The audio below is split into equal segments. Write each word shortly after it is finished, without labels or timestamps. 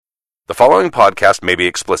The following podcast may be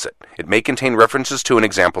explicit. It may contain references to and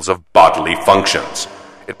examples of bodily functions.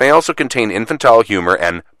 It may also contain infantile humor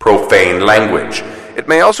and profane language. It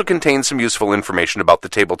may also contain some useful information about the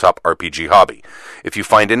tabletop RPG hobby. If you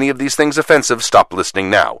find any of these things offensive, stop listening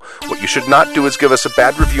now. What you should not do is give us a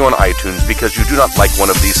bad review on iTunes because you do not like one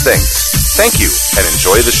of these things. Thank you, and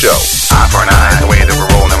enjoy the show. Eye for an eye, the way that we're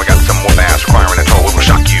rolling, we got some more fast requiring a toll. We will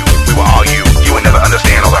shock you, we will all you. You will never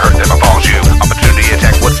understand all the hurt that befalls you. Opportunity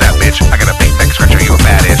attack, what's that, bitch? I got a big back scratcher, you a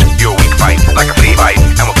bad itch. You a weak fight, like a flea bite,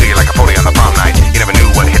 and we'll kill you like a 40 on the prom night. You never knew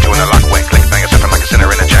what hit you in the lock went. Click bang, surfing like a sinner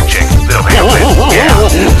in a jack chick. Little pamphlet, yeah.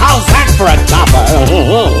 How's that for a topper?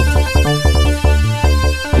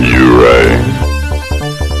 You're right.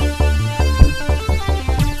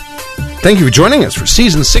 Thank you for joining us for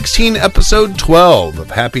Season 16, Episode 12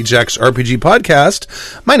 of Happy Jack's RPG Podcast.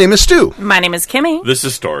 My name is Stu. My name is Kimmy. This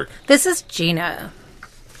is Stork. This is Gina.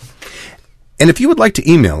 And if you would like to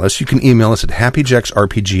email us, you can email us at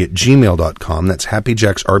happyjacksrpg@gmail.com. That's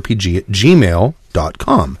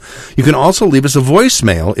happyjacksrpg@gmail.com. You can also leave us a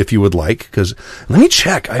voicemail if you would like, because let me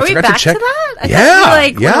check. I forgot to check. To that?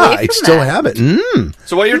 I still have it.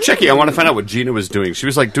 So while you're checking, I want to find out what Gina was doing. She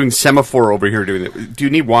was like doing semaphore over here doing it. Do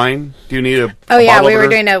you need wine? Do you need a bottle we were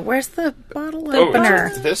opener? doing where's the bottle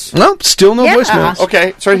opener? This? No, still no voicemails. Okay,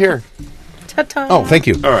 it's right here. Ta-ta. Oh, thank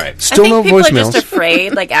you. All right. Still no I think people voicemails. are just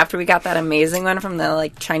afraid, like, after we got that amazing one from the,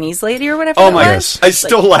 like, Chinese lady or whatever. Oh my gosh. I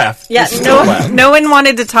still laugh. Yeah, no one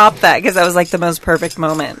wanted to top that because that was, like, the most perfect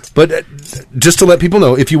moment. But just to let people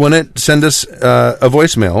know, if you want to send us a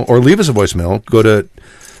voicemail or leave us a voicemail, go to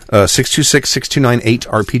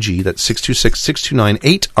 626-6298-RPG. That's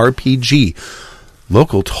 626-6298-RPG.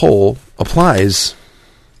 Local toll applies.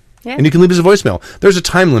 Yeah. And you can leave us a voicemail. There's a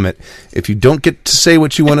time limit. If you don't get to say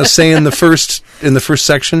what you want to say in the first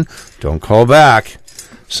section, don't call back.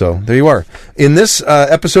 So there you are. In this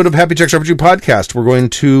episode of Happy Jack's RPG Podcast, we're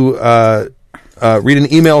going to read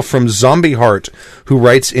an email from Zombie Heart, who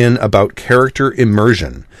writes in about character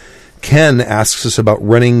immersion. Ken asks us about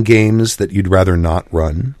running games that you'd rather not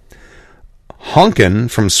run.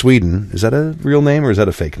 Honken from Sweden. Is that a real name or is that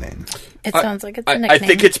a fake name? It sounds like it's a nickname. I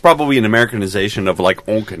think it's probably an Americanization of like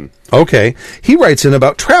Onken. Okay. He writes in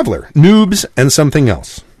about Traveler, Noobs, and something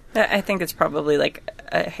else. I think it's probably, like,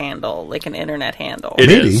 a handle, like an internet handle. It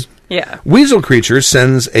Maybe. is. Yeah. Weasel Creature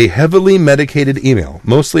sends a heavily medicated email,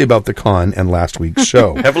 mostly about the con and last week's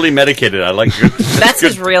show. Heavily medicated. I like good. That's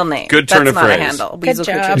his real name. Good turn That's of phrase. not a handle. Good Weasel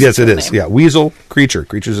job. Creature's Yes, it his is. name. Yeah, Weasel Creature.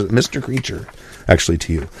 Creature's Mr. Creature, actually,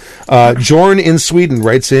 to you. Jorn in Sweden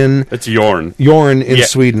writes in... It's Yorn. Yorn in Yeah.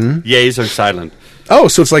 Sweden. Yays are silent. Oh,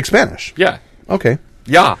 so it's like Spanish. Yeah. Okay.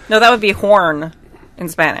 Yeah. No, that would be horn in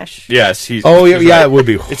Spanish. Yes. He's. Oh, yeah, he's yeah, right. it would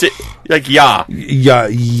be. It's like yeah.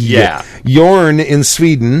 Yeah. Yorn in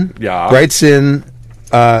Sweden writes in,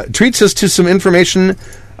 treats us to some information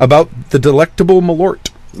about the delectable Malort.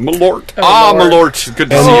 Malort. Malort. Good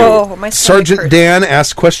to see you. Oh, my stomach Sergeant hurts. Dan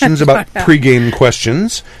asks questions about pregame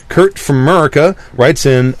questions. Kurt from America writes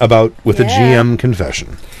in about with a GM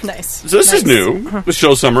confession. Nice. So this is new. The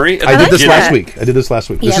show summary. I did this like last that. week.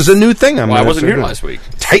 This Yes. is a new thing. Well, I wasn't here last week.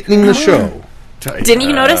 Tightening the show. Didn't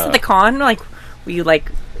you notice at the con, like, we,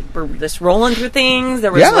 like, were just rolling through things?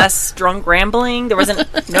 There was Yeah. less drunk rambling. There wasn't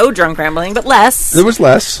no drunk rambling, but less. There was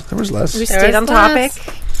less. We There stayed was on topic. less.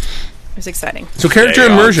 It was exciting. So character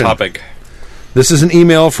Stay on immersion. topic. This is an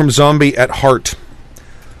email from Zombie at Heart.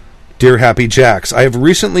 Dear Happy Jacks, I have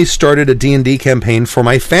recently started a D&D campaign for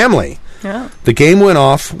my family. Yeah. The game went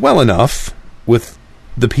off well enough with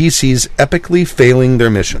the PCs epically failing their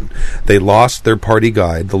mission. They lost their party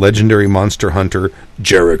guide, the legendary monster hunter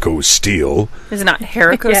Jericho Steele. Is it not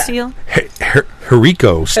Herrico Yeah. Steel?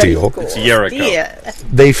 Jericho Steele. It's Jericho. Yeah.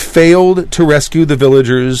 They failed to rescue the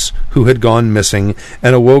villagers who had gone missing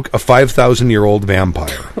and awoke a 5,000-year-old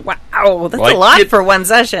vampire. Wow, that's Like a lot it- for one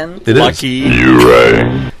session. It is. Lucky. You're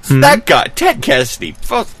right. That guy, Ted Cassidy.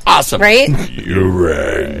 Awesome. Right? You're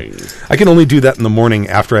right. I can only do that in the morning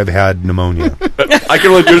after I've had pnomonia. I can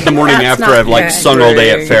only do it in the morning That's after not I've like good. sung all day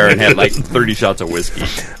at fair and had like 30 shots of whiskey.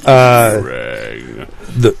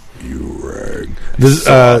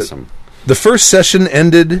 Awesome. The first session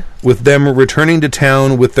ended with them returning to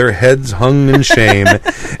town with their heads hung in shame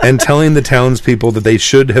and telling the townspeople that they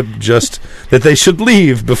should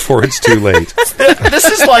leave before it's too late. This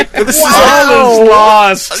is all is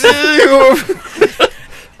lost.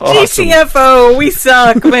 Awesome. GTFO, we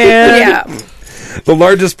suck, man. Yeah. The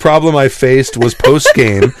largest problem I faced was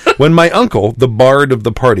post-game when my uncle, the bard of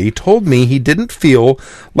the party, told me he didn't feel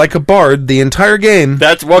like a bard the entire game.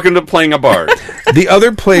 That's welcome to playing a bard. The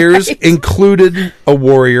other players included a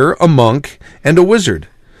warrior, a monk, and a wizard.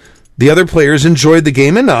 The other players enjoyed the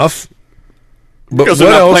game enough But Because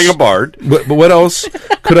they're not playing a bard. But what else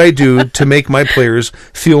could I do to make my players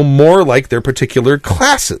feel more like their particular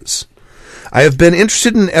classes? I have been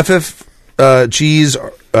interested in FFG's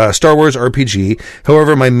Star Wars RPG.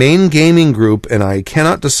 However, my main gaming group and I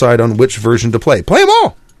cannot decide on which version to play. Play them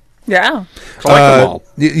all. Yeah. Collect them all.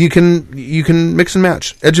 You can mix and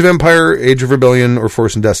match Edge of Empire, Age of Rebellion, or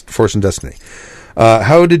Force and Destiny.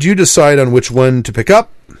 How did you decide on which one to pick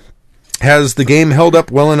up? Has the game held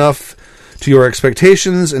up well enough to your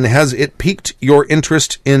expectations, and has it piqued your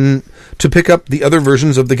interest in to pick up the other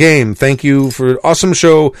versions of the game? Thank you for an awesome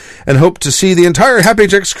show, and hope to see the entire Happy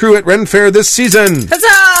Jacks crew at Ren Fair this season.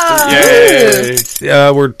 Huzzah!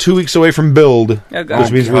 Yay! We're 2 weeks away from build, Oh, God.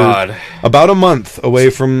 which means God. we're about a month away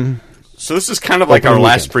from So this is kind of like Open our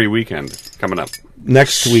last weekend. free weekend coming up.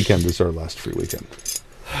 next weekend is our last free weekend.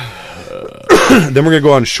 Then we're going to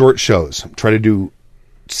go on short shows. Try to do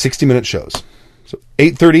 60-minute shows. So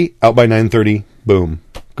 8:30, out by 9:30, boom.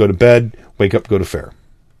 Go to bed, wake up, go to fair.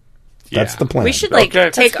 That's Yeah. the plan. We should like Okay.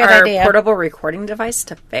 take That's a good our idea. portable recording device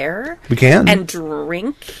to fair. We can. And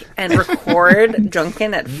drink and record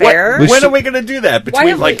drunken at fair. We When should- are we going to do that? Why Between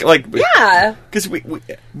have like Yeah. because we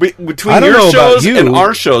between I don't know your about shows you. and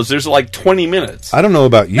our shows, there's like 20 minutes. I don't know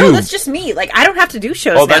about you. No, that's just me. Like, I don't have to do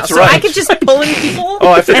shows Oh, now. that's so right. I could just pull in people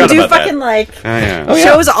Oh, I forgot and do about that. fucking like Yeah.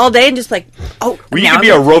 shows all day and just like, Well, you now could be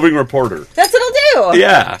a roving reporter. that's what I'll do.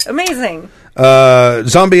 Yeah. Amazing.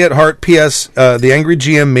 Zombie at Heart, P.S. The angry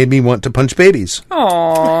GM made me want to punch babies.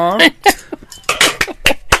 Aww.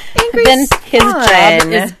 Then his job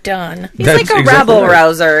fun. is done. He's That's like a exactly rabble right.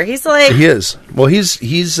 rouser. He's like, He is. Well, he's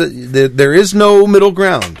there is no middle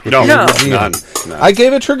ground. with No, the No. angry GM. none. I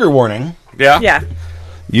gave a trigger warning. Yeah. yeah.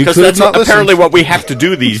 You Because could have that's not apparently listened. what we have to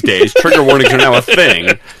do these days. Trigger warnings are now a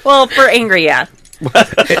thing. Well, for angry, yeah.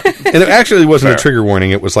 And it actually wasn't Fair. a trigger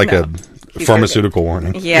warning. It was like No. a pharmaceutical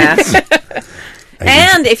warning. Yeah.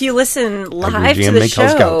 And if you listen live to GM the make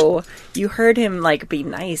Hell's show, you heard him like be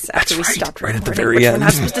nice after we right, stopped right at the recording, very which end. we're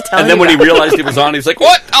not supposed to tell And then you when he about. realized it was on, he's like,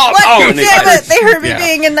 "What? Oh, What? oh!" And Damn it! They heard me Yeah.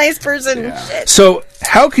 being a nice person. Shit. So,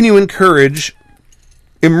 how can you encourage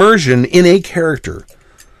immersion in a character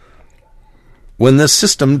when the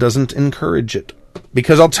system doesn't encourage it?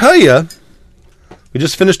 Because I'll tell you, we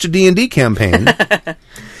just finished a D&D campaign,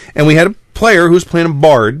 and we had a player who was playing a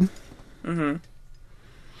bard. Mm-hmm.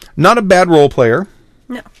 Not a bad role player.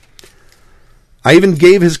 No. I even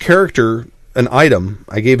gave his character an item.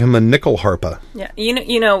 I gave him a nickel harpa. Yeah,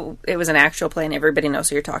 you know, it was an actual play, and everybody knows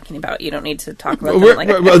who you're talking about. You don't need to talk about them like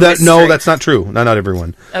Well, no, mystery. that's not true. Not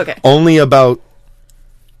everyone. Okay. Only about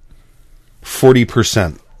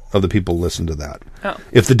 40% of the people listen to that. Oh.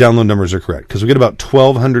 If the download numbers are correct. Because we get about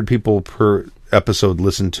 1,200 people per episode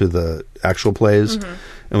listen to the actual plays. Mm-hmm.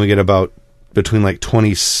 And we get about between like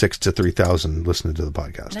 26 to 3,000 listening to the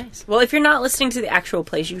podcast. Nice. Well, if you're not listening to the actual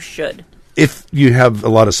plays, you should. If you have a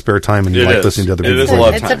lot of spare time and you It like is. listening to other It people. is a lot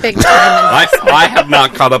of It's time. a big time. I have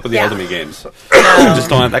not caught up with the Yeah. Ultimate games. I just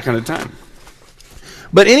don't have that kind of time.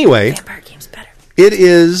 But anyway, Vampire game's better. it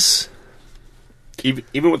is...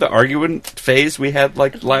 Even with the argument phase we had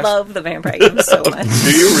like last. Love the vampire game so much.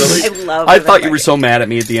 Do you really? I love I the thought you vampire were so mad at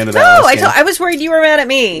me at the end of that. No, last game. I was worried you were mad at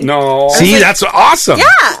me. No. See, that's awesome! Yeah,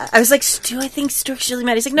 I was like, Stu, I think Stu actually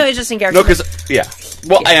mad. He's like, no, he's just in character. No, because yeah.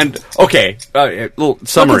 Well, and okay, little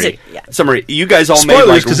summary. Yeah. Summary. You guys all made Spoilers,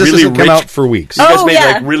 like because this really hasn't rich. come out for weeks. You guys Oh, made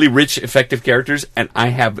yeah. like really rich, effective characters, and I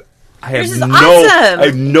have Yours is no, awesome. I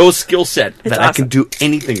have no skill set that I can awesome. do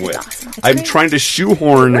anything with. awesome. It's I'm great. trying to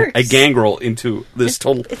shoehorn It works. a gangrel into this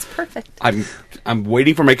total. It's perfect. I'm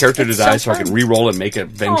waiting for my character to It's die so so I can fun. re-roll and make a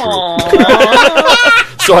venture,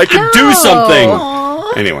 Aww. so I can do something.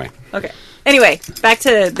 Aw. Anyway, Okay. Anyway, back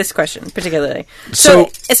to this question particularly. So-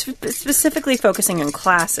 So it's specifically focusing on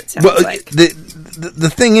class. It sounds Well, like. the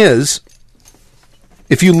thing is,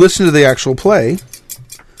 if you listen to the actual play,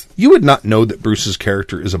 you would not know that Bruce's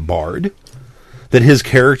character is a bard, that his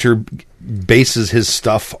character bases his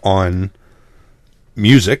stuff on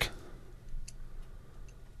music.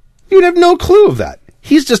 You would have no clue of that.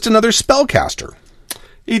 He's just another spellcaster.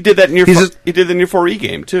 he did that in your He's he did that in your 4E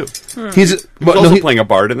game too. He's He was well, also no, he, playing a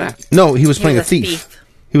bard in that. no, he was playing a was a thief. thief.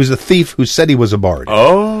 He was a thief who said he was a bard.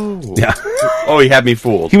 Oh, Yeah, oh, he had me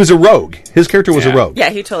fooled. he was a rogue. His character was a Yeah. rogue. Yeah,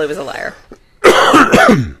 he totally was a liar.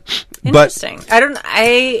 But Interesting.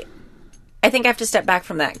 I think I have to step back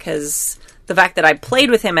from that because the fact that I played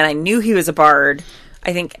with him and I knew he was a bard,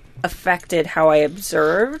 I think affected how I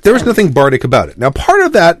observed. there was nothing bardic about it. Now, part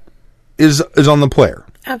of that is on the player.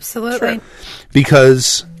 Absolutely. Sure.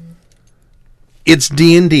 Because it's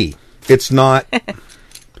D&D. It's not.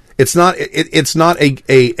 It's not. It's not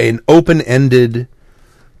an open-ended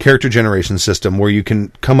character generation system where you can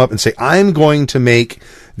come up and say, I'm going to make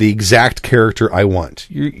the exact character I want.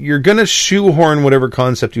 You're going to shoehorn whatever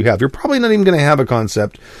concept you have. You're probably not even going to have a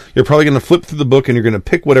concept. You're probably going to flip through the book and you're going to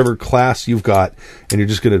pick whatever class you've got and you're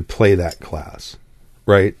just going to play that class.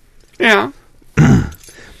 Right? Yeah.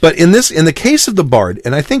 But in the case of the Bard,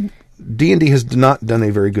 and I think D&D has not done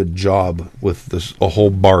a very good job with this a whole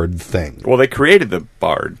Bard thing. Well, they created the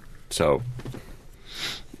Bard, so...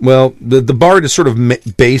 Well, the Bard is sort of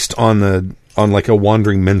based on like a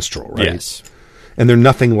wandering minstrel, right? Yes. And they're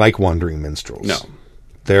nothing like wandering minstrels. No.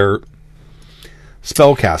 They're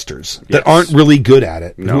spellcasters that Yes. aren't really good at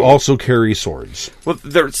it, No. who also carry swords. Well,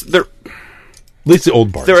 they're At least the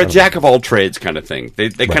old Bards. they're I a don't jack of all trades kind of thing. They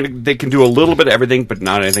can do a little bit of everything, but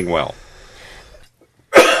not anything well.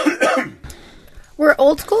 Were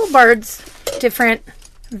old school bards different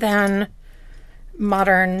than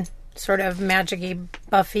modern sort of magic-y,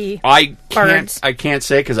 buffy bards? I can't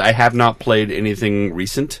say because I have not played anything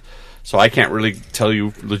recent, so I can't really tell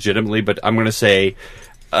you legitimately. But I'm going to say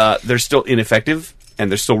they're still ineffective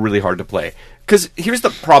and they're still really hard to play. Because here's the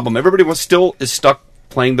problem: everybody is stuck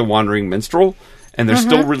playing the Wandering Minstrel, and they're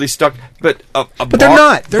still really stuck. But But they're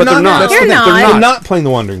not. They're not. That's the They're thing. not. They're not playing the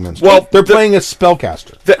Wandering Minstrel. Well, they're playing a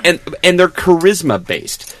spellcaster. And they're charisma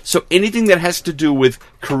based. So anything that has to do with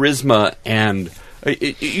charisma and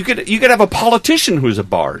you could have a politician who's a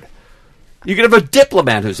bard. You could have a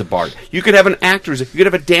diplomat who's a bard. You could have an actor. You could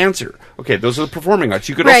have a dancer. Okay, those are the performing arts.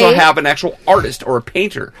 You could also Right. have an actual artist or a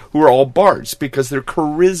painter who are all bards because they're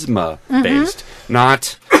charisma based,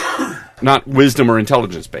 not wisdom or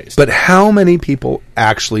intelligence based. But how many people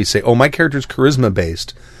actually say, "Oh, my character's charisma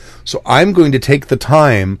based, so I'm going to take the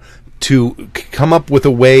time to come up with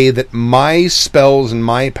a way that my spells and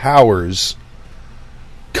my powers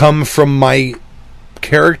come from my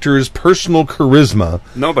character's personal charisma"?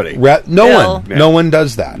 Nobody. No Bill. one. No one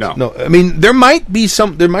does that. No. I mean, there might be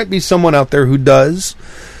someone out there who does.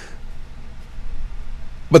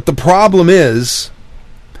 But the problem is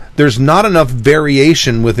there's not enough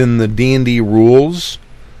variation within the D&D rules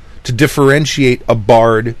to differentiate a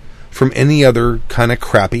bard from any other kind of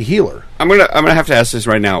crappy healer. I'm gonna have to ask this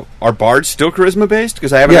right now. Are bards still charisma based?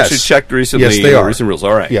 Because I haven't Yes. actually checked recently. Yes, they are. Recent rules.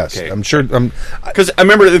 All right. Yes, Okay. I'm sure. Because I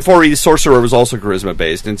remember the 4E sorcerer was also charisma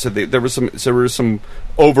based, and so there was some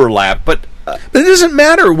overlap. But But it doesn't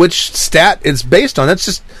matter which stat it's based on. That's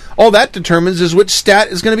just all that determines is which stat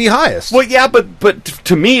is going to be highest. well, yeah, but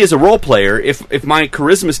to me as a role player, if my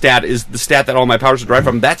charisma stat is the stat that all my powers are derived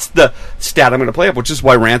from, that's the stat I'm going to play up. Which is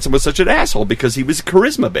why Ransom was such an asshole, because he was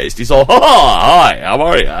charisma based. He's all, hi, how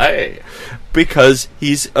are you? Hi. Because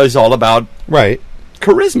he's all about Right.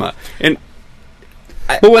 charisma. And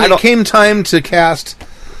But when it came time to cast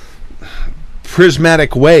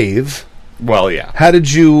Prismatic Wave, well, yeah. how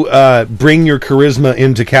did you bring your charisma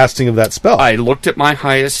into casting of that spell? I looked at my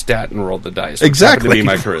highest stat and rolled the dice. which Exactly. happened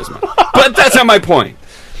to be my charisma. But that's not my point.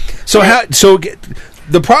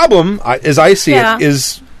 The problem, as I see Yeah. it,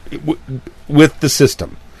 is with the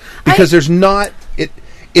system, because there's not it.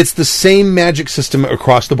 It's the same magic system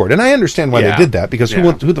across the board, and I understand why Yeah. they did that. Because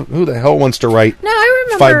Yeah. who the hell wants to write No, I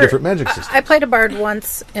remember 5 different magic systems? I played a bard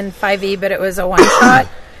once in 5e, but it was a one-shot.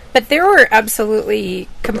 But there were absolutely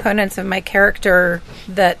components of my character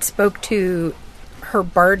that spoke to her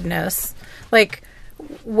bardness. Like,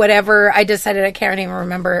 whatever I decided, I can't even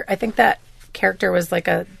remember. I think that character was like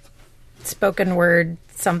a spoken word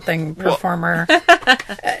something performer.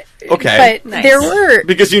 Okay. But there were...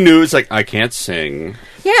 Because you knew it's like, I can't sing.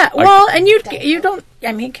 Yeah, well, and you don't...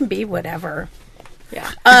 I mean, it can be whatever.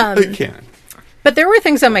 Yeah. I can. But there were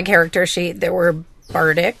things on my character sheet that were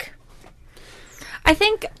bardic. I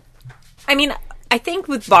think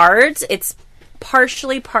with bards, it's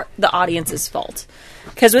partially the audience's fault.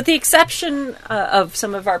 Because with the exception of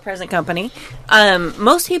some of our present company,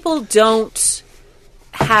 most people don't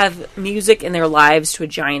have music in their lives to a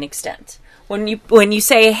giant extent. When you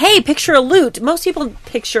say, hey, picture a lute, most people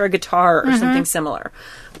picture a guitar or something similar.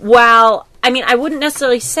 While, I wouldn't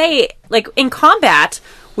necessarily say, like, in combat,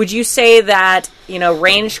 would you say that,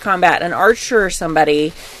 ranged combat, an archer or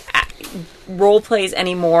somebody role plays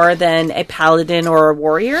any more than a paladin or a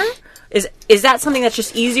warrior? Is that something that's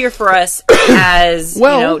just easier for us as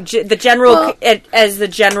the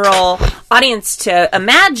general audience to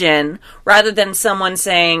imagine, rather than someone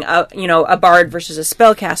saying a bard versus a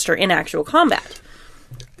spellcaster in actual combat?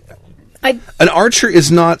 An archer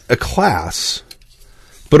is not a class,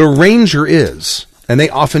 but a ranger is, and they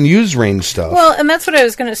often use range stuff. Well, and that's what I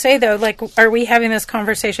was going to say, though. Like, are we having this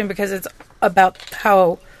conversation because it's about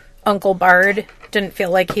how Uncle Bard didn't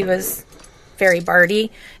feel like he was very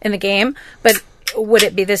bardy in the game? But would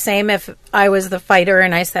it be the same if I was the fighter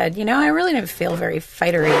and I said, I really didn't feel very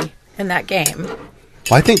fightery in that game?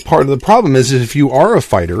 I think part of the problem is if you are a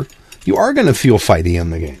fighter, you are going to feel fighty in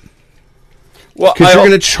the game. Well, Because you're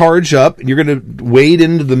going to charge up, and you're going to wade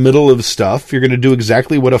into the middle of stuff. You're going to do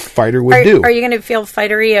exactly what a fighter would do. Are you going to feel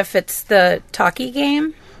fightery if it's the talkie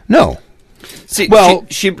game? No. See, Well-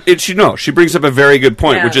 she brings up a very good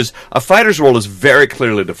point, Yeah. which is a fighter's role is very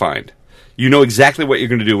clearly defined. You know exactly what you're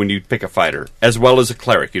going to do when you pick a fighter, as well as a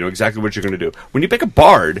cleric. You know exactly what you're going to do. When you pick a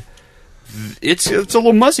bard, it's a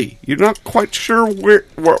little muzzy. You're not quite sure where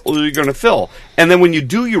you're going to fill. And then when you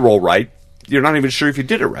do your roll right, you're not even sure if you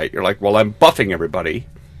did it right. You're like, well, I'm buffing everybody.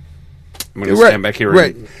 I'm going to stand back here.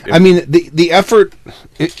 Right. I mean, the effort.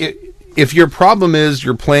 If your problem is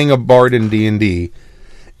you're playing a bard in D&D,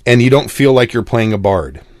 and you don't feel like you're playing a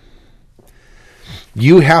bard,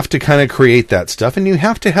 you have to kind of create that stuff, and you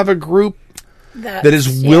have to have a group that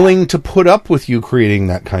is willing to put up with you creating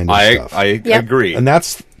that kind of stuff. I agree. And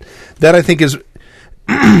that I think is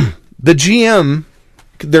the GM.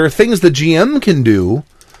 There are things the GM can do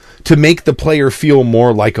to make the player feel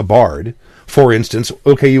more like a bard. For instance,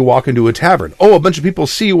 okay, you walk into a tavern. Oh, a bunch of people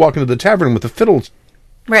see you walk into the tavern with a fiddle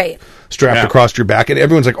Right. strapped across your back, and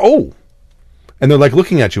everyone's like, oh. And they're like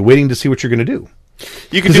looking at you, waiting to see what you're going to do.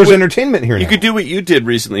 You Because there's entertainment here You now. could do what you did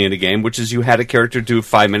recently in a game, which is you had a character do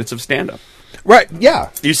 5 minutes of stand-up. Right, yeah.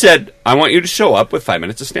 You said, I want you to show up with 5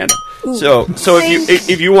 minutes of stand-up. So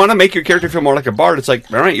if you want to make your character feel more like a bard, it's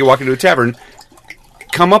like, all right, you walk into a tavern,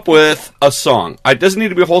 come up with a song. It doesn't need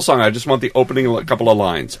to be a whole song. I just want the opening couple of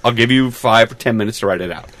lines. I'll give you 5 or 10 minutes to write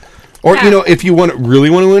it out. Or, if you really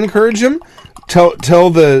want to encourage them, tell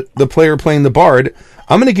the player playing the bard,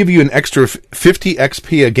 I'm going to give you an extra 50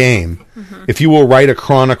 XP a game if you will write a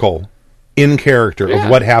chronicle in character of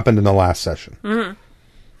what happened in the last session. Mm-hmm.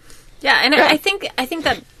 Yeah, and I think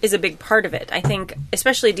that is a big part of it. I think,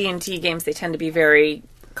 especially D&T games, they tend to be very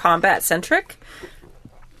combat-centric.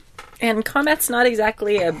 And combat's not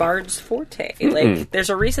exactly a bard's forte. Like, there's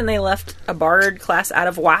a reason they left a bard class out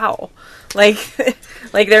of WoW. Like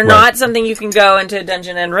they're not something you can go into a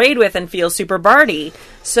dungeon and raid with and feel super bardy.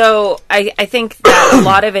 So I think that a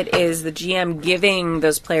lot of it is the GM giving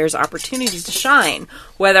those players opportunities to shine.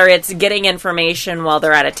 Whether it's getting information while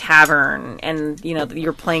they're at a tavern and,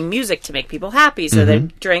 you're playing music to make people happy so they're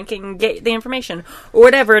drinking and get the information. Or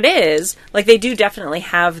whatever it is, like they do definitely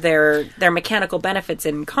have their mechanical benefits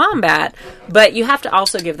in combat, but you have to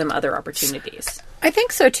also give them other opportunities. I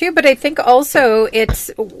think so too, but I think also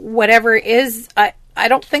it's whatever is. I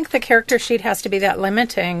don't think the character sheet has to be that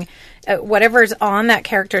limiting. Whatever's on that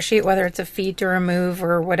character sheet, whether it's a feat or a move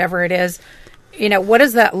or whatever it is, what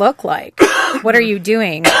does that look like? What are you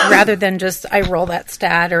doing? Rather than just I roll that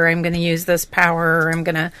stat, or I'm going to use this power, or I'm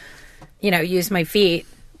going to, use my feat.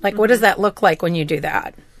 Like, what does that look like when you do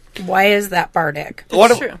that? Why is that bardic?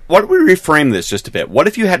 What if we reframe this just a bit? What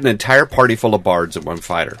if you had an entire party full of bards and one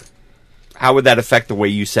fighter? How would that affect the way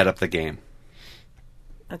you set up the game?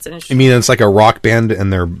 That's an You interesting. mean it's like a rock band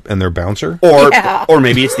and their bouncer? Or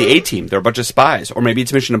maybe it's the A-Team. They're a bunch of spies. Or maybe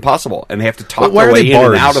it's Mission Impossible, and they have to talk why their are way they in and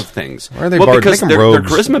bards? out of things. Why are they bards? Because Make 'em they're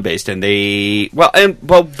rogues. charisma-based,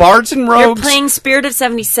 and bards and You're rogues... playing Spirit of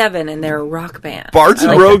 77 and they're a rock band. Bards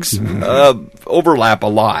and rogues overlap a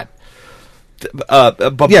lot.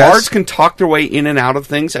 But Yes. bards can talk their way in and out of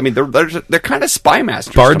things. I mean, they're kind of spy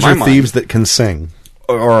masters. Bards to my are mind. thieves that can sing.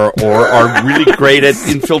 or are really great at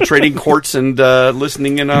infiltrating courts and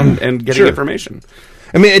listening in on and getting Sure. information.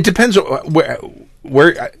 I mean, it depends on where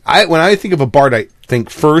when I think of a bard, I think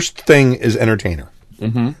first thing is entertainer.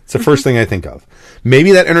 Mm-hmm. It's the first thing I think of.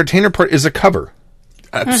 Maybe that entertainer part is a cover.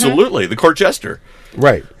 Absolutely, the court jester.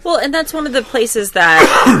 Right. Well, and that's one of the places that,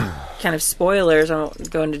 kind of spoilers, I won't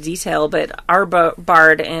go into detail, but our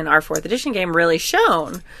bard in our 4th edition game really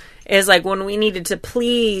shone. Is like when we needed to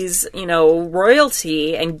please,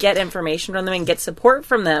 royalty and get information from them and get support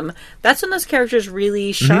from them. That's when those characters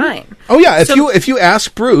really shine. Oh yeah, if you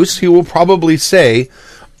ask Bruce, he will probably say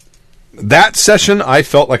that session I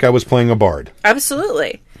felt like I was playing a bard.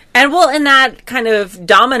 Absolutely. And that kind of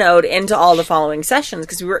dominoed into all the following sessions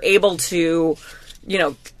because we were able to,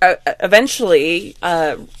 eventually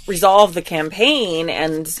resolve the campaign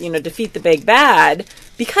and, defeat the big bad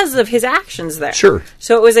because of his actions there. Sure.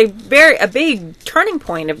 So it was a big turning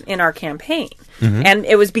point in our campaign. Mm-hmm. And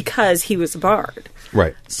it was because he was a bard.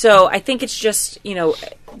 Right. So I think it's just, the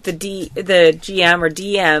GM or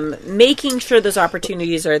DM making sure those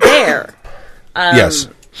opportunities are there. Yes.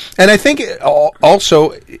 And I think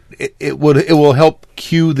also it will help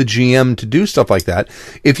cue the GM to do stuff like that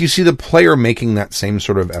if you see the player making that same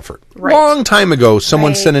sort of effort. Right. Long time ago,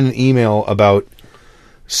 someone Right. sent an email about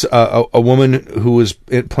a woman who was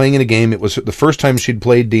playing in a game. It was the first time she'd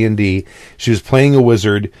played D&D. She was playing a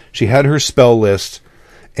wizard. She had her spell list,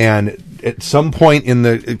 and at some point in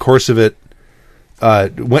the course of it,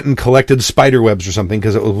 went and collected spider webs or something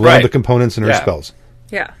because it was one of the components in her spells.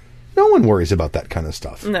 Yeah. No one worries about that kind of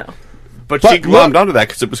stuff. No. But she glommed onto that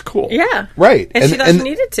because it was cool. Yeah. Right. And she thought she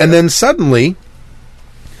needed to. And then suddenly,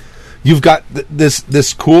 you've got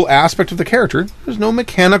this cool aspect of the character. There's no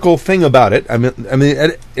mechanical thing about it. I mean,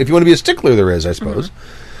 if you want to be a stickler, there is, I suppose.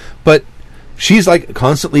 Mm-hmm. But she's like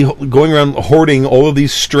constantly going around hoarding all of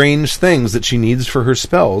these strange things that she needs for her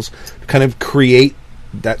spells to kind of create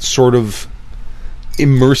that sort of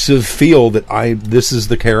immersive feel that this is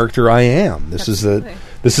the character I am. This is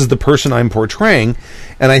the person I'm portraying,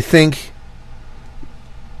 and I think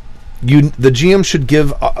the GM should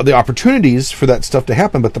give the opportunities for that stuff to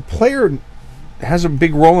happen, but the player has a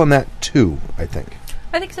big role in that too, I think.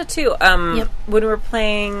 I think so too. When we were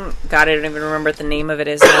playing, God, I don't even remember what the name of it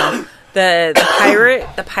is now.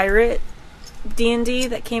 the pirate D&D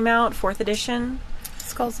that came out, 4th edition.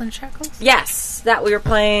 Skulls and Shackles? Yes, that we were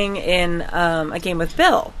playing in a game with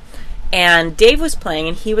Bill. And Dave was playing,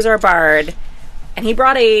 and he was our bard, and he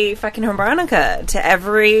brought a fucking harmonica to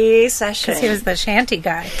every session. Because he was the shanty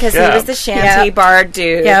guy. Because he was the shanty bard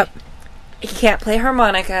dude. Yep. He can't play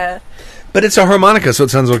harmonica. But it's a harmonica, so it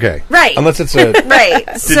sounds okay. Right. Unless it's a...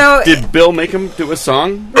 Right. Did Bill make him do a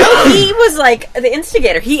song? No, he was like the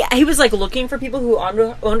instigator. He was like looking for people who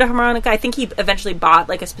owned a harmonica. I think he eventually bought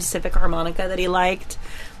like a specific harmonica that he liked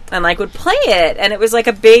and like would play it, and it was like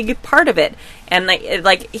a big part of it. And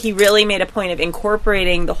like he really made a point of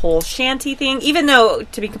incorporating the whole shanty thing, even though,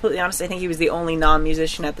 to be completely honest, I think he was the only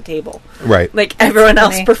non-musician at the table. Right. Like everyone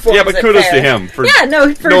else performed. Yeah, but kudos to him for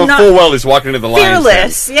knowing full well he's walking into the lion's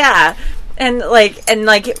fearless. Yeah. And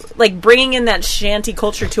bringing in that shanty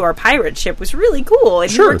culture to our pirate ship was really cool.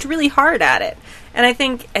 And he worked really hard at it. And I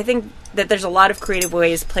think that there's a lot of creative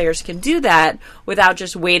ways players can do that without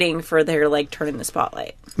just waiting for their turn in the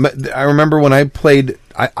spotlight. I remember when I played,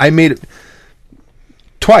 I made it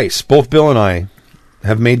twice. Both Bill and I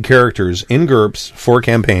have made characters in GURPS for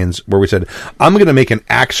campaigns where we said, I'm going to make an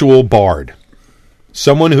actual bard,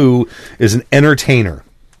 someone who is an entertainer.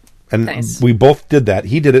 And we both did that.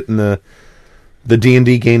 He did it in the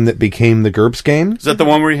D&D game that became the GURPS game. Is that the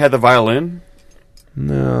one where he had the violin?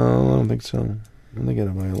 No, I don't think so. I don't think he had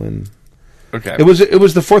a violin. Okay. It was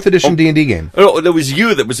the 4th edition D&D game. Oh, it was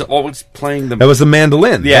you that was always playing the... That was the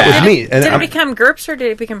mandolin. Yeah. That was me. Did it become GURPS or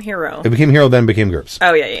did it become Hero? It became Hero, then became GURPS.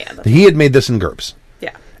 Oh, yeah. He had made this in GURPS.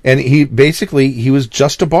 Yeah. And he was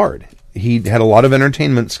just a bard. He had a lot of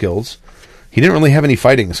entertainment skills. He didn't really have any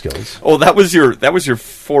fighting skills. Oh, that was your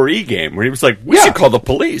 4E game where he was like, we should call the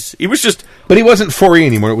police. He was just... But he wasn't 4E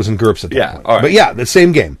anymore. It was in GURPS at that point. All right. But yeah, the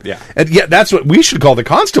same game. Yeah. And that's what we should call the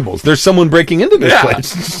constables. There's someone breaking into this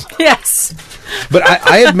place. Yes. But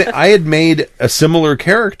I had made a similar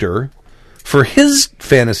character for his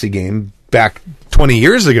fantasy game back 20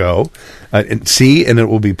 years ago. And it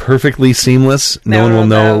will be perfectly seamless. No one will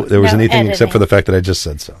know there was anything editing. except for the fact that I just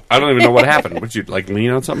said so. I don't even know what happened. Would you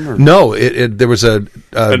lean on something? Or? No, there was an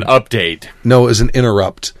update. No, it was an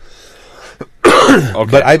interrupt. Okay.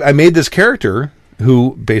 But I made this character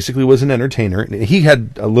who basically was an entertainer. He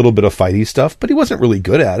had a little bit of fighty stuff, but he wasn't really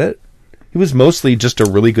good at it. He was mostly just a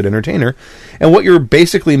really good entertainer. And what you're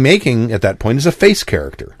basically making at that point is a face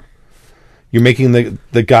character. You're making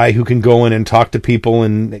the guy who can go in and talk to people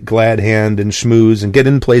and glad hand and schmooze and get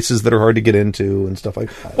in places that are hard to get into and stuff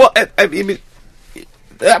like that. Well, I mean,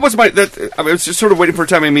 that was I was just sort of waiting for a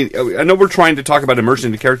time. I mean, I know we're trying to talk about immersion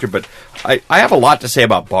in the character, but I have a lot to say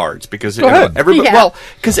about bards because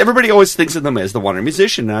everybody always thinks of them as the wandering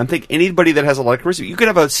musician. And I think anybody that has a lot of charisma, you could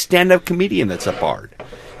have a stand-up comedian that's a bard.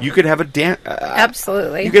 You could have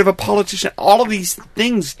absolutely. You could have a politician. All of these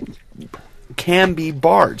things can be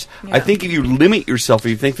bards. Yeah. I think if you limit yourself,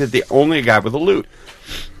 you think that they're only a guy with a lute.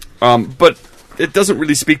 But it doesn't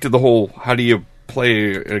really speak to the whole, how do you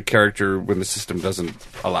play a character when the system doesn't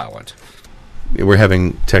allow it? We're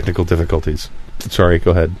having technical difficulties. Sorry,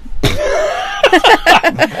 go ahead.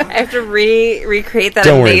 I have to recreate that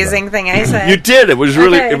amazing thing I said. You did. It was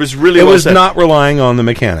really. Okay. It was really. It well was said. not relying on the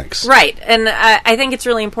mechanics, right? And I think it's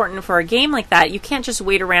really important for a game like that. You can't just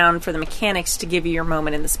wait around for the mechanics to give you your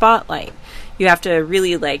moment in the spotlight. You have to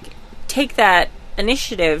really take that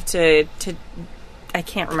initiative to. I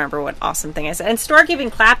can't remember what awesome thing I said. And Stork even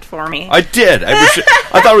clapped for me. I did. I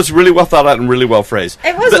thought it was really well thought out and really well phrased.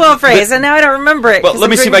 It was well phrased, and now I don't remember it. Well, let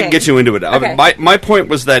me see if I can get you into it. Okay. My point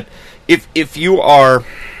was that if you are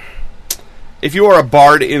if you are a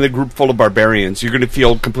bard in a group full of barbarians, you're going to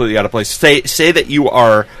feel completely out of place. Say that you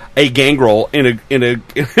are a gangrel in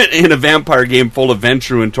a vampire game full of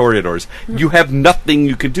Ventrue and Toreadors. You have nothing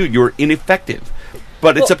you can do. You're ineffective.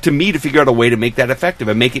 But it's up to me to figure out a way to make that effective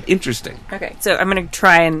and make it interesting. Okay, so I'm going to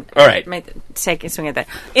try and All right. take a swing at that.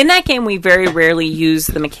 In that game, we very rarely use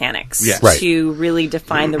the mechanics Yes. Right. to really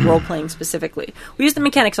define the role-playing specifically. We use the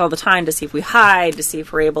mechanics all the time to see if we hide, to see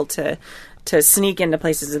if we're able to sneak into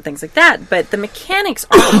places and things like that. But the mechanics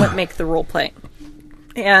are what make the role-playing.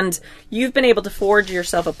 And you've been able to forge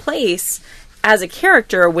yourself a place as a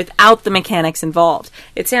character without the mechanics involved.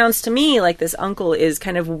 It sounds to me like this uncle is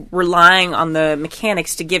kind of relying on the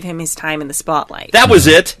mechanics to give him his time in the spotlight. That was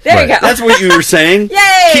it. There you go. That's what you were saying.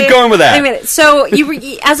 Yay! Keep going with that. Wait a minute. So,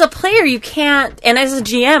 as a player, you can't, and as a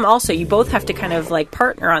GM also, you both have to kind of like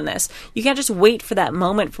partner on this. You can't just wait for that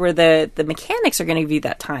moment where the mechanics are going to give you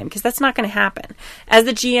that time, because that's not going to happen. As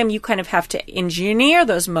the GM, you kind of have to engineer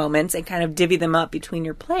those moments and kind of divvy them up between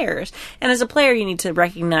your players. And as a player, you need to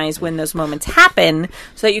recognize when those moments happen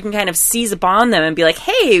so that you can kind of seize upon them and be like,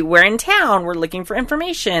 hey, we're in town, we're looking for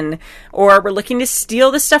information, or we're looking to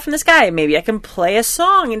steal this stuff from this guy. Maybe I can play a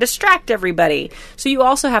song and distract everybody. So you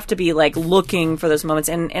also have to be like looking for those moments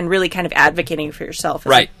and really kind of advocating for yourself as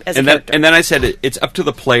Right. a And character. then I said it's up to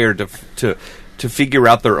the player to figure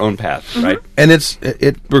out their own path, right? And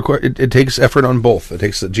it takes effort on both. It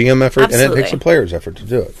takes the GM effort and it Absolutely. takes the player's effort to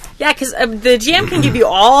do it. Yeah, because the GM can give you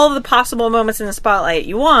all the possible moments in the spotlight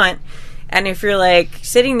you want, and if you're like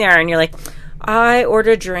sitting there and you're like, I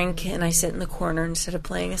order a drink and I sit in the corner instead of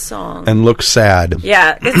playing a song. And look sad.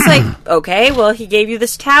 Yeah, it's like, okay, well, he gave you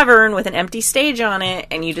this tavern with an empty stage on it,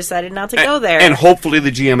 and you decided not to go there. And hopefully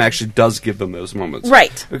the GM actually does give them those moments,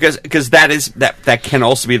 Right. Because that can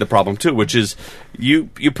also be the problem too, which is you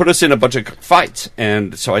put us in a bunch of fights,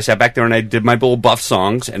 and so I sat back there and I did my little buff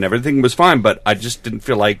songs, and everything was fine, but I just didn't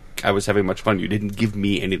feel like I was having much fun. You didn't give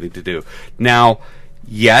me anything to do. Now,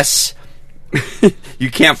 yes.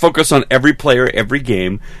 You can't focus on every player, every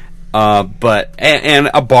game, but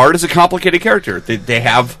a bard is a complicated character. They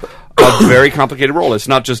have a very complicated role. It's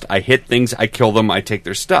not just I hit things, I kill them, I take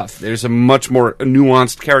their stuff. There's a much more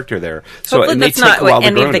nuanced character there. So Hopefully it may that's take not a while what to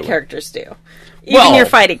any grow of the into it. characters do. Even Well- your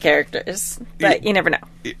fighting characters. But you never know.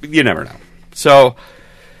 You never know. So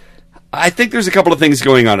I think there's a couple of things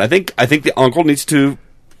going on. I think the uncle needs to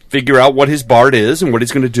figure out what his bard is and what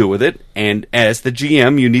he's going to do with it. And as the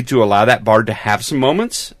GM, you need to allow that bard to have some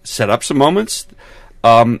moments, set up some moments,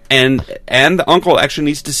 and the uncle actually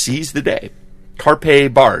needs to seize the day.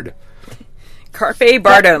 Carpe bard. Carpe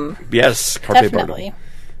Bardem. Yes, carpe Definitely.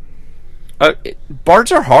 bardem.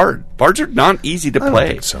 Bards are hard. Bards are not easy to I don't play.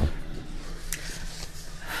 think so.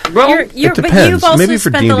 Well, But you've depends. also Maybe for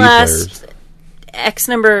spent D&D the last players. X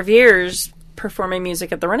number of years performing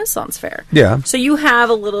music at the Renaissance Fair. Yeah. So you have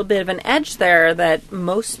a little bit of an edge there that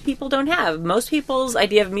most people don't have. Most people's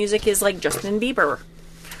idea of music is like Justin Bieber.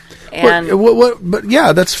 And But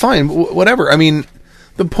yeah, that's fine. Whatever. I mean,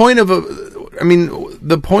 the point of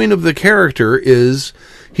the character is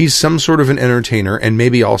he's some sort of an entertainer and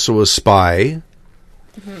maybe also a spy.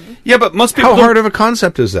 yeah, but most people How don't- hard of a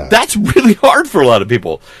concept is that? That's really hard for a lot of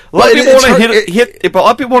people. A lot Well, of people it's want to hard- hit. A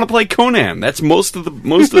lot of people want to play Conan. That's most of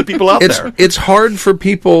the people out there. It's hard for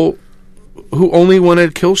people who only want to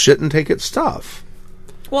kill shit and take its stuff.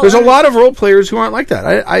 well, There's a lot of role players who aren't like that.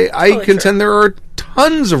 I Totally contend there are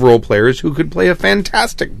tons of role players who could play a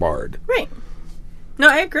fantastic bard. Right. No,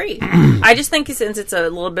 I agree. I just think since it's a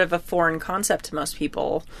little bit of a foreign concept to most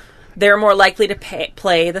people, they're more likely to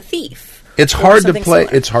play the thief. It's or hard to something play.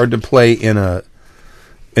 similar. It's hard to play in a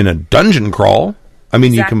dungeon crawl. I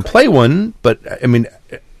mean, you can Exactly. play one, but I mean,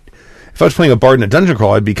 if I was playing a bard in a dungeon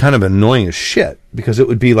crawl, I'd be kind of annoying as shit because it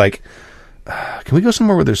would be like, can we go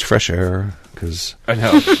somewhere where there's fresh air? Because I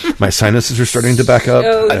know. my sinuses are starting to back up.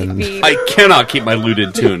 Oh, and I cannot keep my lute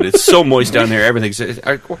in tune. It's so moist down there. Everything's.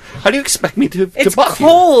 How do you expect me to? It's buff you?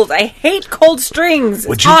 cold. I hate cold strings.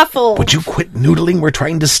 It's awful. Would you quit noodling? We're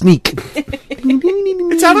trying to sneak.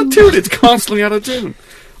 It's out of tune. It's constantly out of tune.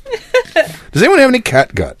 Does anyone have any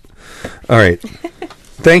cat gut? All right.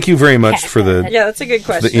 Thank you very much for the Yeah, that's a good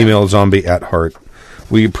question. the email zombie at heart.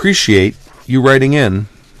 We appreciate you writing in.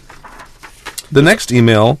 The next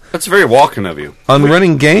email That's very Walken of you. on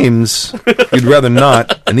running games, you'd rather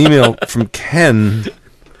not. An email from Ken.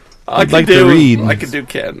 I'd like to read. I could do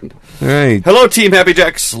Ken. All right. Hello, Team Happy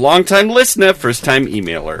Jacks. Long-time listener, first-time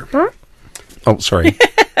emailer. Oh, sorry.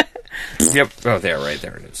 Yep. Oh, there it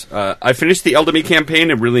is. I finished the Eldamy campaign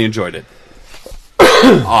and really enjoyed it.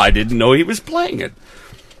 I didn't know he was playing it.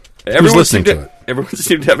 listening seemed to it? Everyone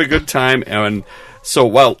seemed to have a good time, and so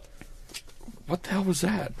while What the hell was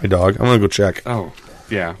that? My dog. I'm gonna go check. Oh,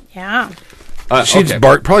 yeah. Yeah. She's Okay.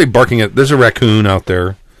 probably barking at. There's a raccoon out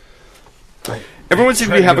there. Everyone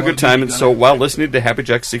seemed to have a good time, and so while listening to Happy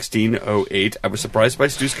Jack 1608, I was surprised by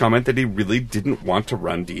Stu's comment that he really didn't want to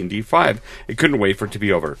run D&D 5. It couldn't wait for it to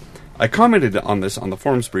be over. I commented on this on the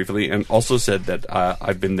forums briefly, and also said that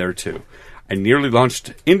I've been there too. I nearly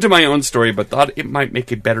launched into my own story, but thought it might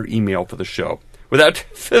make a better email for the show. Without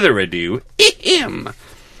further ado,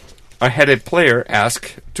 I had a player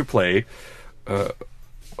ask to play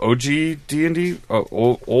OG D&D?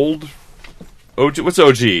 Old... OG, what's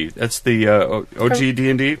OG? That's the OG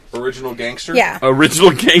D&D? Original gangster. Yeah. Original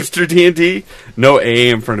gangster D&D? No A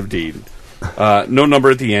in front of D. No number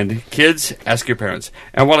at the end. Kids, ask your parents.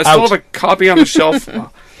 And while I still have a copy on the shelf,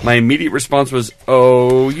 my immediate response was,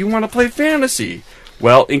 oh, you want to play fantasy?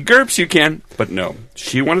 Well, in GURPS you can, but no.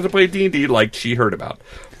 She wanted to play D&D like she heard about,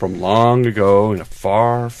 from long ago and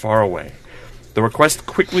far, far away. The request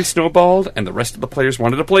quickly snowballed, and the rest of the players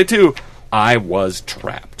wanted to play too. I was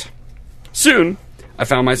trapped. Soon, I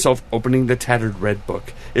found myself opening the tattered red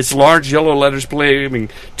book. Its large yellow letters claiming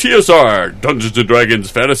TSR, Dungeons & Dragons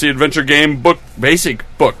Fantasy Adventure Game Book, Basic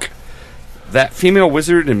Book. That female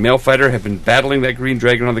wizard and male fighter have been battling that green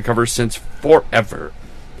dragon on the cover since forever.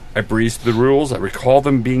 I breezed through the rules. I recall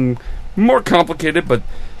them being more complicated, but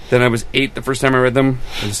then I was 8 the first time I read them.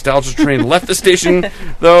 The nostalgia train left the station,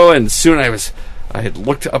 though, and soon I had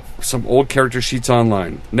looked up some old character sheets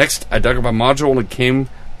online. Next, I dug up a module and it came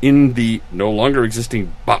in the no longer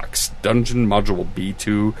existing box, Dungeon Module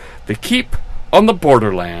B2, The Keep on the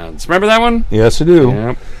Borderlands. Remember that one? Yes, I do.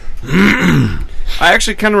 Yep. I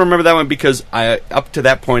actually kind of remember that one because up to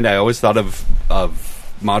that point I always thought of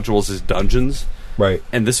modules as dungeons. Right.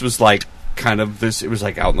 And this was like kind of this. It was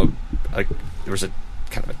like out in the there was a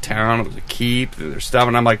kind of a town. It was a keep. There's stuff,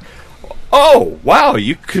 and I'm like, oh wow,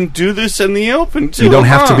 you can do this in the open too. You don't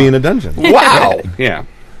have to be in a dungeon. Wow. Yeah.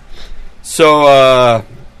 So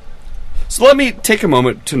let me take a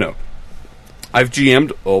moment to note. I've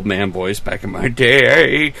GM'd Old Man Voice back in my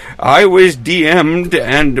day. I was DM'd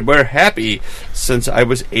and we're happy since I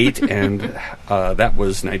was 8, and that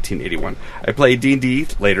was 1981. I played D&D,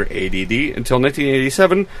 later ADD, until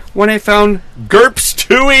 1987 when I found GURPS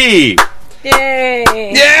 2E.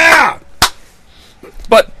 Yay! Yeah!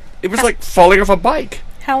 But it was like falling off a bike.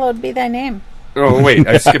 Hallowed be thy name. Oh, wait,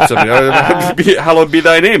 I skipped something. Hallowed be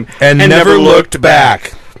thy name. And never looked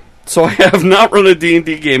back. So I have not run a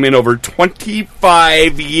D&D game in over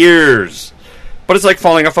 25 years. But it's like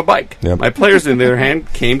falling off a bike. Yep. My players, on the other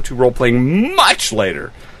hand, came to role-playing much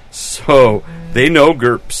later. So they know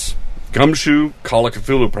GURPS, Gumshoe, Call of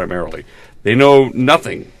Cthulhu primarily. They know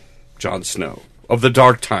nothing, Jon Snow, of the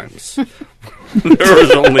dark times. There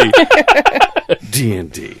was only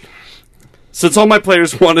D&D. Since all my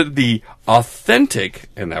players wanted the authentic,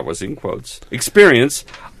 and that was in quotes, experience,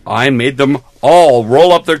 I made them all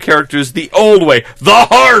roll up their characters the old way, the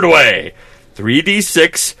hard way.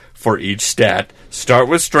 3d6 for each stat. Start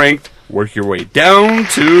with strength, work your way down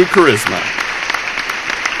to charisma.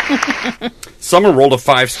 Someone rolled a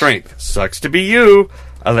 5 strength. Sucks to be you.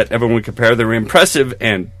 I let everyone compare their impressive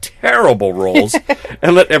and terrible rolls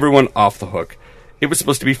and let everyone off the hook. It was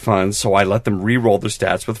supposed to be fun, so I let them re-roll their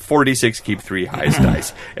stats with 4d6, keep 3 highest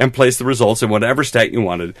dice, and place the results in whatever stat you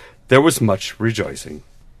wanted. There was much rejoicing.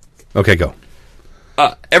 Okay, go.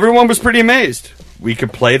 Everyone was pretty amazed. We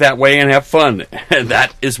could play that way and have fun, and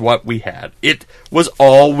that is what we had. It was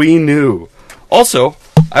all we knew. Also,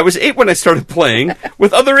 I was 8 when I started playing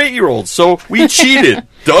with other 8-year-olds, so we cheated.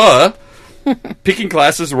 Duh! Picking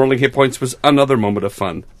classes and rolling hit points was another moment of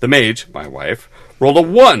fun. The mage, my wife, rolled a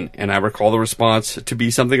 1, and I recall the response to be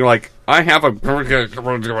something like, I have a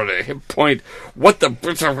hit point. What the...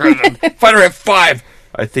 Fighter have 5!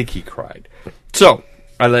 I think he cried. So,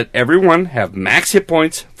 I let everyone have max hit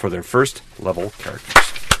points for their first level characters.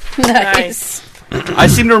 Nice. I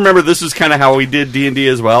seem to remember this is kind of how we did D&D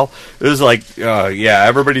as well. It was like, yeah,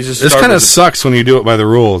 everybody's just... This kind of sucks when you do it by the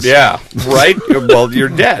rules. Yeah, right? Well, you're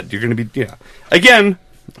dead. You're going to be... Yeah. Again,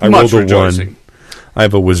 I much rolled a rejoicing. 1. I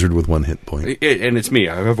have a wizard with 1 hit point. And it's me.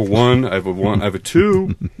 I have a 1, I have a 1, I have a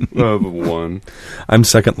 2, I have a 1. I'm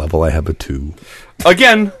second level. I have a 2.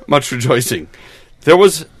 Again, much rejoicing. There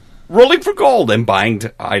was rolling for gold and buying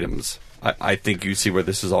items. I think you see where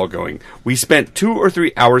this is all going. We spent 2 or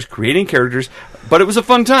 3 hours creating characters, but it was a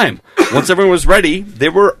fun time. Once everyone was ready, they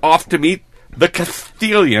were off to meet the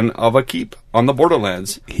Castellan of a keep on the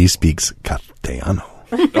Borderlands. He speaks Castellano.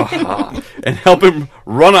 And help him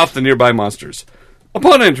run off the nearby monsters.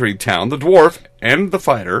 Upon entering town, the dwarf and the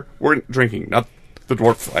fighter were drinking. Not the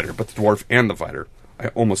dwarf fighter, but the dwarf and the fighter. I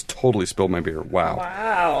almost totally spilled my beer. Wow.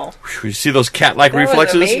 Wow. You see those cat-like That was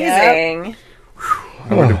reflexes? amazing.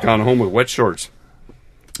 I would have gone home with wet shorts.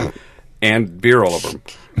 And beer all over them.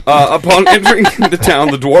 Upon entering the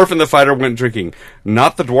town, the dwarf and the fighter went drinking.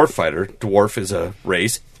 Not the dwarf fighter. Dwarf is a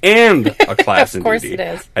race and a class in course D&D. it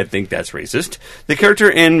is. I think that's racist. The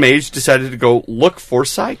character and mage decided to go look for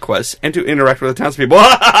side quests and to interact with the townspeople.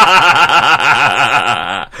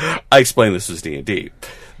 I explained this as D&D.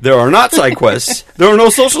 There are not side quests. There are no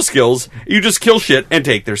social skills. You just kill shit and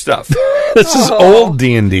take their stuff. This is old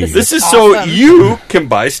D&D. This is so you can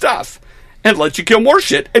buy stuff and let you kill more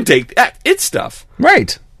shit and take its stuff.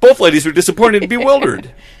 Right. Both ladies were disappointed and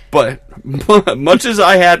bewildered. But much as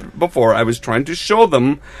I had before, I was trying to show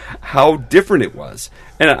them how different it was.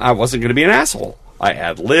 And I wasn't going to be an asshole. I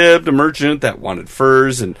ad-libbed a merchant that wanted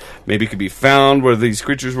furs and maybe could be found where these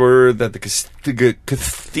creatures were that the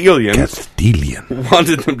Castellian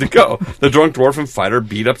wanted them to go. The drunk dwarf and fighter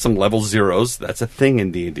beat up some level zeros. That's a thing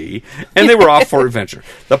in D&D. And they were off for adventure.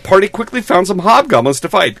 The party quickly found some hobgoblins to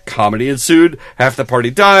fight. Comedy ensued. Half the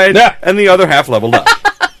party died, and the other half leveled up.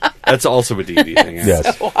 That's also a D&D thing.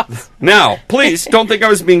 Yes. Now, please don't think I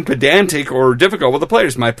was being pedantic or difficult with the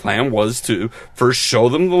players. My plan was to first show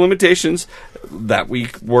them the limitations that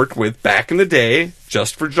we worked with back in the day,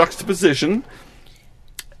 just for juxtaposition.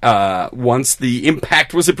 Once the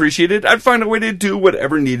impact was appreciated, I'd find a way to do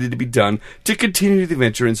whatever needed to be done to continue the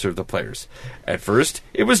adventure and serve the players. At first,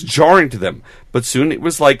 it was jarring to them, but soon it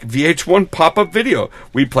was like VH1 pop-up video.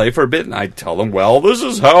 We'd play for a bit, and I'd tell them, well, this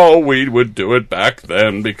is how we would do it back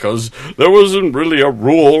then, because there wasn't really a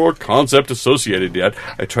rule or concept associated yet.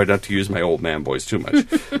 I tried not to use my old man voice too much.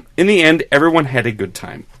 In the end, everyone had a good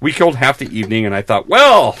time. We killed half the evening, and I thought,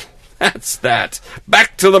 well, that's that.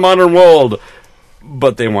 Back to the modern world.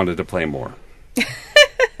 But they wanted to play more.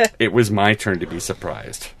 It was my turn to be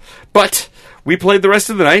surprised. But we played the rest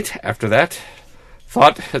of the night after that.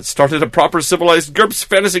 Thought had started a proper civilized GURPS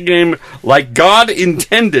fantasy game like God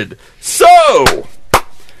intended. So,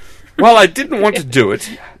 while I didn't want to do it,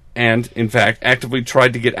 and in fact actively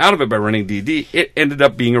tried to get out of it by running D&D, it ended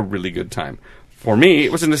up being a really good time. For me,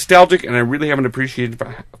 it was nostalgic, and I really have an appreciation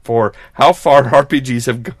for how far RPGs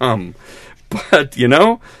have come. But, you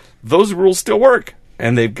know, those rules still work,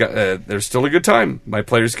 and they're still a good time. My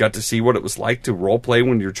players got to see what it was like to roleplay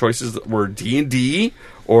when your choices were D&D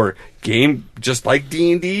or game just like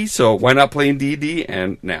D&D, so why not play in D&D?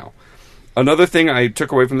 And now. Another thing I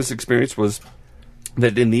took away from this experience was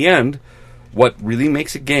that in the end, what really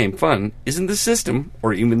makes a game fun isn't the system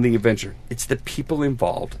or even the adventure. It's the people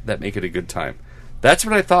involved that make it a good time. That's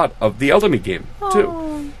what I thought of the Eldemy game,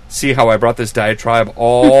 too. See how I brought this diatribe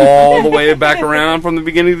all the way back around from the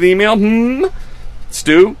beginning of the email?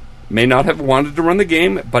 Stu may not have wanted to run the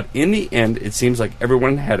game, but in the end, it seems like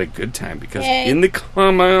everyone had a good time because in the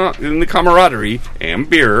camaraderie and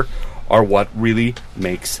beer are what really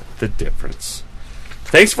makes the difference.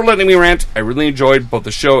 Thanks for letting me rant. I really enjoyed both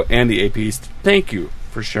the show and the APs. Thank you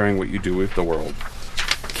for sharing what you do with the world.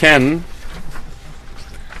 Ken...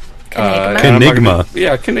 Kenigma.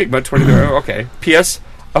 Kenigma 23. Okay. P.S.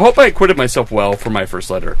 I hope I acquitted myself well for my first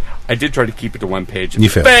letter. I did try to keep it to one page. You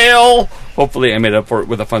failed. Fail! Hopefully I made up for it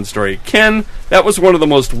with a fun story. Ken, that was one of the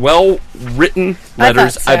most well-written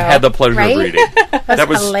letters so. I've had the pleasure Right? of reading. That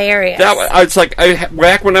was hilarious. It's like,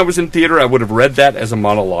 back when I was in theater, I would have read that as a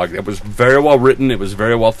monologue. It was very well written. It was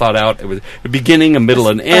very well thought out. It was a beginning, a middle,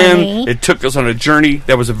 and end. It took us on a journey.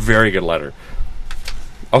 That was a very good letter.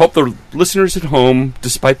 I hope the listeners at home,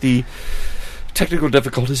 despite the technical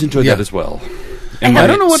difficulties, enjoyed that as well. And I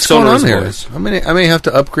don't know what's going on there. voice. I may have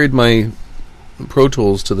to upgrade my Pro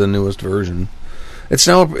Tools to the newest version. It's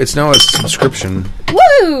now a subscription.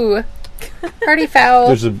 Woo! Party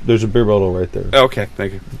foul. There's a beer bottle right there. Okay,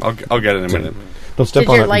 thank you. I'll get it in a minute. Don't step Did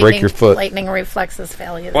on your it and break your foot. lightning reflexes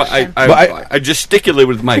fail you? Well, this time? I gesticulated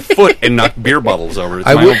with my foot and knocked beer bottles over. It's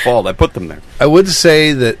my own fault. I put them there. I would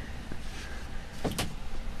say that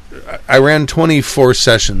I ran 24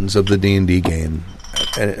 sessions of the D&D game.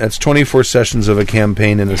 And that's 24 sessions of a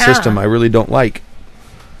campaign in a system I really don't like.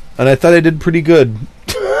 And I thought I did pretty good.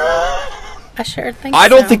 I sure think I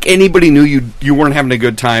don't think anybody knew you weren't having a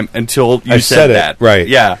good time until you said that. Right.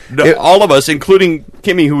 Yeah. All of us, including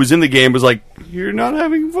Kimmy, who was in the game, was like, you're not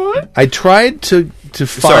having fun? I tried to find...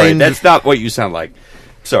 Sorry, that's not what you sound like.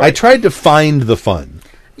 Sorry. I tried to find the fun.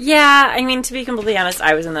 Yeah, I mean, to be completely honest,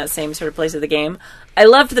 I was in that same sort of place of the game. I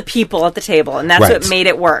loved the people at the table, and that's what made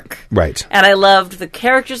it work. Right. And I loved the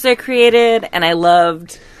characters they created, and I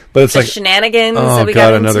loved but it's the like, shenanigans oh, that we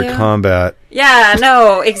God, got into. another combat. Yeah,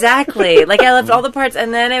 no, exactly. Like, I loved all the parts,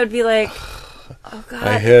 and then it would be like, Oh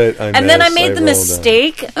God! And then I made the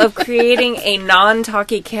mistake of creating a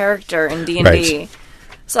non-talky character in D&D. Right.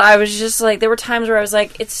 So I was just like, there were times where I was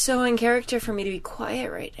like, it's so in character for me to be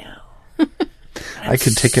quiet right now. I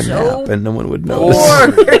could take a so nap and no one would notice.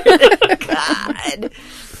 God.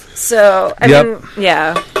 So I mean,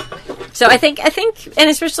 yeah. So I think, and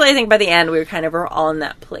especially I think by the end we were all in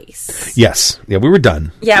that place. Yes. Yeah, we were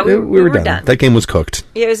done. Yeah, we were done. That game was cooked.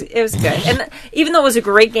 It was good. And even though it was a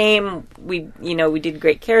great game, we did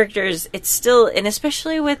great characters. It's still, and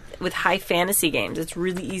especially with high fantasy games, it's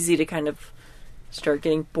really easy to kind of start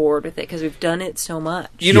getting bored with it because we've done it so much.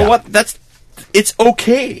 You know what? It's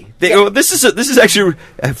okay. This is actually.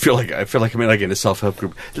 I feel like I'm in a self-help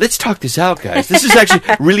group. Let's talk this out, guys. This is actually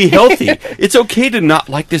really healthy. It's okay to not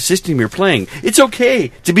like the system you're playing. It's okay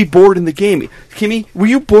to be bored in the game. Kimmy, were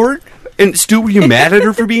you bored? And Stu, were you mad at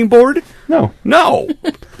her for being bored? No.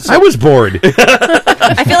 So, I was bored.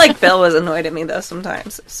 I feel like Bill was annoyed at me though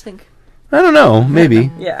sometimes. It's like, I don't know.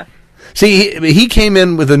 Maybe. Yeah. See, he came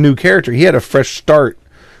in with a new character. He had a fresh start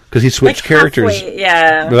because he switched characters.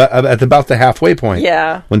 Yeah. At about the halfway point.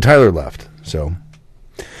 Yeah. When Tyler left. So,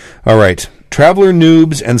 all right. Traveler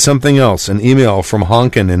Noobs and something else. An email from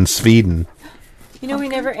Honken in Sweden. We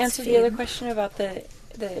never answered the other question about the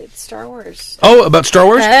Star Wars. Oh, about Star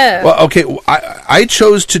Wars? Oh. Well, okay. I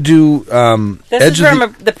chose to do This Edge is of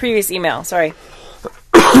from the previous email. Sorry.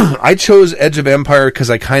 I chose Edge of Empire because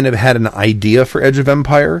I kind of had an idea for Edge of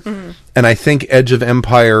Empire. Mm-hmm. And I think Edge of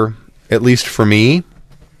Empire, at least for me,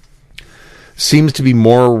 seems to be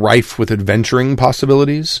more rife with adventuring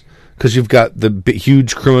possibilities because you've got the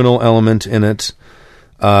huge criminal element in it.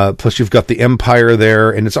 Plus you've got the Empire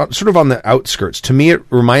there, and it's sort of on the outskirts. To me, it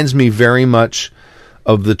reminds me very much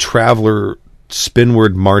of the Traveler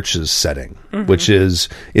Spinward Marches setting, which is,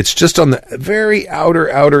 it's just on the very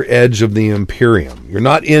outer edge of the Imperium. You're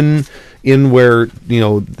not in where,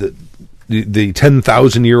 the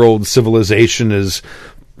 10,000-year-old civilization is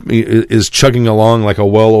chugging along like a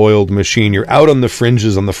well-oiled machine. You're out on the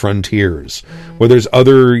fringes, on the frontiers, where there's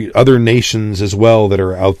other nations as well that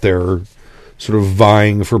are out there sort of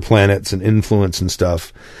vying for planets and influence and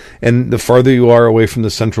stuff. And the farther you are away from the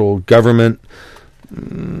central government,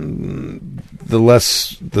 the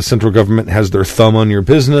less the central government has their thumb on your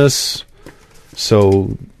business.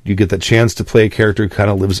 So you get the chance to play a character who kind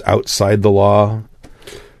of lives outside the law.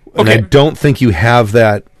 And I don't think you have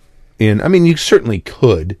that you certainly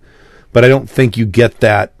could, but I don't think you get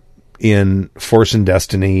that in Force and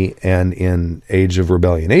Destiny and in Age of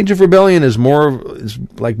Rebellion. Age of Rebellion is more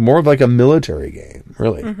of like a military game,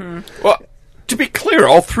 really. Mm-hmm. Well, to be clear,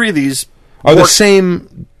 all three of these are the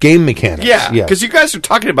same game mechanics. Yeah, because you guys are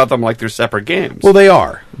talking about them like they're separate games. Well, they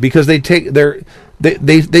are, because they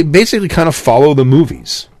basically kind of follow the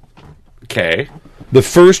movies. Okay. The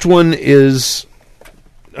first one is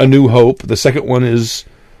A New Hope. The second one is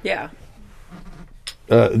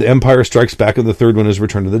The Empire Strikes Back, and the third one is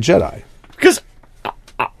Return of the Jedi. Because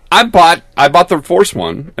I bought the Force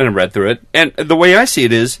one and I read through it, and the way I see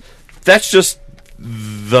it is that's just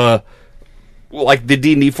the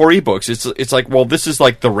D&D 4e books. It's like, well, this is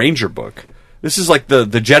like the Ranger book. This is like the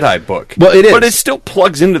Jedi book. Well, it is. But it still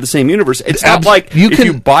plugs into the same universe. It's not like if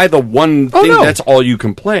you buy the one thing, that's all you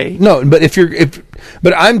can play. No, but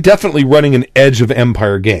but I'm definitely running an Edge of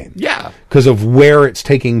Empire game. Yeah. Because of where it's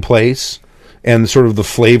taking place and sort of the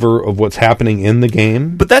flavor of what's happening in the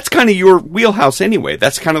game. But that's kind of your wheelhouse anyway.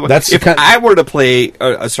 That's kind of if I were to play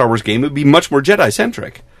a Star Wars game, it would be much more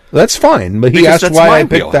Jedi-centric. That's fine, but he asked why I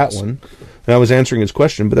picked that one. And I was answering his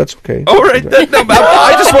question, but that's okay. Oh, right.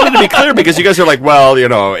 I just wanted to be clear because you guys are like, well,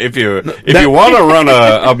 if you want to run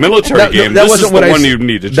a military game, this is the one you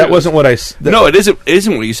need to choose. That wasn't what I said. No, it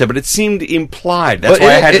isn't what you said, but it seemed implied. That's why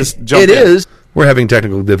I had to jump in. It is. We're having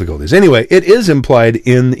technical difficulties. Anyway, it is implied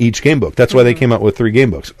in each game book. That's why they came out with 3 game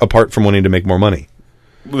books, apart from wanting to make more money.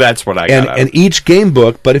 That's what I got out. And each game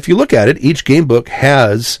book, but if you look at it, each game book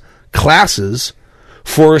has classes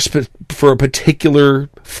for a particular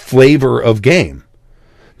flavor of game.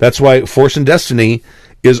 That's why Force and Destiny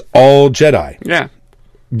is all Jedi. Yeah.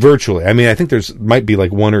 Virtually. I mean, I think there's might be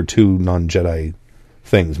like 1 or 2 non-Jedi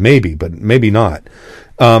things. Maybe, but maybe not.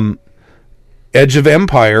 Edge of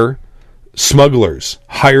Empire, smugglers,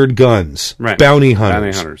 hired guns, bounty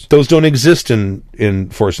hunters. Those don't exist in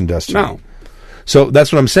Force and Destiny. No. So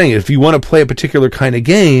that's what I'm saying. If you want to play a particular kind of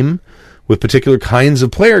game with particular kinds of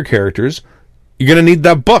player characters, you're going to need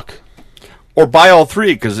that book. Or buy all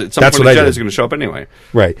 3, because at some point the Jedi is going to show up anyway.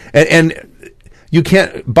 Right. And you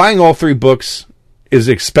can't... Buying all 3 books is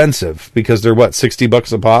expensive, because they're,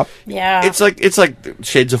 $60 a pop? Yeah. It's like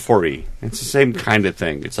Shades of 4E. It's the same kind of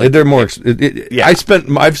thing. It's like... They're more... I've spent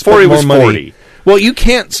more money... 40. Well, you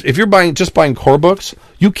can't if you're buying core books.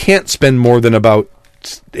 You can't spend more than about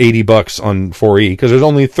 $80 on 4E because there's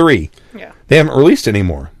only 3. Yeah. They haven't released any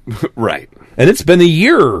more, Right. and it's been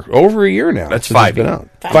over a year now. That's since it's 5E. been out.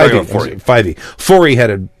 Talking 5E, about 4E. 5E. 4E had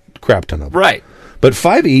a crap ton of them. Right. But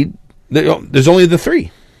 5E, there's only the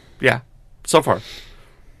 3. Yeah. So far.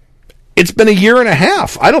 It's been a year and a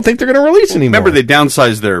half. I don't think they're going to release anymore. Remember, they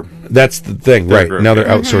downsized their... That's the thing, Their right? group, Now they're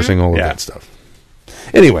yeah. outsourcing all of Yeah. that stuff.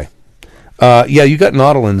 Anyway, you got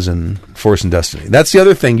Nautilands in Force and Destiny. That's the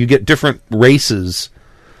other thing. You get different races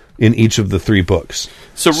in each of the 3 books.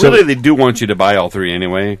 So really, they do want you to buy all 3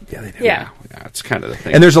 anyway. Yeah, they do. Yeah. Yeah, it's kind of the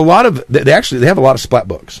thing. And there's a lot of they have a lot of splat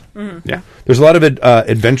books. yeah. There's a lot of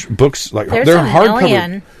adventure books like There's they're a hardcover.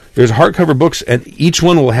 million. There's hardcover books, and each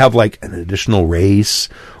one will have like an additional race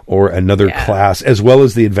or another Yeah. class, as well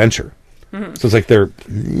as the adventure. So it's like they're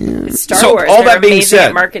Star So, Wars. all they're that being amazing said-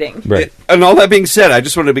 at marketing. right. And all that being said, I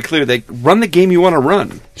just want to be clear: they run the game you want to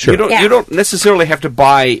run. Sure. You don't necessarily have to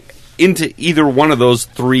buy into either one of those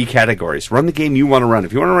 3 categories. Run the game you want to run.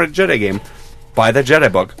 If you want to run a Jedi game, buy that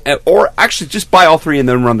Jedi book, or actually just buy all 3 and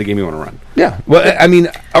then run the game you want to run. Yeah. Well, I mean,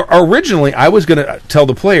 originally I was going to tell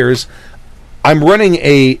the players I'm running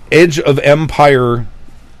a Edge of Empire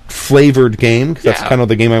flavored game 'cause that's Yeah. kind of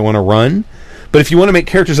the game I want to run. But if you want to make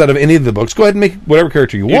characters out of any of the books, go ahead and make whatever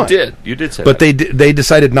character you want. You did say But that. they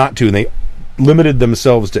decided not to, and they limited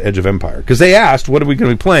themselves to Edge of Empire because they asked, "What are we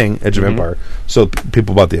going to be playing?" Edge of Empire. So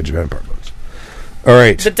people bought the Edge of Empire books. All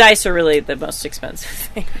right. The dice are really the most expensive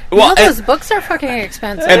thing. Well, those books are fucking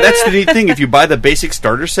expensive. and that's the neat thing. If you buy the basic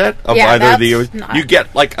starter set of Yeah, either of the, that's not- you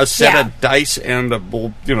get like a set Yeah. of dice and a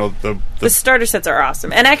bull. You know The starter sets are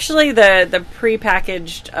awesome, and actually the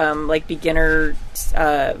prepackaged like beginner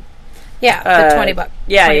yeah, the $20.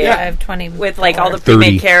 yeah, yeah. 25, 20 with like all the 30.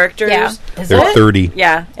 pre-made characters. Yeah. Is They're it? 30.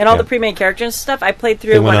 Yeah, and all Yeah. the pre-made characters and stuff. I played They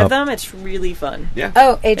through went one up. of them. It's really fun. yeah.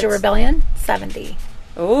 Oh, Age of It's- Rebellion, 70.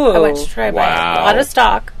 Ooh, I went to try to buy wow. a lot of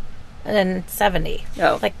stock, and then 70.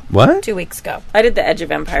 Oh. Like What? 2 weeks ago. I did the Edge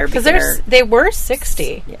of Empire Because beginner. they were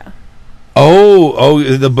 60. Yeah. Oh,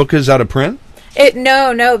 the book is out of print?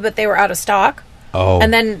 No, but they were out of stock. Oh.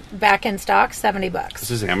 And then back in stock, $70.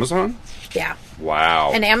 This is Amazon. Yeah.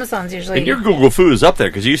 Wow. And Amazon's usually. And your Google Foo is up there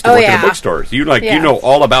because you used to Oh, work in yeah. a bookstore. You Yeah. know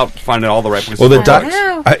all about finding all the right places. Well, the for di- books.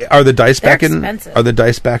 know. are the dice They're back in? expensive. Are the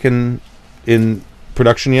dice back in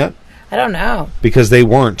production yet? I don't know. Because they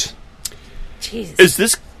weren't. Jesus. Is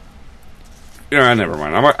this? No, never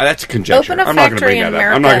mind. That's a conjecture. Open a I'm not going to factory bring in that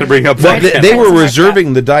up. I'm not going to bring up Well, that. they were America.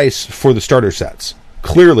 reserving the dice for the starter sets.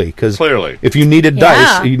 Clearly, because Clearly. if you needed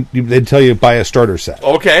Yeah. dice, they'd tell you buy a starter set.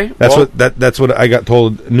 Okay. That's well, that's what I got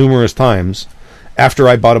told numerous times after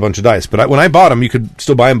I bought a bunch of dice. But when I bought them, you could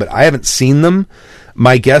still buy them, but I haven't seen them.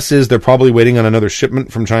 My guess is they're probably waiting on another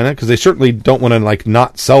shipment from China because they certainly don't want to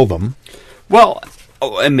not sell them. Well,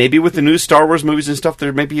 and maybe with the new Star Wars movies and stuff,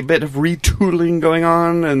 there may be a bit of retooling going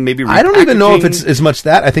on, and maybe I don't even know if repackaging, it's as much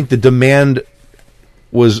that. I think the demand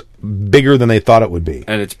was bigger than they thought it would be.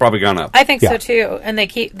 and it's probably gone up. I think Yeah. so too. And they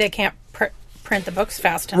can't print the books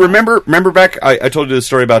fast enough. Remember back? I told you the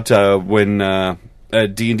story about when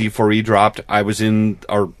D&D 4E dropped. I was in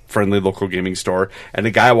our friendly local gaming store, and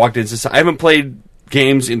a guy walked in and says, "I haven't played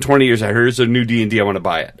games in 20 years. I heard there's a new D&D. I want to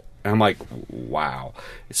buy it." And I'm like, "Wow!"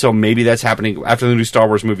 So maybe that's happening after the new Star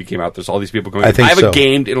Wars movie came out. There's all these people going, I think haven't so.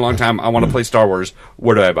 gamed in a long time. I want to play Star Wars.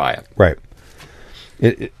 Where do I buy it?" Right.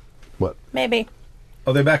 What? Maybe.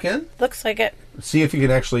 Oh, they're back in? Looks like it. See if you can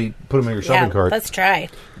actually put them in your shopping Yeah, cart. let's try.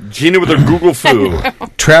 Gina with her Google Foo.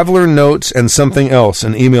 Traveler notes and something else.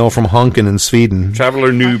 An email from Honken in Sweden.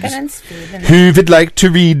 Traveler noobs. And Steven. Who would like to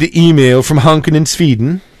read the email from Honken in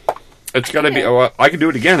Sweden? It's got to be. Oh, I can do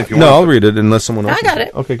it again if you No, I'll want. read it unless someone else. I got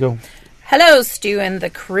wants it. Okay, go. Hello, Stu and the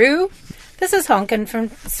crew. This is Honken from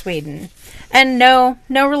Sweden. And no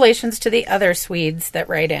relations to the other Swedes that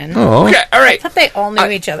write in. Oh, Okay, all I right. thought they all knew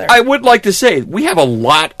each other. I would like to say we have a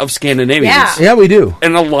lot of Scandinavians. Yeah. yeah, we do.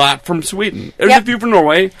 And a lot from Sweden. There's Yep. a few from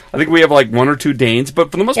Norway. I think we have like 1 or 2 Danes,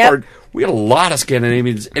 but for the most Yep. part, we have a lot of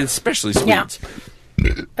Scandinavians, and especially Yeah. Swedes.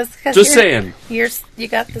 That's 'cause Just saying. You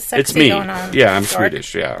got the sexy It's me. going on. Yeah, I'm Sorry.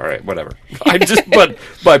 Swedish. Yeah, all right, whatever. But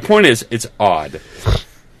my point is, it's odd.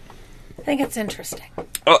 I think it's interesting.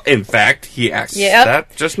 Oh, in fact, he asked Yep.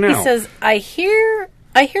 that just now. He says, I hear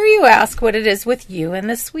you ask what it is with you and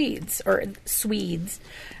the Swedes, or Swedes.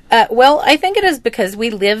 Well, I think it is because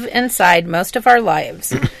we live inside most of our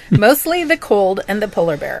lives. Mostly the cold and the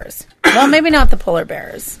polar bears. Well, maybe not the polar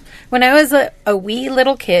bears. When I was a wee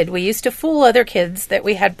little kid, we used to fool other kids that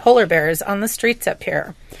we had polar bears on the streets up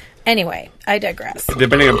here. Anyway, I digress.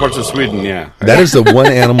 Depending on parts of Sweden, yeah. That is the one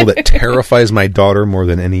animal that terrifies my daughter more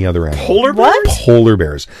than any other animal. Polar bears? What? Polar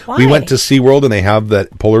bears. Why? We went to SeaWorld and they have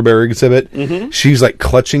that polar bear exhibit. Mm-hmm. She's like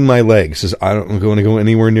clutching my leg. Says, I don't want to go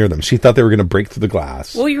anywhere near them. She thought they were going to break through the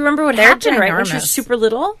glass. Well, you remember what They're happened, right? When she was ginormous. super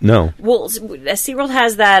little? No. Well, SeaWorld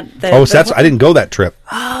has that. So I didn't go that trip.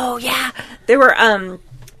 Oh, yeah. There were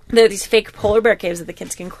these fake polar bear caves that the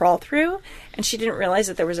kids can crawl through, and she didn't realize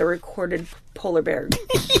that there was a recorded polar bear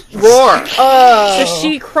roar. So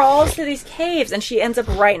she crawls to these caves, and she ends up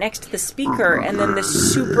right next to the speaker, and then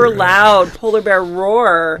this super loud polar bear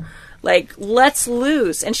roar, like, lets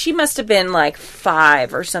loose. And she must have been, like,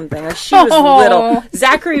 5 or something. Like, she was little.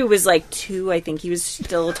 Zachary was, like, 2, I think. He was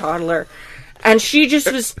still a toddler. And she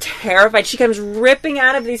just was terrified. She comes ripping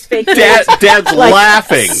out of these fake caves. Dad's like,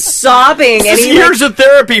 laughing. Sobbing. This is years of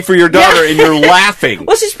therapy for your daughter, and you're laughing.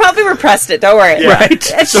 Well, she's probably repressed it. Don't worry. Yeah.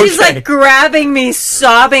 Right. And she's like grabbing me,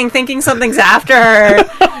 sobbing, thinking something's after her,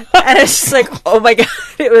 and it's just like, oh my god,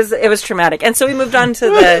 it was traumatic. And so we moved on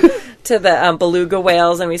to the beluga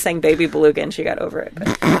whales, and we sang "Baby Beluga," and she got over it. But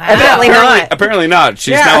apparently not. Apparently not.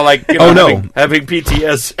 She's Yeah. now like, Oh, no. having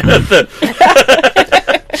PTS at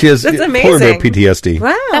the She has That's polar bear amazing. PTSD.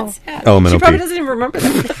 Wow. Oh, She probably MNOP. doesn't even remember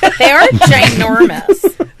that. They are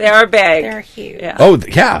ginormous. They are big. They're huge. Yeah. Oh,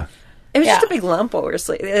 yeah. It was just Yeah. a big lump while we were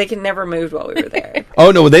sleeping. They never moved while we were there.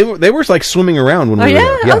 Oh no, they were like swimming around when we were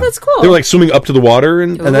yeah? there. Oh, that's cool. They were like swimming up to the water,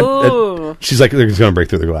 and Ooh. she's like, they're going to break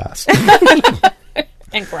through the glass.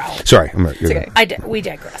 And growl. Sorry, I'm not. okay. We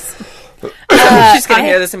digress. She's gonna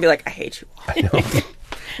hear this and be like, "I hate you."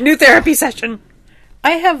 New therapy session.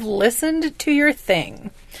 I have listened to your thing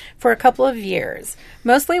for a couple of years,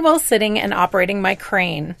 mostly while sitting and operating my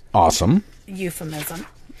crane. Awesome. Euphemism.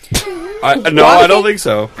 no, I don't think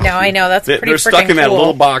so. No, I know that's pretty They're stuck freaking in that cool.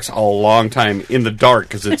 little box a long time in the dark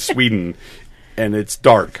because it's Sweden and it's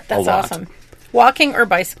dark That's a lot. awesome. Walking or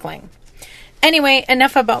bicycling. Anyway,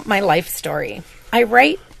 enough about my life story. I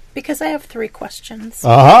write because I have 3 questions.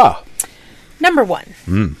 Aha. Number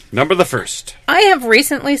 1. Number the first. I have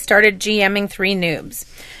recently started GMing 3 noobs,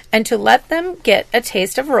 and to let them get a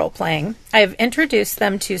taste of role-playing, I have introduced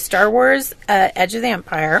them to Star Wars Edge of the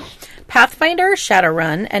Empire, Pathfinder,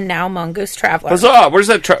 Shadowrun, and now Mongoose Traveler. Huzzah! Where's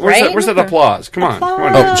that? Right? Where's that applause? Come on! Come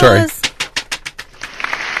on! Oh, sorry.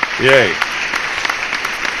 Yay!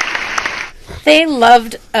 They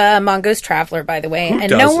loved Mongoose Traveler, by the way, Who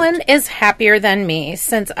and no doesn't? one is happier than me,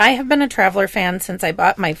 since I have been a Traveler fan since I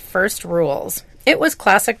bought my first rules. It was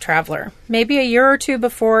classic Traveler, maybe a year or 2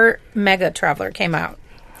 before Mega Traveler came out.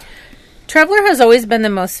 Traveler has always been the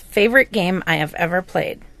most favorite game I have ever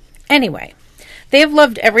played. Anyway, they have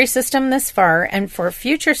loved every system this far, and for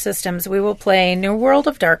future systems we will play New World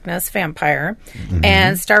of Darkness, Vampire,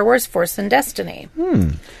 and Star Wars Force and Destiny.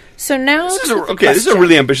 So now, This is to a, the okay. This is a question.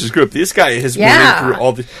 really ambitious group. This guy has Yeah. been through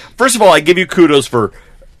all this. First of all, I give you kudos for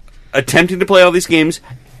attempting to play all these games,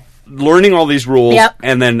 learning all these rules, Yep.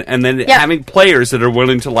 and then having players that are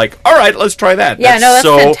willing to like. All right, let's try that. Yeah, no, that's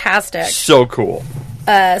so, fantastic. So cool.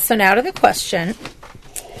 So now to the question.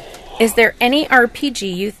 Is there any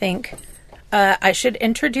RPG you think I should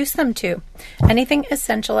introduce them to? Anything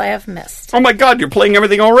essential I have missed? Oh my God, you're playing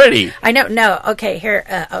everything already. I know. No. Okay, here.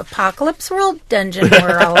 Apocalypse World, Dungeon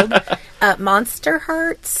World, Monster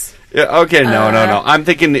Hearts. Yeah, okay, no. I'm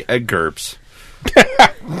thinking GURPS.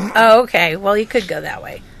 Oh, okay. Well, you could go that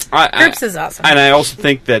way. GURPS is awesome. And I also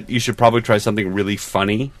think that you should probably try something really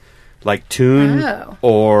funny, like Toon, Oh.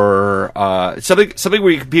 or something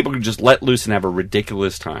where people can just let loose and have a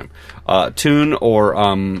ridiculous time. Toon or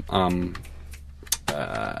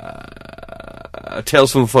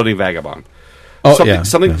Tales from the Floating Vagabond. Oh,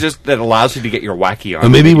 something yeah. just that allows you to get your wacky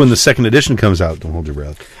on. Maybe when the second edition comes out, don't hold your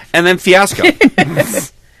breath. And then Fiasco.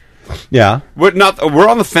 Yeah. We're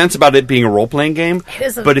on the fence about it being a role-playing game,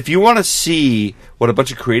 is a- but if you want to see what a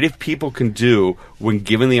bunch of creative people can do when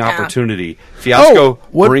given the opportunity, Fiasco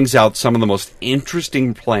what- brings out some of the most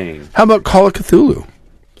interesting playing. How about Call of Cthulhu?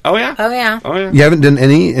 Oh yeah, Oh, yeah. oh yeah. You haven't done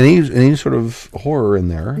any sort of horror in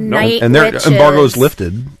there. Night and their Witches. embargo is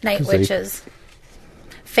lifted. Night 'cause they- Witches.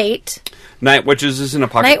 Fate. Night Witches is an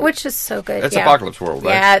apocalypse. Night Witch is so good. That's yeah. Apocalypse World,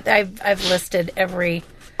 right? Yeah, I've listed every.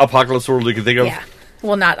 Apocalypse World you can think of. Yeah.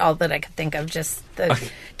 Well, not all that I could think of. Just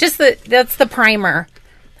the that's the primer.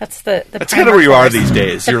 That's the. That's kind of where you are these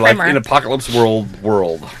days. The You're primer. like in Apocalypse World.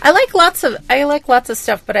 I like lots of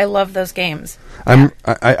stuff, but I love those games. I'm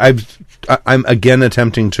again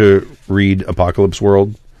attempting to read Apocalypse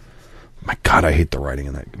World. My God, I hate the writing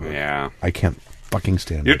in that. Yeah, I can't fucking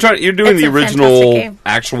stand you're it. doing It's the a fantastic original, game.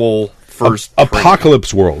 actual first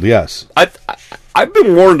Apocalypse World, yes. I've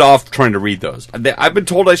been warned off trying to read those. I've been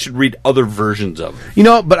told I should read other versions of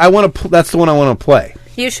them. But I want to. That's the one I want to play.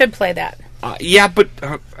 You should play that. Yeah, but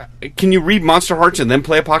can you read Monster Hearts and then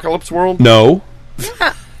play Apocalypse World? No.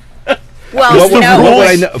 Well, What would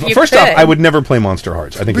I know? You First off, could. I would never play Monster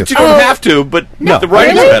Hearts. I think But it's you don't have to. But the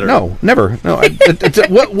writing's really? better. no, never. No,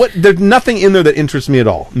 what? There's nothing in there that interess me at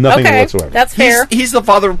all. Nothing Okay, whatsoever. that's fair. He's the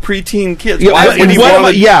father of preteen kids. Yeah, Why what would he am I-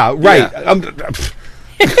 want to? yeah, right.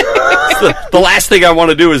 Yeah. The last thing I want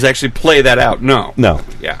to do is actually play that out. No.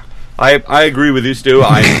 Yeah. I agree with you, Stu.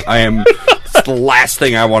 I am. It's the last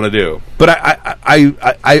thing I want to do. But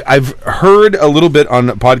I've heard a little bit on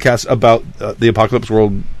podcasts about the Apocalypse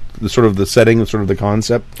World, the sort of the setting, sort of the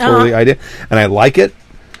concept for the idea, and I like it.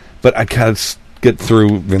 But I kind of get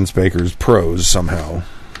through Vince Baker's prose somehow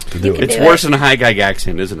to do can it. It's do worse than a high guy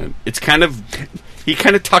accent, isn't it? It's kind of he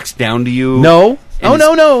kind of talks down to you. No. And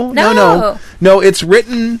No. It's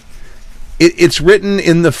written. It's written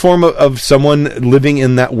in the form of someone living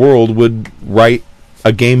in that world would write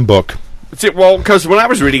a game book. See, well, because when I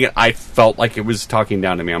was reading it, I felt like it was talking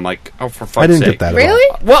down to me. I'm like, oh, for fuck's sake. I didn't get that. Really?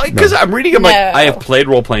 At all. Well, because I'm reading it like No. I have played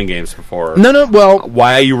role playing games before. No. Well,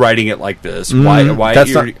 Why are you writing it like this? Why?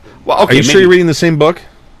 that's are not. you? Well, okay. Are you sure you're reading the same book?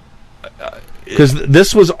 Because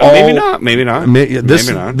this was all. Maybe not. Maybe not. Maybe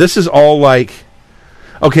not. This is all like.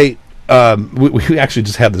 Okay, we actually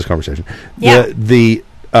just had this conversation. Yeah. The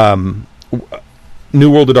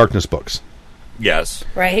New World of Darkness books. Yes.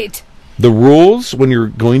 Right. The rules when you're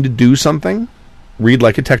going to do something, read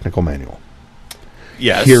like a technical manual.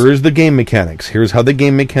 Yes. Here is the game mechanics. Here's how the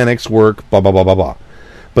game mechanics work. Blah blah blah blah blah.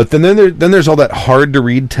 But then there's all that hard to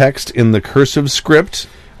read text in the cursive script.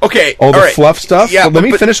 Okay. All the right. fluff stuff. Yeah. So let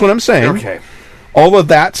me but- finish what I'm saying. Okay. All of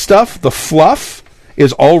that stuff, the fluff,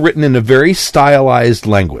 is all written in a very stylized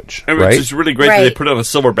language, I mean, right? It's just really great that they Right. put it on a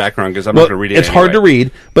silver background because I'm Well, not going to read it. it's hard to anyway.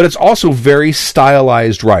 read, but it's also very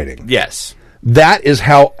stylized writing. Yes. That is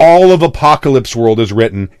how all of Apocalypse World is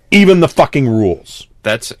written, even the fucking rules.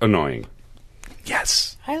 That's annoying.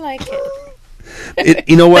 Yes. I like it.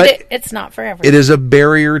 You know what? But it's not for everyone. It is a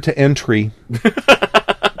barrier to entry.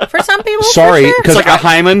 For some people, Sorry, for sure. because It's like a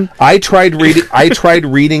hymen. I tried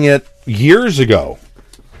reading it years ago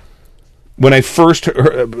when I first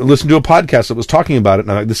listened to a podcast that was talking about it,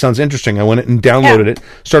 and I'm like, this sounds interesting. I went in and downloaded it,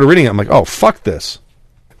 started reading it. I'm like, oh, fuck this.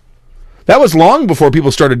 That was long before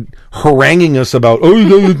people started haranguing us about, oh, you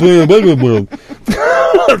gotta play Apocalypse.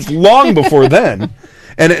 It's long before then.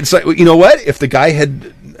 And it's like, you know what? If the guy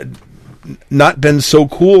had not been so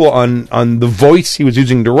cool on the voice he was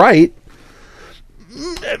using to write,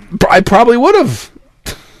 I probably would have.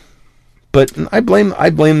 But I blame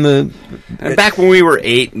the. And back when we were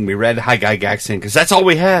 8 and we read High Guy Gaxon because that's all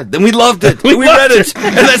we had. Then we loved it. we read it,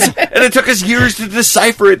 and it took us years to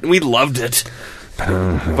decipher it, and we loved it.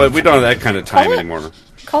 But we don't have that kind of time anymore.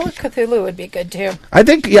 Call of Cthulhu would be good too. I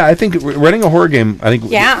think running a horror game. I think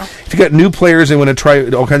Yeah. if you got new players and want to try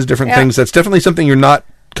all kinds of different Yeah. things, that's definitely something you're not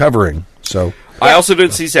covering. So I also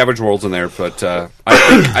didn't see Savage Worlds in there, but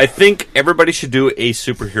I think everybody should do a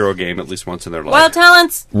superhero game at least once in their life. Wild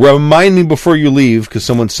Talents. remind me before you leave because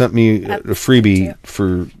someone sent me a freebie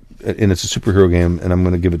and it's a superhero game, and I'm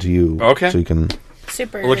going to give it to you. Okay. So you can.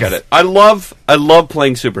 Super. Look at it. I love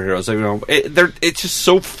playing superheroes. You know, it's just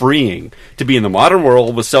so freeing to be in the modern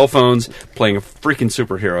world with cell phones, playing a freaking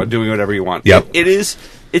superhero, doing whatever you want. Yep. It is.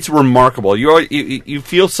 It's remarkable. You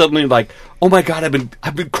feel suddenly like, oh my god,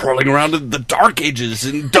 I've been crawling around in the Dark Ages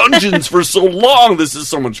in dungeons for so long. This is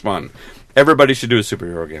so much fun. Everybody should do a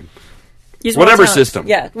superhero game. Use Whatever Wild Talents. system.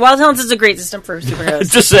 Yeah, Wild Talents is a great system for superheroes.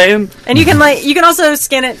 Just saying. And you can also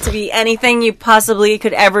skin it to be anything you possibly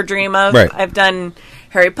could ever dream of. Right. I've done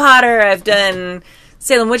Harry Potter. I've done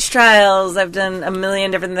Salem Witch Trials. I've done a million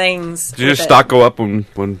different things. Did your with it. stock go up when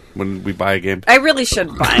we buy a game? I really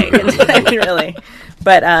should buy it. I mean, really.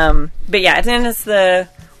 But yeah, then it's the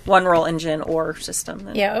one roll engine or system.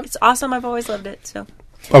 And Yeah. it's awesome. I've always loved it. So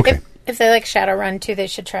Okay. If they like Shadowrun too, they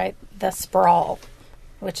should try the Sprawl,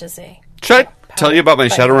 which is a. Should I tell you about my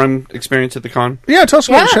Shadowrun experience at the con? Yeah, tell us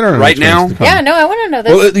about Yeah. Shadowrun Right now? experience. Yeah, no, I want to know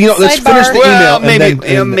this. Well, let's finish the Sidebar. email. and maybe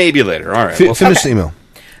then- and- maybe later. All right. Finish Okay. the email.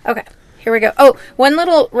 Okay, here we go. Oh, one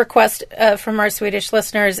little request from our Swedish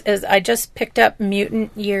listeners is I just picked up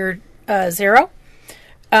Mutant Year Zero,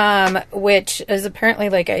 which is apparently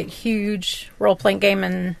like a huge role-playing game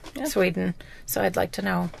in Sweden. So I'd like to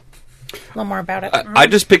know a little more about it. I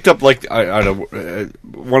just picked up like I don't know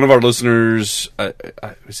one of our listeners.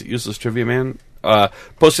 Was it Useless Trivia Man?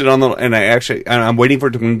 posted on and I'm waiting for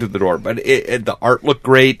it to come to the door. But the art looked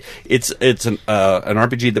great. It's an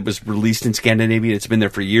RPG that was released in Scandinavia. It's been there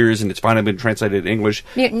for years, and it's finally been translated in English.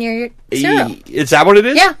 Mutant Year Zero. Is that what it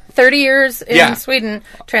is? Yeah, 30 years in Yeah. Sweden,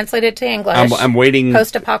 translated to English. I'm waiting.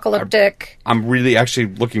 Post-apocalyptic. I'm really actually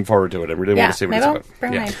looking forward to it. I really want to see what maybe it's I'll about.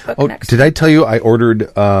 bring Yeah. my book Oh, next. did I tell you I ordered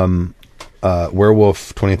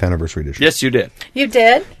Werewolf 20th Anniversary Edition? Yes, you did. You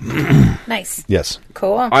did? Nice. Yes.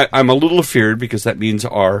 Cool. I'm a little feared because that means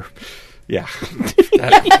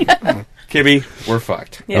Kimmy, we're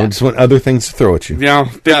fucked. I just want other things to throw at you. Yeah,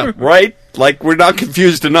 right? Like, we're not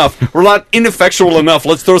confused enough. We're not ineffectual enough.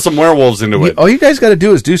 Let's throw some werewolves into it. All you guys got to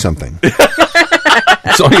do is do something.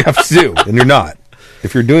 That's all you have to do, and you're not.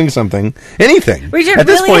 If you're doing something, anything. We should at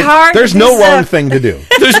this really point, hard there's to no do wrong stuff. thing to do.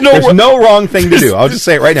 There's There's no wrong thing to do. I'll just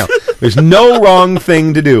say it right now. There's no wrong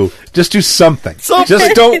thing to do. Just do something.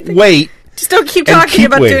 Just don't wait. Just don't keep And talking keep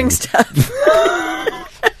about waiting. doing stuff.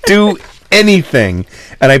 Do anything,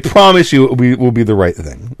 and I promise you, it will be the right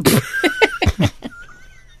thing.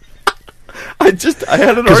 I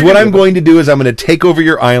had an Because what I'm argument. going to do is I'm going to take over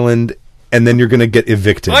your island, and then you're going to get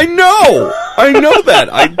evicted. I know that.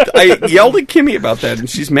 I yelled at Kimmy about that, and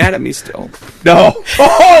she's mad at me still. No.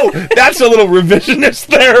 Oh, that's a little revisionist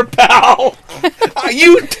there, pal.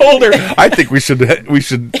 You told her. I think we should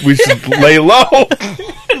lay low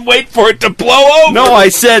and wait for it to blow over. No, I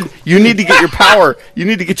said you need to get your power. You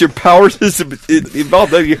need to get your power system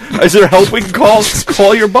involved. Is there help we can call?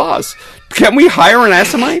 Call your boss. Can't we hire an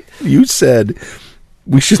Assamite? You said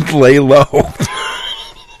we should lay low.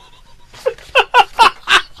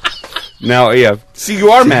 Now, yeah. See,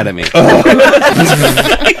 you are mad at me.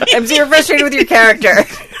 I'm so you're frustrated with your character.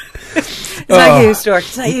 It's not you, Stork.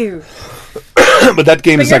 It's not you. But that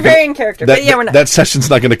game But is you're not gonna, very in character. That, But yeah, we're not. that session's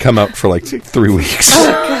not going to come out for like 3 weeks.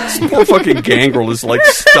 Poor fucking Gangrel is like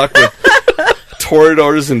stuck with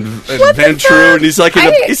Toreadors and Ventrue, fuck? and he's like,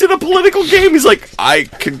 he's in a political game. He's like, I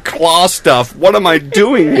can claw stuff. What am I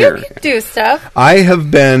doing here? You can do stuff. I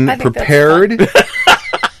have been I think that's prepared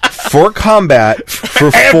for combat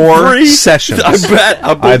for 4 sessions. I bet.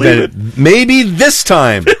 I I've believe it. been maybe this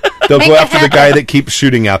time they'll Make go it after the happen. guy that keeps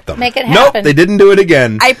shooting at them. Make it Nope, happen. they didn't do it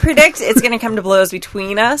again. I predict it's going to come to blows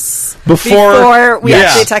between us Before- we Yeah.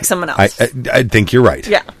 actually attack someone else. I think you're right.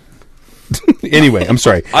 yeah. Anyway, I'm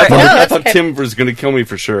sorry. I thought, No, I that's thought okay. Tim was going to kill me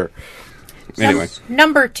for sure. Anyway.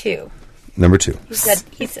 Number 2. Number 2.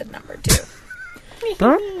 He said number 2.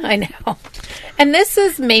 I know. And this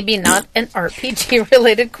is maybe not an RPG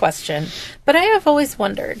related question, but I have always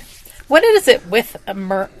wondered, what is it with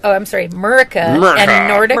Murica and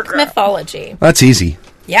Nordic mythology? That's easy.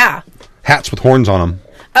 Yeah. Hats with horns on them.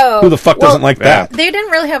 Oh. Who the fuck doesn't like that? They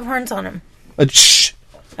didn't really have horns on them. Shh.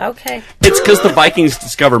 Okay. It's because the Vikings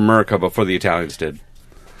discovered America before the Italians did.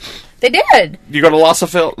 They did. You go to Los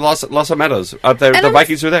Meadows out there. And The I'm-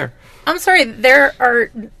 Vikings are there. I'm sorry, there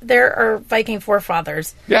are Viking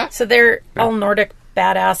forefathers. Yeah. So they're all Nordic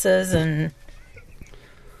badasses and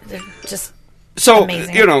they're just So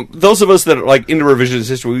amazing. those of us that are like into revisionist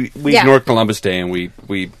history, we Yeah. ignore Columbus Day and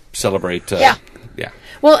we celebrate. Yeah. Yeah.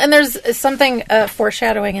 well, and there's something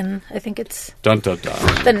foreshadowing, and I think it's Dun dun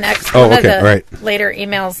dun. the next Oh, one okay, of the right. later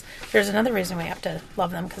emails. There's another reason we have to love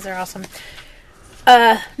them because they're awesome.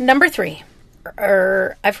 Number 3,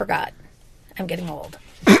 I forgot. I'm getting old.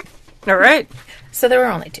 All right. So there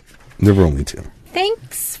were only 2. There were only 2.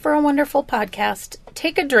 Thanks for a wonderful podcast.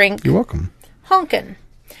 Take a drink. You're welcome. Honkin'.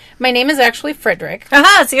 My name is actually Frederick.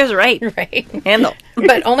 Aha, so you guys are right. Right. Handle.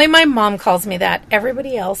 But only my mom calls me that.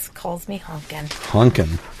 Everybody else calls me Honkin'.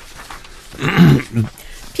 Honkin'.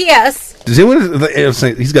 P.S. Does anyone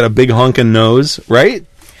say he's got a big honkin' nose, right?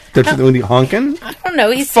 Don't you think honkin'? I don't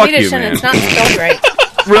know. He's Fuck Swedish you, and man. it's not spelled right.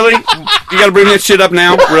 Really? You got to bring that shit up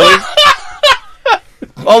now? Really?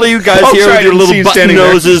 All of you guys Folks, here I with your didn't see little you button standing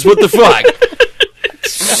there. noses, what the fuck?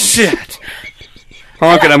 Shit.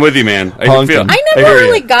 Honkin', I'm with you, man. I Honkin'. feel. I hear never ya.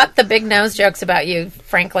 really got the big nose jokes about you,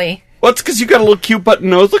 frankly. Well, it's because you got a little cute button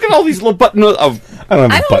nose. Look at all these little button nose. Oh, I don't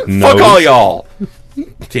have I a don't- button nose. fuck all y'all.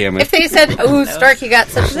 Damn it. If they said, "Ooh, Stark, you got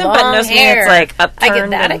such Isn't long button nose mean hair," it's like upturned I get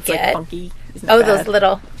that. and I it's like get. funky? Isn't that Oh, bad? those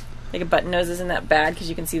little. Like a button nose isn't that bad because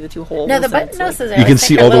you can see the 2 holes. No, the and button it's like- noses. You can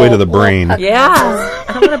see all the way to the brain. Yeah.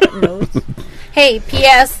 I don't want a button nose. Hey,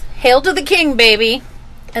 P.S. Hail to the king, baby.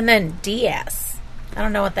 And then D.S. I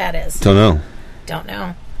don't know what that is. Don't know. Don't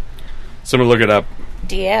know. Someone look it up.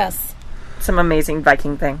 D.S. Some amazing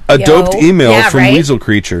Viking thing. A Yo. doped email Yeah, from right? Weasel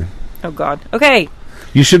Creature. Oh, God. Okay.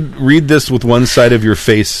 You should read this with one side of your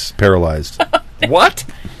face paralyzed. What?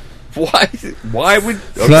 Why? Why would?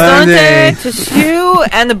 Dante to Shu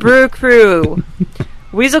and the Brew Crew.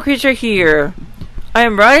 Weasel Creature here. I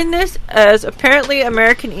am writing this as apparently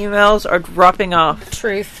American emails are dropping off.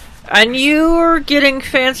 Truth. And you're getting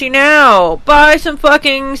fancy now. Buy some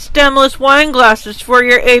fucking stemless wine glasses for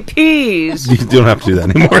your APs. You don't have to do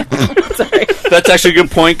that anymore. Sorry. That's actually a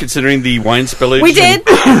good point, considering the wine spillage. We did.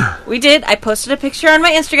 We did. I posted a picture on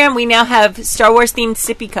my Instagram. We now have Star Wars themed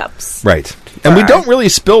sippy cups. Right. And we don't really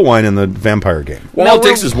spill wine in the vampire game. Well, No, all it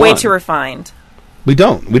takes we're is way one. too refined. We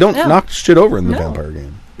don't. We don't No. knock shit over in the No. vampire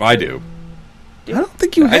game. I do. I don't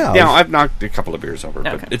think you have. I've knocked a couple of beers over,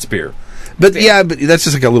 Okay. but it's beer. But yeah, but that's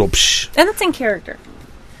just like a little psh. And it's in character.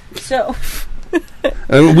 So,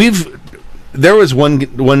 There was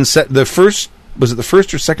one set. Was it the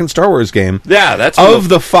first or second Star Wars game? Yeah, that's Of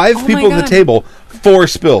the 5 my people at the God. table, 4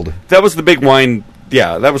 spilled. that was the big wine.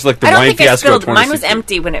 Yeah, that was like the I don't wine think I fiasco. spilled. of Mine was 2016.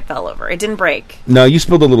 empty when it fell over. It didn't break. No, you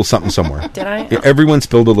spilled a little something somewhere. Did I? Yeah, everyone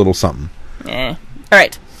spilled a little something. Eh. All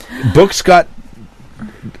right. Books got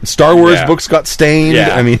Star Wars Yeah. books got stained.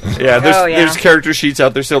 Yeah, I mean, yeah. Oh, yeah. There's character sheets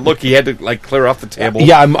out there. So look, he had to like clear off the table.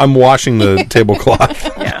 yeah. I'm washing the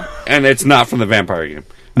tablecloth. Yeah. and it's not from the vampire game.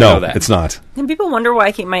 I No, know that. it's not. And people wonder why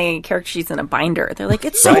I keep my character sheets in a binder. They're like,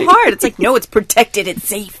 it's so Right. hard. It's like, no, it's protected. It's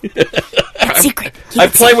safe. It's secret. Keep I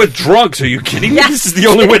it play safe. with drunks. Are you kidding me? Yeah. This is the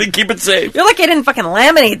only way to keep it safe. You're like, I didn't fucking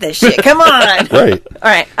laminate this shit. Come on. Right. All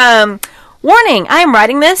right. Warning, I am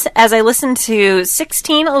writing this as I listen to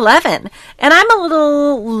 1611, and I'm a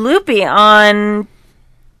little loopy on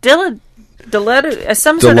Dilaudid,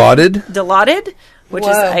 which is,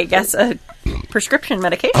 Whoa. I guess, a prescription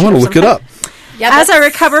medication. I want or to look it something. up. Yeah, As I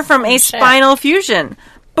that's recover from a shit. spinal fusion.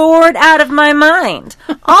 Bored out of my mind.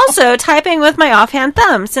 Also, typing with my offhand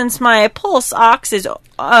thumb, since my pulse ox is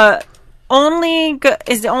the only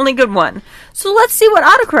good one. So let's see what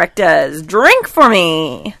autocorrect does. Drink for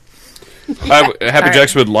me. Happy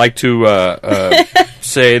Jacks would like to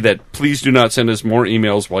say that please do not send us more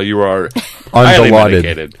emails while you are highly Undilaudid.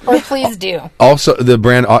 medicated. Or please do. Also, the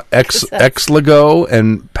brand Exligo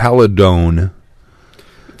and Paladone.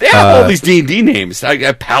 They have all these D&D names.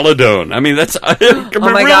 Paladone. I mean, that's... Oh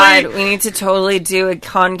my god, we need to totally do a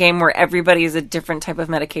con game where everybody is a different type of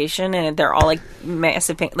medication and they're all like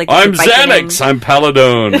massive pain. Like I'm Vicodin. Xanax. I'm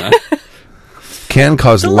Paladone. Can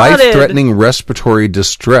cause Dilaudid. life-threatening respiratory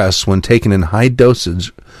distress when taken in high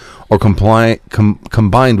dosage or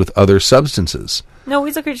combined with other substances. No,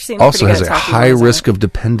 Weasel Creature seems Also pretty has good a at talking high about risk of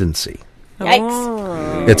dependency.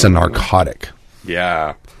 Yikes. It's a narcotic.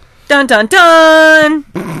 yeah. Dun dun dun.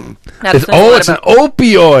 That It's explains a lot an about-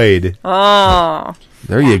 opioid. Oh.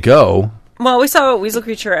 There you go. Well, we saw Weasel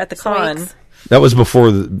Creature at the con. Sweets. That was before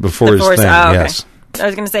his Before his- thing. oh, okay. Yes, I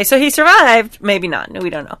was going to say, so he survived. Maybe not. No, we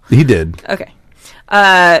don't know. he did. Okay.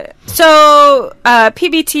 So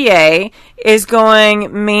PBTA is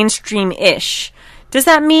going mainstream-ish. Does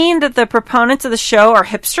that mean that the proponents of the show are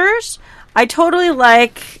hipsters? I totally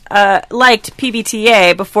liked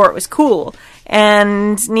PBTA before it was cool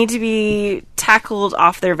and need to be tackled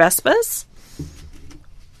off their Vespas.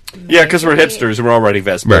 Yeah, because we're hipsters and we're already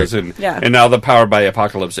Vespas. Right. Yeah. And now the Powered by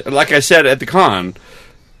Apocalypse. Like I said at the con,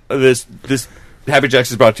 this Happy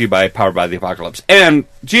Jacks is brought to you by Powered by the Apocalypse. And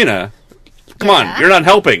Gina, come on, you're not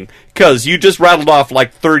helping because you just rattled off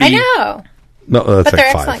like 30. I know. No, that's But like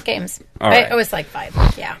they're 5. excellent games. All right. It was like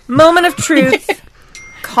 5. Yeah. Moment of truth.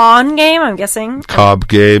 Con game, I'm guessing. Cobb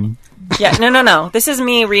Gabe. Yeah, no. This is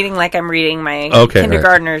me reading like I'm reading my Okay,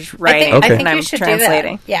 kindergartner's writing. I Okay. think and I'm you should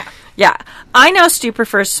translating. do that. Yeah. Yeah. I know Stu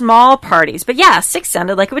prefers small parties, but yeah, 6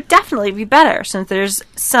 sounded like it would definitely be better since there's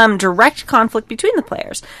some direct conflict between the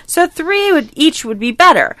players. So 3 each would be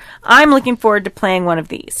better. I'm looking forward to playing one of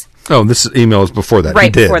these. Oh, this email is before that. He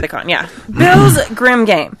Right did. before the con, yeah. Bill's Grim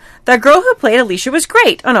Game. The girl who played Alicia was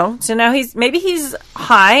great. Oh no, so now he's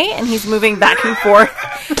high and he's moving back and forth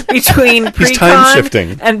between pre-con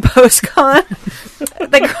time-shifting. and post-con.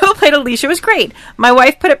 The girl who played Alicia was great. My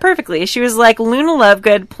wife put it perfectly. She was like Luna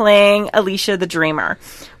Lovegood playing Alicia the Dreamer.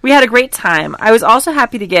 We had a great time. I was also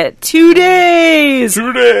happy to get 2 days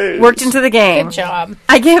 2 days. worked into the game. Good job.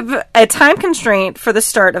 I give a time constraint for the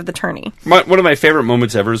start of the tourney. One of my favorite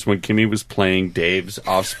moments ever is when Kimmy was playing Dave's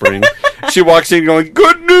Offspring. She walks in going,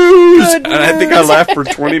 "Good news!" Good and I think I laughed for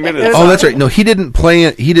 20 minutes. Oh, that's right. No, he didn't play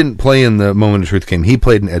it. He didn't play in the Moment of Truth game. He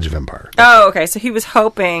played in Edge of Empire. Oh, okay. So he was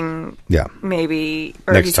hoping Yeah. maybe,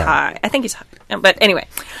 or Next he's time. high. I think he's high. But anyway,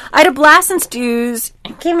 I had a blast in Stu's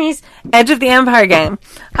and Kimmy's Edge of the Empire game.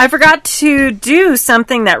 I forgot to do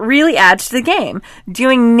something that really adds to the game,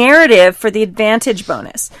 doing narrative for the advantage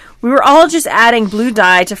bonus. We were all just adding blue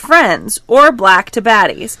die to friends or black to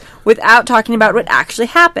baddies without talking about what actually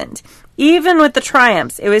happened. Even with the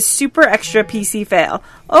triumphs, it was super extra PC fail.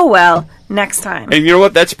 Oh well, next time. And you know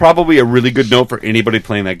what? That's probably a really good note for anybody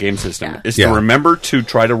playing that game system, is to remember to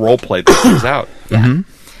try to roleplay these things out.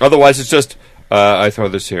 Otherwise, it's just, I throw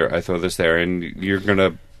this here, I throw this there, and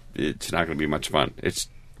it's not going to be much fun. It's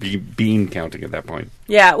bean counting at that point.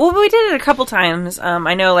 Yeah, well, we did it a couple times.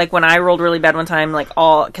 I know, like, when I rolled really bad one time, like,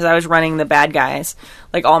 because I was running the bad guys,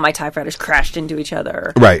 like, all my TIE fighters crashed into each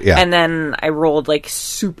other. Right, yeah. And then I rolled, like,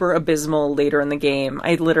 super abysmal later in the game.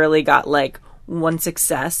 I literally got, like, 1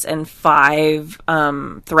 success and 5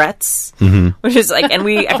 threats, which is, like, and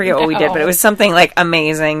I forget what we did, but it was something, like,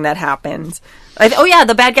 amazing that happened.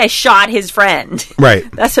 The bad guy shot his friend. Right.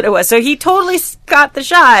 That's what it was. So he totally got the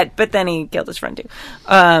shot, but then he killed his friend too.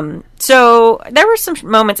 So there were some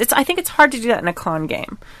moments. I think it's hard to do that in a con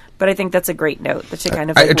game, but I think that's a great note to kind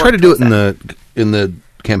of. I try to do it in the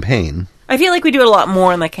campaign. I feel like we do it a lot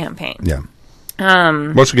more in the campaign. Yeah.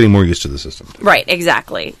 We're also getting more used to the system. Right.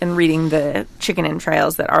 Exactly. And reading the chicken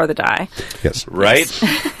entrails that are the die. Yes. Right?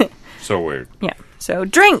 So weird. Yeah. So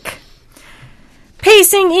drink.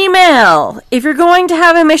 Pacing email. If you're going to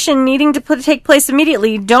have a mission needing to take place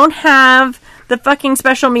immediately, don't have the fucking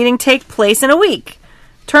special meeting take place in a week.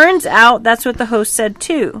 Turns out that's what the host said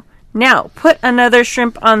too. Now, put another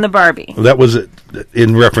shrimp on the Barbie. That was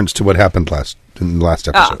in reference to what happened in the last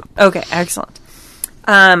episode. Oh, okay, excellent.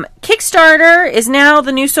 Kickstarter is now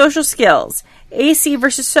the new social skills. AC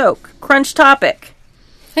versus Soak. Crunch topic.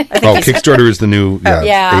 Kickstarter is the new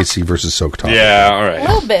yeah. AC versus Soak topic. Yeah, all right.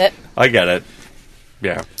 A little bit. I get it.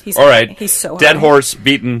 Yeah. He's all right. He's so dead high. horse,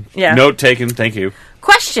 beaten, note taken, thank you.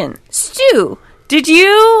 Question. Stu, did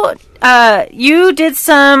you did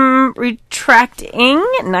some retracting,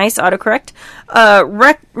 nice autocorrect,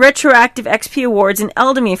 retroactive XP awards in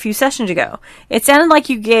Eldamy a few sessions ago. It sounded like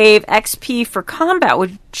you gave XP for combat,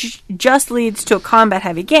 which just leads to a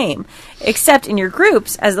combat-heavy game. Except in your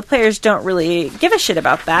groups, as the players don't really give a shit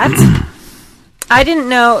about that. I didn't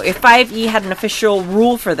know if 5e had an official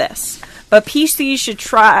rule for this, but PCs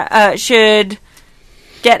should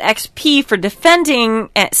get XP for defending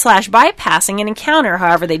 / bypassing an encounter,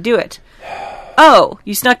 however they do it. Oh,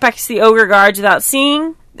 you snuck past the ogre guards without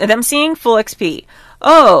them seeing full XP.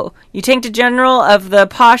 Oh, you tanked a general of the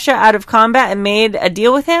Pasha out of combat and made a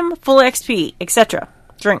deal with him, full XP, etc.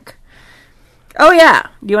 Drink. Oh yeah.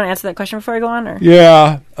 Do you want to answer that question before I go on? Or?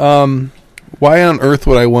 Yeah. Why on earth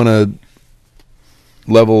would I want to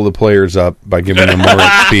level the players up by giving them more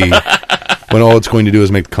XP when all it's going to do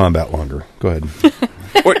is make the combat longer? Go ahead.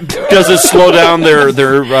 Or does it slow down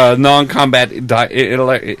their non-combat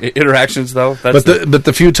interactions, though? But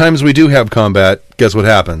the few times we do have combat, guess what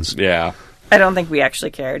happens? Yeah. I don't think we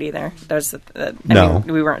actually cared either. No.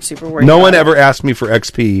 We weren't super worried. No one ever asked me for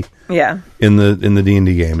XP. Yeah. In the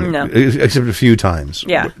D&D game, No. except a few times.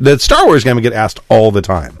 Yeah. The Star Wars game would get asked all the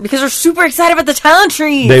time. Because they're super excited about the talent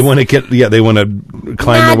trees. They want to they want to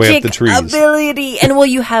climb their way up the trees. Ability, and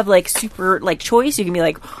you have like super choice. You can be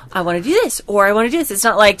like, I want to do this, or I want to do this. It's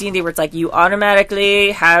not like D&D where it's like you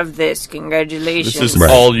automatically have this. Congratulations. This is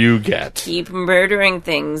all you get. Keep murdering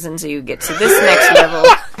things until you get to this next level.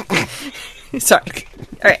 Sorry.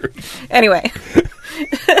 All right. Anyway.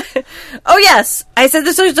 Oh, yes. I said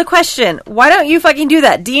this was a question. Why don't you fucking do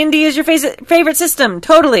that? D&D is your favorite system.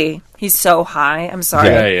 Totally. He's so high. I'm sorry.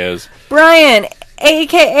 Yeah, he is. Brian,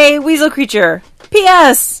 a.k.a. Weasel Creature.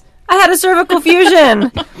 P.S. I had a cervical fusion.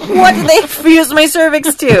 What did they fuse my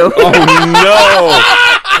cervix to? Oh,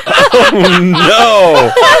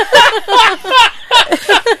 no.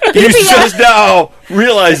 He's just now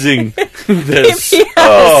realizing this. Yes.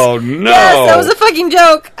 Oh, no. Yes, that was a fucking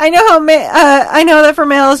joke. I know I know that for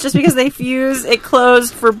males, just because they fuse it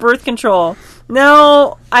closed for birth control.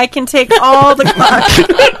 No, I can take all the cocks.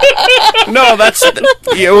 No,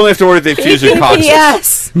 you only have to worry if they fuse your cocks.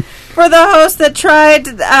 Yes. For the host that tried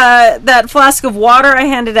that flask of water I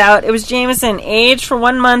handed out, it was Jameson, aged for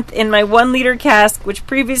 1 month in my 1-liter cask, which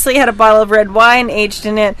previously had a bottle of red wine aged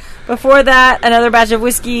in it. Before that, another batch of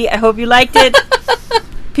whiskey. I hope you liked it.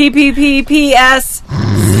 PPPPS.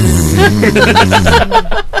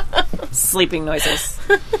 Sleeping noises.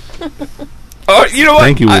 You know what?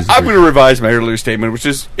 Thank you, I'm going to revise my earlier statement, which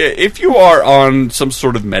is, if you are on some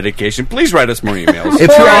sort of medication, please write us more emails. If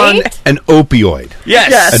you're on Right? an opioid,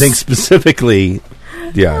 Yes. I think specifically,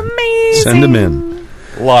 Amazing. send them in.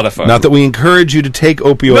 A lot of fun. Not that we encourage you to take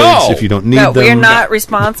opioids No. if you don't need No, them. we're not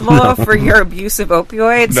responsible for your abuse of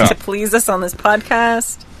opioids No. to please us on this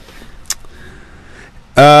podcast.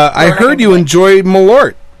 I heard you enjoyed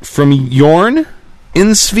Malort from Jorn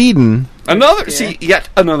in Sweden. yet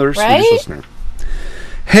another Right? Swedish listener.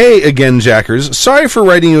 Hey again, Jackers. Sorry for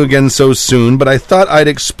writing you again so soon, but I thought I'd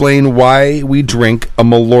explain why we drink a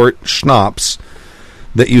Malort schnapps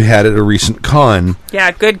that you had at a recent con.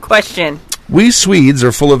 Yeah, good question. We Swedes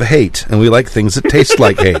are full of hate, and we like things that taste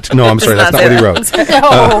like hate. No, I'm sorry, that's not what he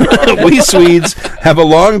wrote. No. We Swedes have a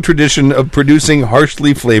long tradition of producing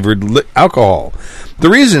harshly flavored alcohol. The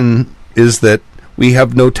reason is that we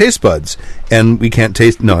have no taste buds, and we can't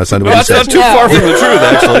taste... No, that's not what he That's says. not too far from the truth,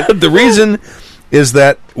 actually. The reason is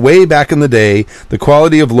that way back in the day, the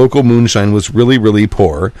quality of local moonshine was really, really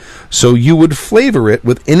poor, so you would flavor it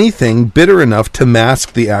with anything bitter enough to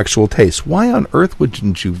mask the actual taste. Why on earth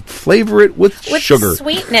wouldn't you flavor it with sugar?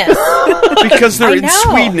 Sweetness. Because they're I in know.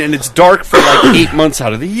 Sweden and it's dark for like 8 months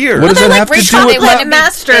out of the year. What does that They're have to rich do and with they want that? to be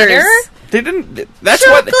Masters. bitter. They didn't. That's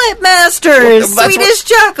what. Chocolate Masters! Well, that's what- Swedish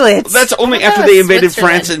chocolates! That's only Oh, after they invaded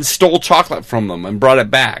Switzerland. France and stole chocolate from them and brought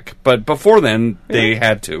it back. But before then, they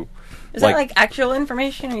had to. Is that like actual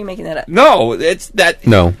information, or are you making that up? No, it's that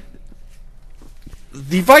No.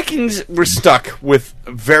 the Vikings were stuck with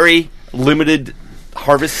very limited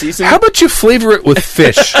harvest season. How about you flavor it with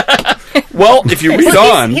fish? Well, if you read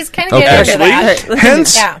on, He's kind of getting Okay. into that.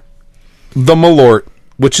 Hence, Yeah. the Malort,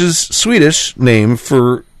 which is Swedish name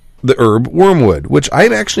for the herb wormwood, which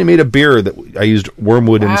I've actually made a beer that I used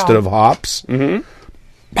wormwood Wow. instead of hops. Mm-hmm.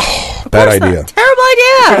 Oh, bad idea. Terrible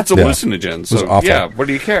idea! it's a hallucinogen. So awful. yeah, what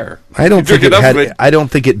do you care? I don't You think drink it enough had. of it. I don't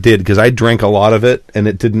think it did because I drank a lot of it and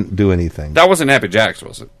it didn't do anything. That wasn't Happy Jacks,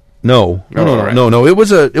 was it? No. right. No. It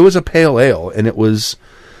was a pale ale, and it was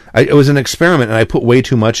an experiment, and I put way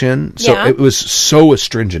too much in, so Yeah. it was so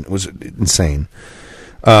astringent. It was insane.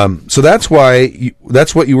 So that's why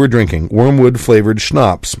that's what you were drinking, wormwood flavored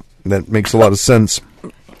schnapps. That makes a lot of sense.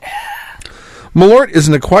 Malort is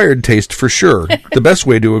an acquired taste for sure. The best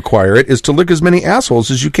way to acquire it is to lick as many assholes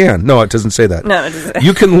as you can. No, it doesn't say that. No, it doesn't.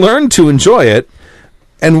 You can learn to enjoy it,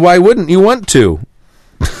 and why wouldn't you want to?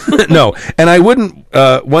 No, and I wouldn't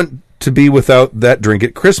want to be without that drink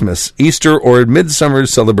at Christmas, Easter, or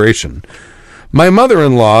midsummer's celebration. My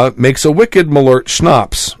mother-in-law makes a wicked Malort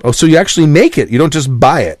schnapps. Oh, so you actually make it. You don't just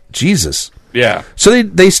buy it. Jesus. Yeah. So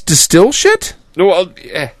they distill shit? No, well,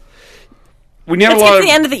 when you have Let's a get lot to of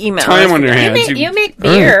the end of the email. time on your You hands, make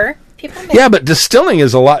beer. People make Yeah, but distilling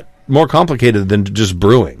is a lot more complicated than just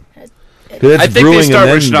brewing. 'Cause it's I think they brewing start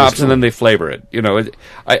and with then schnapps and distilling. then they flavor it. You know,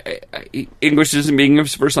 English isn't being a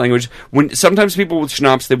first language. When sometimes people with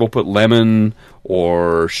schnapps they will put lemon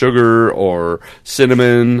or sugar or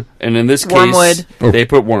cinnamon, and in this case Wormwood. they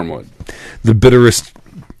put wormwood. the bitterest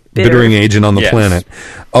bittering agent on the Yes. planet.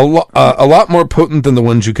 A lot more potent than the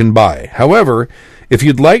ones you can buy. However, if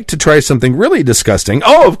you'd like to try something really disgusting,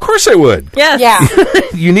 oh, of course I would. Yes. Yeah.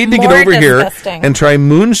 You need to get More over here disgusting. and try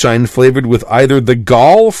moonshine flavored with either the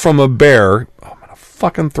gall from a bear, oh, I'm going to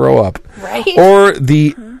fucking throw up, Right? or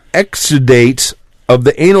the exudate of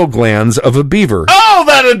the anal glands of a beaver. Oh,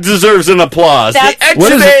 that deserves an applause. That's- The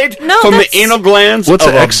What is it? exudate No, from the that's- anal glands What's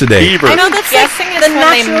of an a exudate? beaver. I know that's Guessing like it's the when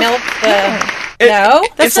natural. they milk the... It- No?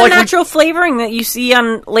 That's It's the like when- natural flavoring that you see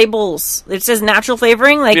on labels. It says natural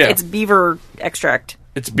flavoring, like Yeah. it's beaver extract.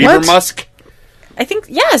 It's beaver What? musk. I think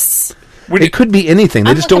yes. When It could be anything.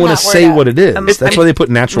 They I'm just don't looking want to that say word what up. it is. I'm- That's why they put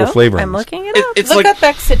natural No, flavor in. I'm looking it it- up. it's Look like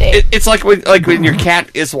up Exudate. it's like when your cat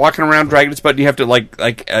is walking around dragging its butt and you have to like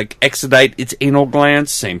exudate its anal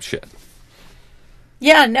glands. Same shit.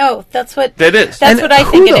 Yeah, no, that's what... That is. That's And what I who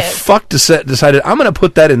think it the is. fuck decided I'm going to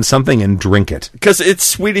put that in something and drink it? Because it's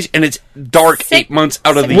Swedish and it's dark Sick- 8 months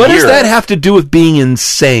out of the What year. does that have to do with being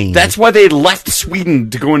insane? That's why they left Sweden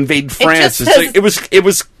to go invade France. just It's like, says- it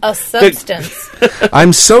was A substance.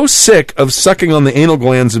 I'm so sick of sucking on the anal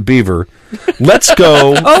glands of beaver. Let's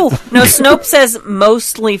go. Oh no! Snopes says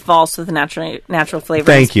mostly false with natural flavors.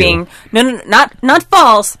 Thank you. Being, no, not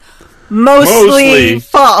false. Mostly Mostly.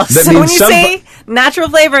 false. That So when means you some- say natural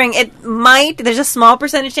flavoring, it might. There's a small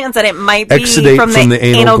percentage chance that it might be Exudate from the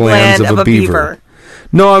anal glands gland of a beaver.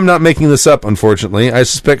 No, I'm not making this up, unfortunately. I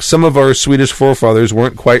suspect some of our Swedish forefathers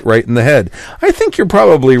weren't quite right in the head. I think you're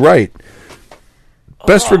probably right.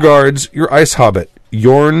 Best regards, your ice hobbit,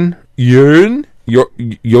 Jorn Jorgens.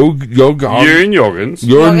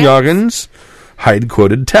 Jorgens, Hyde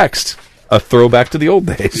quoted text. A throwback to the old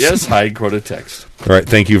days. Yes, high quoted text. All right,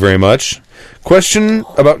 thank you very much. Question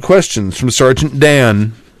about questions from Sergeant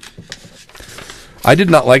Dan. I did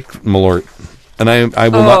not like Malort, and I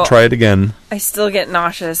will not try it again. I still get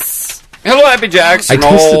nauseous. Hello, Happy Jacks. I and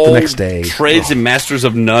tasted it the all next day. Trades and Masters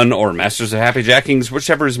of None or Masters of Happy Jackings,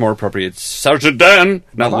 whichever is more appropriate. Sergeant Dan,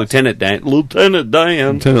 not Lieutenant Dan. Lieutenant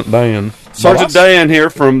Dan. Lieutenant Diane. Sergeant Diane here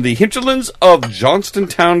from the hinterlands of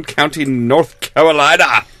Johnstontown County, North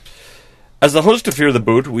Carolina. As the host of Fear the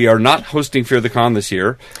Boot, we are not hosting Fear the Con this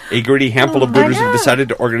year. A greedy handful of booters have decided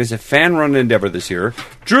to organize a fan-run endeavor this year.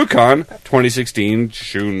 DrewCon 2016,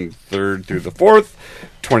 June 3rd through the 4th,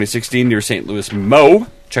 2016 near St. Louis, Mo.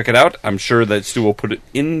 Check it out. I'm sure that Stu will put it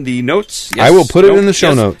in the notes. Yes, I will put it in the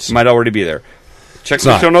show notes. Might already be there. Check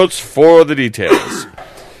the show notes for the details.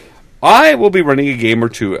 I will be running a game or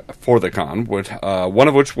two for the con, one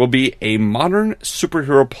of which will be a modern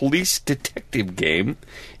superhero police detective game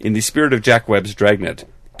in the spirit of Jack Webb's Dragnet.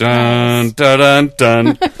 Dun, dun,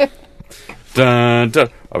 dun, dun. Dun, dun.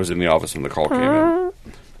 I was in the office when the call came in.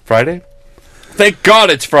 Friday? Thank God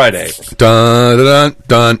it's Friday. Dun, dun,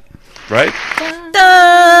 dun. Right?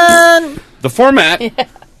 Done. The format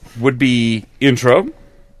would be intro,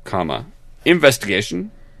 comma, investigation,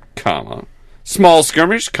 comma, small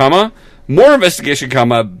skirmish, comma, more investigation,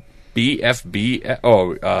 comma,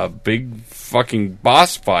 BFB, big fucking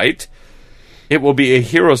boss fight. It will be a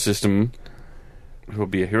hero system. It will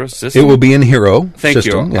be a hero system. It will be in Hero Thank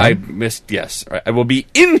system. you. Yeah. I missed, yes. I will be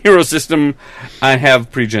in hero system. I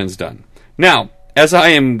have pre-gens done. Now, as I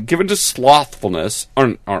am given to slothfulness,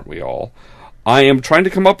 aren't we all, I am trying to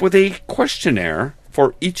come up with a questionnaire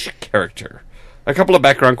for each character. A couple of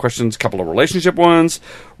background questions, a couple of relationship ones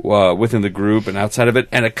within the group and outside of it,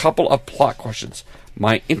 and a couple of plot questions.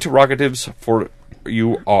 My interrogatives for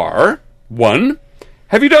you are, 1,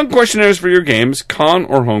 have you done questionnaires for your games, con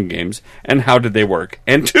or home games, and how did they work?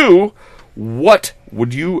 And 2, what would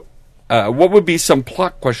be some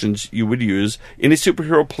plot questions you would use in a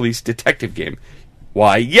superhero police detective game?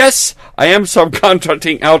 Why, yes, I am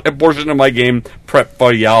subcontracting out a portion of my game prep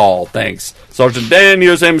for y'all. Thanks. Sergeant Dan,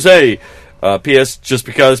 USMC. P.S. Just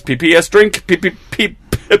because PPS drink, PPS,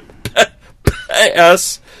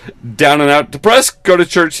 down and out depressed, go to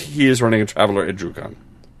church. He is running a traveler at DrewCon.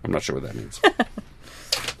 I'm not sure what that means.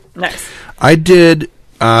 Nice. I did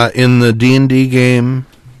in the D&D game,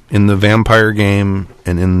 in the vampire game,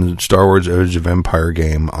 and in the Star Wars Age of Empire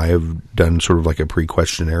game, I have done sort of like a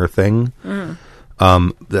pre-questionnaire thing.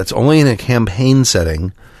 That's only in a campaign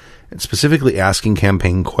setting, and specifically asking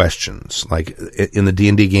campaign questions. Like in the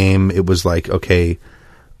D&D game, it was like, okay,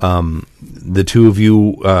 the two of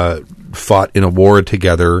you fought in a war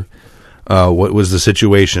together. What was the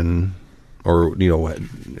situation? Or, you know,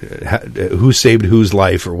 who saved whose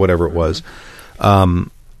life or whatever it was. And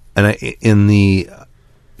I don't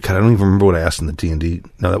even remember what I asked in the D&D.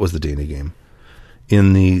 No, that was the D&D game.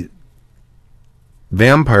 In the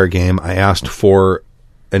vampire game, I asked for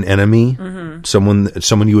an enemy, someone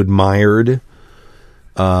you admired.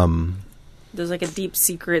 There's like a deep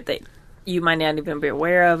secret that you might not even be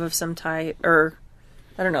aware of some type, or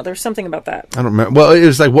I don't know. There's something about that. I don't remember. Well, it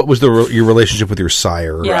was like, what was your relationship with your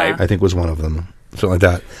sire? Yeah. Right. I think was one of them, something like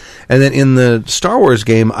that. And then in the Star Wars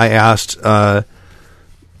game, I asked,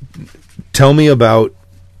 tell me about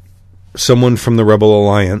someone from the Rebel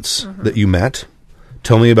Alliance that you met.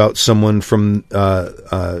 Tell me about someone from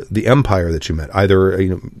the Empire that you met,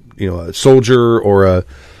 either a soldier or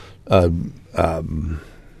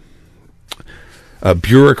a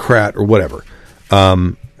bureaucrat or whatever.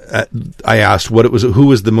 I asked who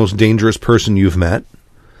was the most dangerous person you've met.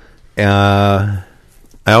 I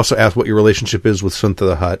also asked what your relationship is with Suntha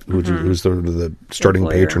the Hutt, who's the starting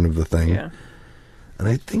patron of the thing. Yeah. And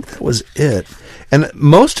I think that was it. And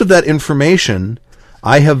most of that information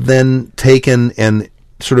I have then taken and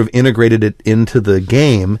sort of integrated it into the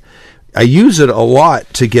game. I use it a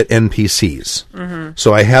lot to get NPCs.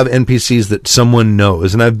 So I have NPCs that someone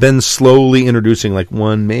knows, and I've been slowly introducing like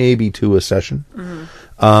 1, maybe 2 a session.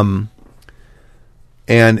 And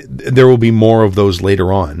there will be more of those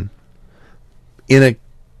later on. In a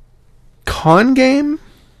con game,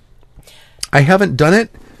 I haven't done it.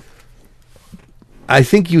 I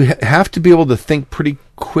think you have to be able to think pretty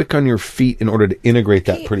quick on your feet in order to integrate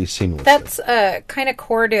that pretty seamlessly. That's kind of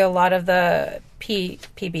core to a lot of the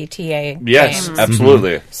PBTA Yes, games.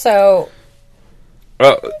 absolutely. So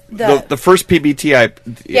the first PBT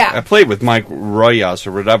I played with Mike Royas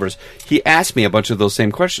or Redovers, he asked me a bunch of those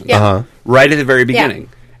same questions right at the very beginning.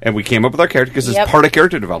 And we came up with our character because it's part of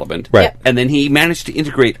character development. Right. Yep. And then he managed to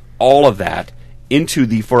integrate all of that into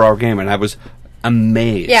the 4-hour game, and I was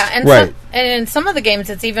amazed. Yeah, and Right. and in some of the games,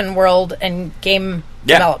 it's even world and game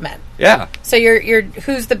development. Yeah. So you're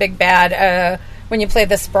who's the big bad? When you play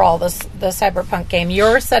the Sprawl, the cyberpunk game,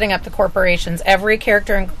 you're setting up the corporations. Every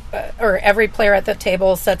character or every player at the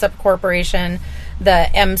table sets up a corporation.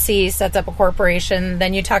 The MC sets up a corporation.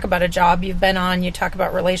 Then you talk about a job you've been on. You talk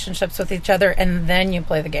about relationships with each other, and then you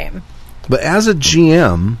play the game. But as a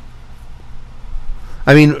GM,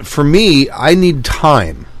 I mean, for me, I need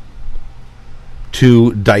time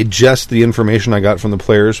to digest the information I got from the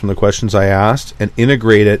players, from the questions I asked, and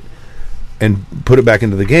integrate it and put it back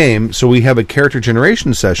into the game. So we have a character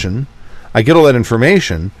generation session. I get all that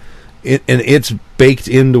information, and it's baked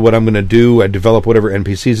into what I'm going to do. I develop whatever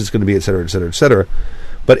NPCs it's going to be, et cetera, et cetera, et cetera.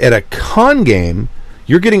 But at a con game,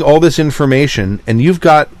 you're getting all this information, and you've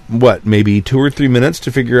got, maybe 2 or 3 minutes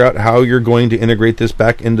to figure out how you're going to integrate this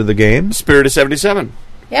back into the game? Spirit of 77.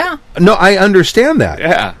 Yeah. No, I understand that.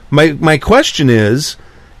 Yeah. My question is,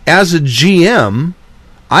 as a GM,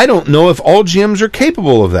 I don't know if all GMs are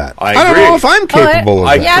capable of that. I don't agree. know if I'm capable of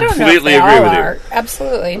that. Yeah, I don't know if completely they agree all with you. are.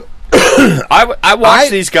 Absolutely. I watch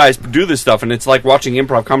these guys do this stuff, and it's like watching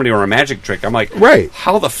improv comedy or a magic trick. I'm like, Right.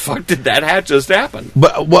 how the fuck did that just happen?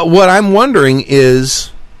 But what I'm wondering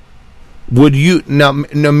is, would you now?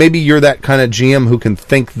 Maybe you're that kind of GM who can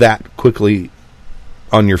think that quickly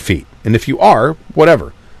on your feet, and if you are,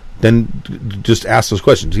 whatever, then just ask those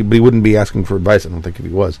questions. But he wouldn't be asking for advice, I don't think, if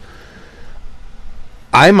he was.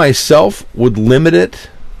 I myself would limit it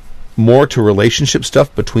more to relationship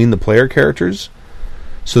stuff between the player characters,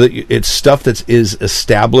 so that it's stuff that is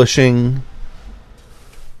establishing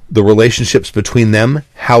the relationships between them,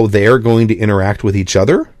 how they're going to interact with each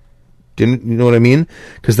other. Do you know what I mean?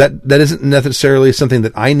 Because that isn't necessarily something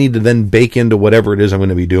that I need to then bake into whatever it is I'm going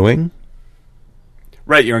to be doing.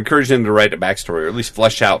 Right, you're encouraging them to write a backstory, or at least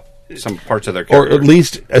flesh out some parts of their Or character. at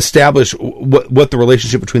least establish what the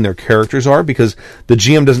relationship between their characters are, because the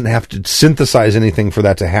GM doesn't have to synthesize anything for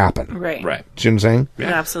that to happen. Right. Right. Do you know what I'm saying?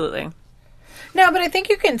 Yeah, absolutely. No, but I think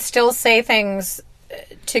you can still say things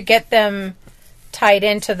to get them tied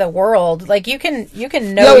into the world. Like you can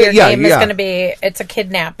know your game is going to be, it's a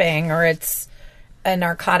kidnapping or it's a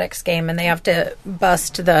narcotics game, and they have to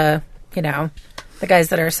bust the guys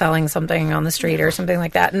that are selling something on the street or something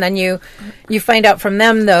like that. And then you find out from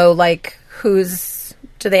them though, like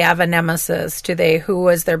do they have a nemesis? Who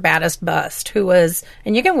was their baddest bust?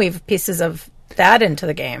 And you can weave pieces of that into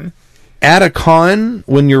the game. At a con,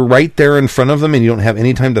 when you're right there in front of them and you don't have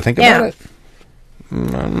any time to think about it?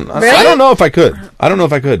 I don't know if I could. I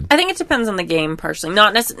think it depends on the game, personally.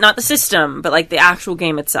 Not the system, but like the actual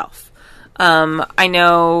game itself. I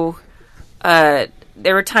know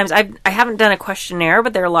there were times I haven't done a questionnaire,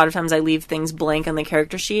 but there are a lot of times I leave things blank on the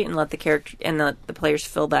character sheet and let the character and the players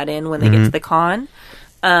fill that in when they get to the con.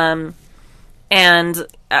 And kind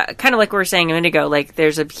of like we were saying a minute ago, like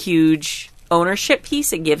there's a huge ownership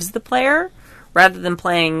piece it gives the player, rather than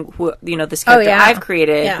playing this character I've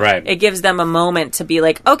created. Yeah. Right. It gives them a moment to be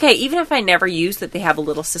like, okay, even if I never use that they have a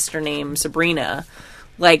little sister named Sabrina,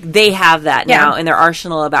 like they have that now in their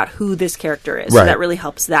arsenal about who this character is. Right. So that really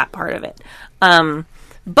helps that part of it.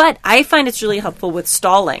 But I find it's really helpful with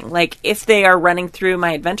stalling. Like if they are running through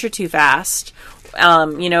my adventure too fast, I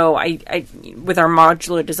with our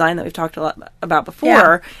modular design that we've talked a lot about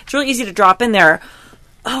before, it's really easy to drop in there.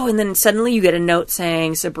 Oh, and then suddenly you get a note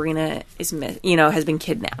saying Sabrina is, has been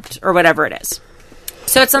kidnapped or whatever it is.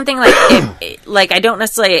 So it's something like, like I don't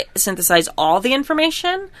necessarily synthesize all the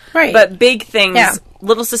information, right? But big things,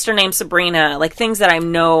 little sister named Sabrina, like things that I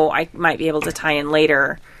know I might be able to tie in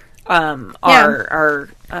later, I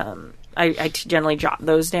generally jot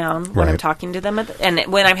those down when I'm talking to them, and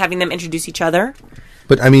when I'm having them introduce each other.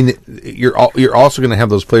 But I mean, you're also going to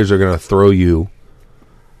have those players that are going to throw you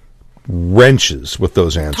wrenches with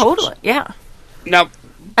those answers. Totally, yeah. Now,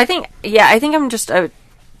 I think I'm just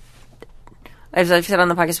as I've said on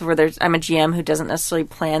the podcast before, I'm a GM who doesn't necessarily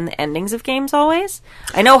plan the endings of games always.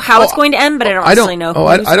 I know how it's going to end, but I don't necessarily know who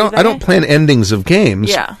I don't plan endings of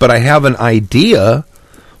games, but I have an idea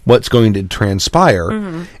what's going to transpire.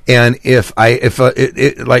 Mm-hmm. And if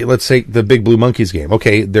like let's say the Big Blue Monkeys game,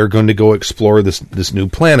 okay, they're going to go explore this new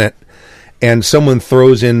planet, and someone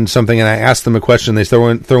throws in something, and I ask them a question. They throw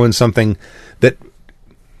in something that,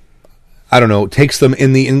 I don't know, takes them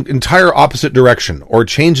in the entire opposite direction, or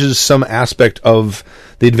changes some aspect of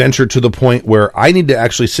the adventure to the point where I need to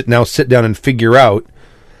actually sit down and figure out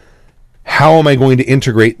how am I going to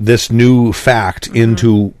integrate this new fact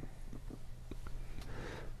into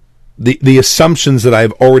the assumptions that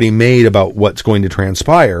I've already made about what's going to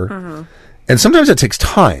transpire. Mm-hmm. And sometimes it takes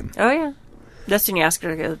time. Oh, yeah. Just when you ask her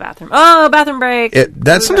to go to the bathroom. Oh, bathroom break.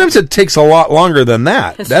 Sometimes it takes a lot longer than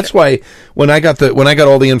that. That's why when I got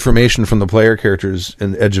all the information from the player characters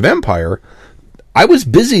in Edge of Empire, I was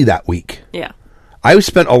busy that week. Yeah. I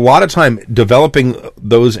spent a lot of time developing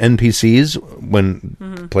those NPCs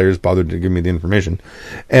when players bothered to give me the information,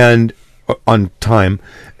 and on time,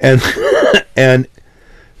 and and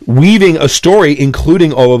weaving a story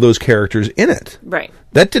including all of those characters in it. Right.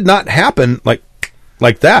 That did not happen like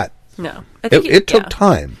that. No. I think It took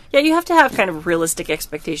time. Yeah, you have to have kind of realistic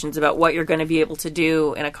expectations about what you're going to be able to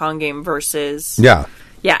do in a con game versus... Yeah.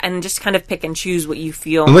 Yeah, and just kind of pick and choose what you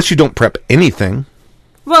feel. Unless you don't prep anything.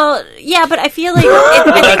 Well, yeah, but I feel like...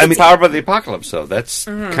 That's the power of the apocalypse, though. That's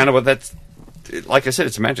kind of what that's... Like I said,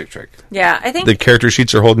 it's a magic trick. Yeah, I think... The character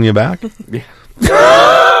sheets are holding you back? Yeah.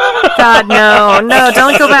 God, no,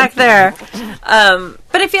 don't go back there.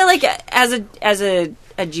 But I feel like as a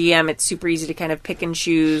GM, it's super easy to kind of pick and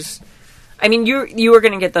choose. I mean, you are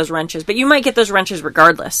going to get those wrenches, but you might get those wrenches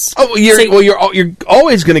regardless. Oh, you're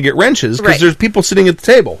always going to get wrenches because Right. there's people sitting at the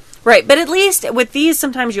table. Right, but at least with these,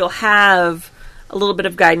 sometimes you'll have a little bit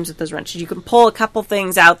of guidance with those wrenches. You can pull a couple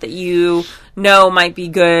things out that you know might be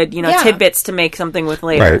good, Yeah. tidbits to make something with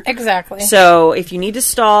later. Right. Exactly. So if you need to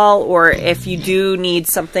stall, or if you do need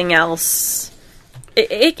something else,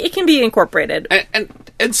 it can be incorporated.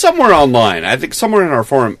 And somewhere online, I think somewhere in our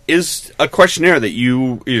forum, is a questionnaire that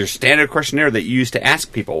your standard questionnaire that you used to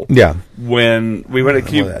ask people. Yeah. When we went,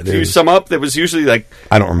 can that you is. sum up? That was usually like,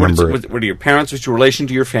 I don't remember it. What are your parents? What's your relation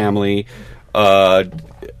to your family?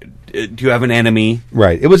 Do you have an enemy?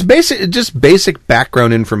 Right. It was just basic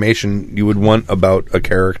background information you would want about a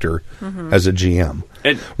character as a GM.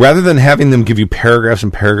 And- Rather than having them give you paragraphs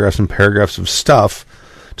and paragraphs and paragraphs of stuff,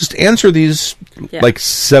 just answer these Yeah. like Do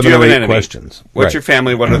 7 you have or an 8 enemy? questions. What's Right. your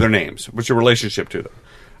family? What are their names? What's your relationship to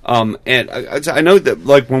them? And I know that,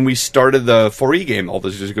 like, when we started the 4E game all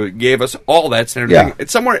those years ago, it gave us all that standard Yeah. thing.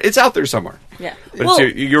 It's somewhere. It's out there somewhere. Yeah. But Well-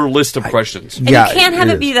 it's your list of questions. And Yeah, you can't have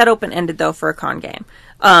it it is. be that open-ended, though, for a con game.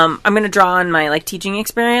 I'm going to draw on my teaching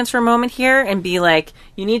experience for a moment here and be like,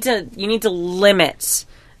 you need to limit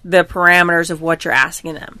the parameters of what you're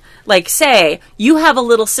asking them. Like, say you have a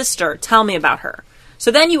little sister, tell me about her. So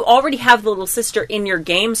then you already have the little sister in your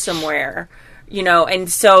game somewhere,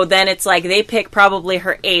 and so then it's like they pick probably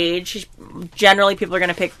her age. Generally, people are going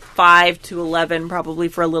to pick 5 to 11 probably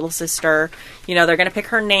for a little sister. They're going to pick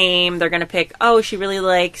her name. They're going to pick, oh, she really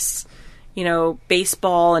likes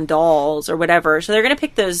baseball and dolls or whatever. So they're going to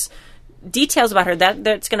pick those details about her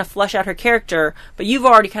that's going to flesh out her character, but you've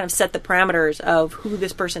already kind of set the parameters of who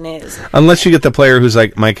this person is. Unless you get the player who's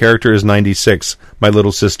like, my character is 96, my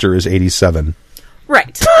little sister is 87.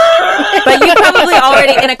 Right. But you probably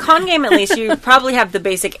already, in a con game at least, you probably have the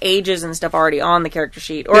basic ages and stuff already on the character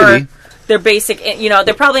sheet. Or Maybe. they're basic,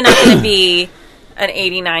 they're probably not going to be an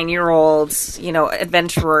 89-year-old,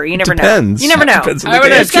 adventurer. You never Depends. know. You never know. Depends on I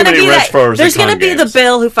would have too many red furs. There's going to be the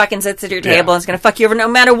Bill who fucking sits at your table and is going to fuck you over no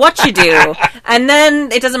matter what you do. And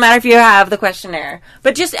then it doesn't matter if you have the questionnaire.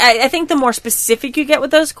 But just, I think the more specific you get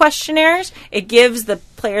with those questionnaires, it gives the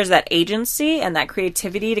players that agency and that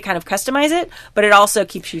creativity to kind of customize it, but it also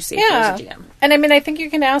keeps you safe as a GM. And I mean, I think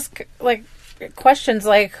you can ask questions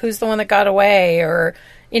like, who's the one that got away, or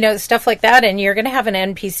stuff like that, and you're going to have an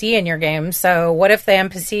NPC in your game. So what if the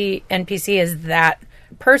NPC is that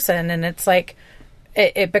person, and it's like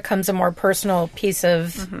it becomes a more personal piece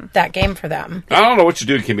of that game for them. I don't know what you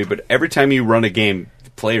do, Kimmy, but every time you run a game,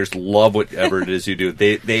 players love whatever it is you do.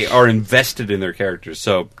 They are invested in their characters,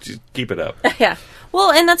 so just keep it up. Yeah. Well,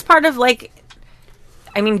 and that's part of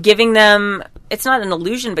giving them, it's not an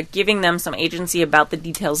illusion, but giving them some agency about the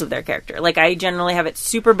details of their character. I generally have it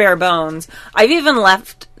super bare bones. I've even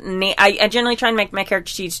left, I generally try and make my character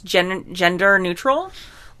sheets gender neutral.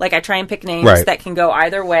 I try and pick names Right. that can go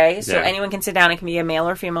either way, so Yeah. anyone can sit down and can be a male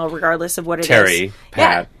or female regardless of what it is. Terry,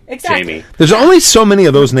 Pat, Yeah, exactly. Jamie. There's only so many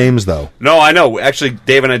of those names, though. No, I know. Actually,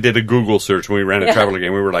 Dave and I did a Google search when we ran a Yeah. Traveler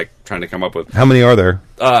game. We were trying to come up with. How many are there?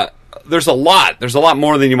 There's a lot. There's a lot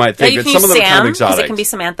more than you might Yeah, think. you But can some use of them are kind Sam, of because exotic. it can be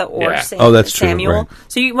Samantha or Yeah. Sam, Oh, that's true, Samuel. right.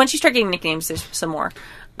 So once you start getting nicknames, there's some more.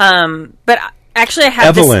 But actually, I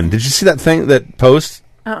have Evelyn. Did you see that thing, that post?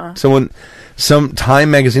 Some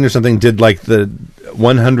Time magazine or something did the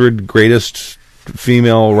 100 greatest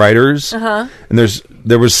female writers. And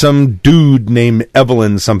there was some dude named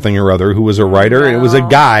Evelyn something or other who was a writer, and it was a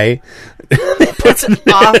guy. That's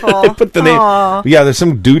awful. Put the name. Yeah, there's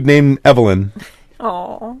some dude named Evelyn,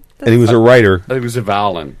 Oh, and he was a writer. I think it was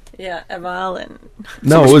Evalin. yeah, Evelyn.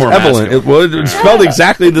 No, much it was more Evelyn. masculine. It was spelled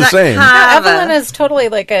exactly the same. Evelyn is totally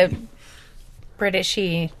a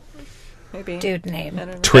Britishy Maybe. dude name.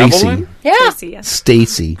 Tracy, Evelyn? Yeah. Tracy, yeah.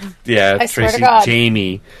 Stacy. Yeah, I swear to Tracy, God.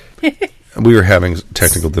 Jamie. We were having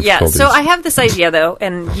technical Yeah, difficulties. so I have this idea, though,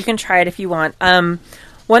 and you can try it if you want.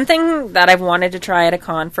 One thing that I've wanted to try at a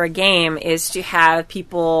con for a game is to have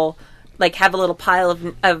people, have a little pile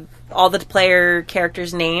of all the player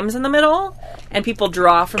characters' names in the middle, and people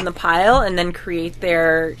draw from the pile and then create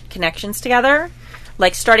their connections together.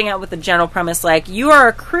 Starting out with the general premise, you are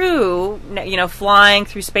a crew, flying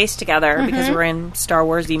through space together, because we're in Star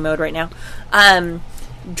Wars-y mode right now.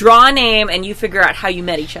 draw a name, and you figure out how you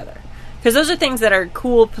met each other. Because those are things that are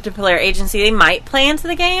cool to player agency. They might play into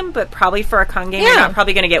the game, but probably for a con game, you're not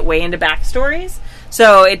probably going to get way into backstories.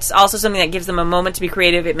 So it's also something that gives them a moment to be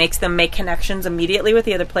creative. It makes them make connections immediately with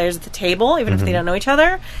the other players at the table, even if they don't know each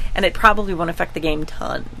other. And it probably won't affect the game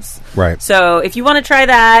tons. Right. So if you want to try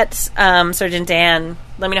that, Sergeant Dan,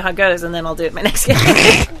 let me know how it goes, and then I'll do it my next game.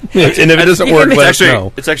 And if it doesn't work, let us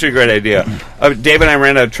know. It's actually a great idea. Dave and I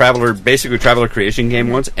ran a Traveler creation game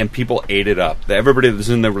once, and people ate it up. Everybody that was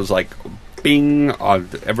in there was like, bing.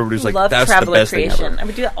 Everybody was like, Love that's Traveler the best creation. thing ever. I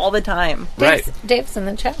would do that all the time. Right. Dave's in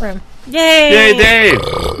the chat room. Yay! Yay,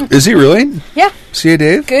 Dave! Is he really? Yeah. See you,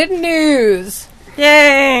 Dave? Good news.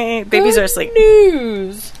 Yay! Babies Good are asleep.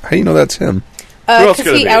 news. How do you know that's him? else Because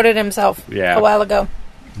could it he be? outed himself Yeah. a while ago.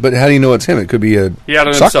 But how do you know it's him? It could be a He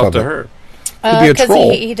outed sock himself to puppet. her. Could be a Because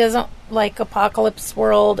troll. he doesn't like Apocalypse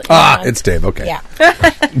World. Ah, and- it's Dave. Okay. Yeah.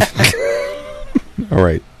 All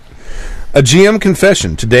right. A GM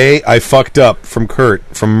confession. Today I fucked up from Kurt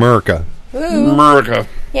from America. Ooh. America.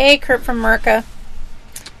 Yay, Kurt from Merca.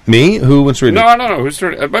 Me? Who wants to read No, it? I don't know. Who's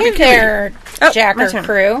turn? It might Hey be there, my Jacker turn.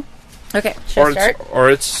 crew. Okay. Should I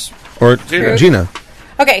start? It's Or Gina. Gina.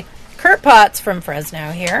 Okay, Kurt Potts from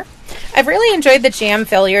Fresno here. I've really enjoyed the GM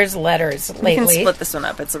failures letters We can lately. split this one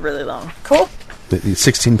up. It's really long. Cool.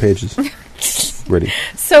 16 pages. Ready.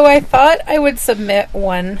 So I thought I would submit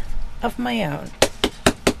one of my own.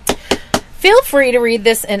 Feel free to read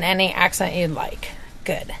this in any accent you'd like.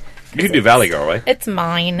 Good. You can do Valley Girl, right? It's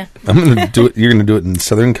mine. I'm going to do it. You're going to do it in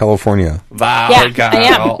Southern California. Valley Yeah,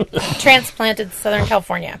 I Girl. am. Transplanted Southern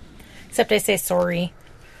California. Except I say sorry.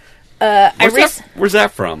 Where's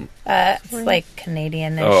that from? It's like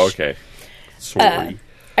Canadian-ish. Oh, okay. Sorry.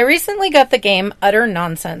 I recently got the game Utter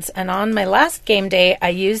Nonsense, and on my last game day, I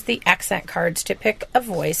used the accent cards to pick a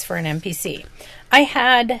voice for an NPC. I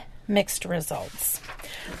had mixed results.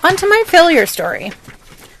 On to my failure story.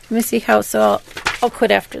 Let me see how, so I'll quit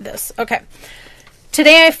after this. Okay.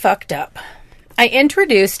 Today I fucked up. I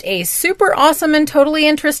introduced a super awesome and totally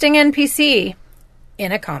interesting NPC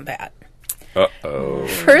in a combat. Uh-oh.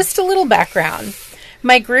 First, a little background.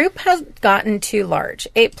 My group has gotten too large,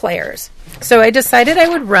 8 players. So I decided I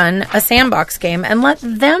would run a sandbox game and let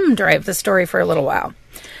them drive the story for a little while.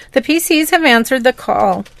 The PCs have answered the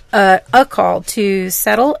call, a call to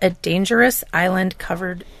settle a dangerous island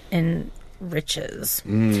covered in riches.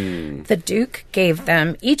 The Duke gave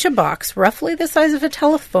them each a box roughly the size of a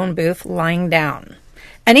telephone booth lying down.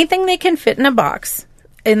 Anything they can fit in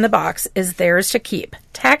the box is theirs to keep,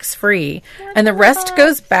 tax-free, and the rest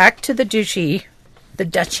goes back to the duchy. The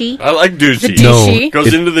duchy? I like douchey. The duchy.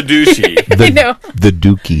 Goes into the douchey. I know. The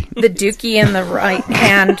Dookie. The dookie in the right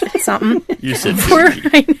hand something. You said For, douchey.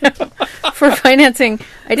 I know. For financing.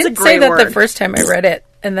 I didn't say great that the word. first time I read it,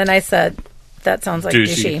 and then I said, that sounds like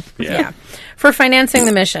Douchey. douchey. Yeah. For financing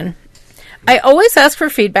the mission. I always ask for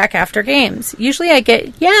feedback after games. Usually I get,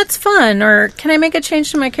 yeah, it's fun, or can I make a change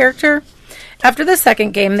to my character? After the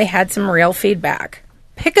second game, they had some real feedback.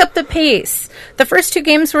 Pick up the pace. The first 2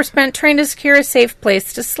 games were spent trying to secure a safe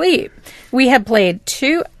place to sleep. We had played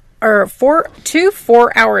 2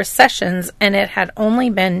 4-hour sessions, and it had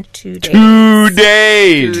only been 2 days. 2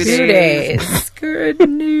 days. 2 days. Good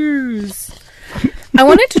news. I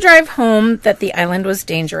wanted to drive home that the island was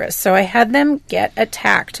dangerous, so I had them get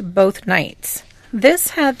attacked both nights. This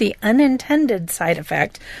had the unintended side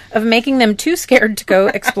effect of making them too scared to go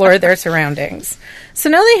explore their surroundings. So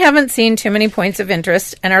now they haven't seen too many points of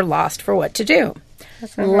interest and are lost for what to do.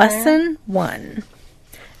 Lesson 1.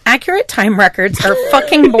 Accurate time records are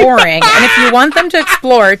fucking boring, and if you want them to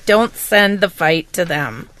explore, don't send the fight to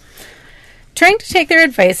them. Trying to take their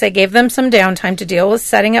advice, I gave them some downtime to deal with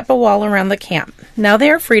setting up a wall around the camp. Now they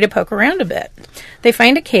are free to poke around a bit. They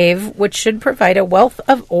find a cave, which should provide a wealth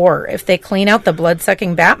of ore if they clean out the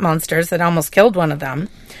blood-sucking bat monsters that almost killed one of them.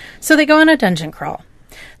 So they go on a dungeon crawl.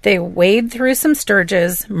 They wade through some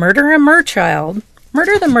sturges, murder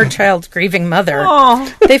the merchild's grieving mother.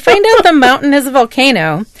 They find out the mountain is a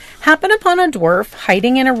volcano, happen upon a dwarf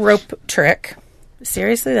hiding in a rope trick.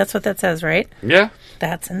 Seriously, that's what that says, right? Yeah.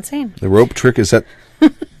 That's insane. The rope trick is that.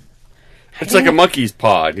 It's like a monkey's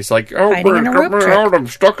paw. And he's like, oh, Hiding in a come rope out. trick. I'm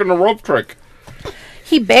stuck in a rope trick.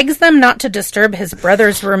 He begs them not to disturb his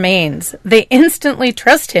brother's remains. They instantly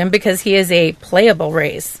trust him because he is a playable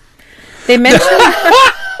race. They mention...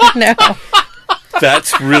 No.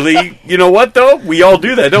 That's really... You know what, though? We all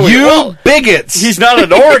do that, don't we? You Well, bigots! he's not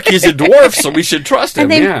an orc. He's a dwarf, so we should trust him.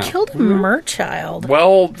 And they Yeah. killed a merchild.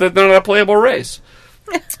 Well, they're not a playable race.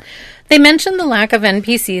 They mentioned the lack of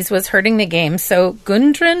NPCs was hurting the game, so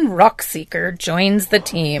Gundren Rockseeker joins the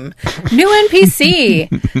team. New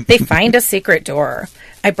NPC! They find a secret door.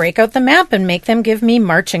 I break out the map and make them give me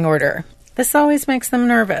marching order. This always makes them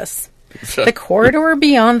nervous. The corridor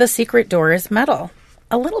beyond the secret door is metal.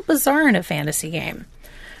 A little bizarre in a fantasy game.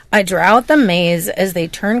 I draw out the maze as they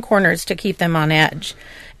turn corners to keep them on edge.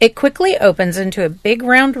 It quickly opens into a big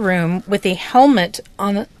round room with a helmet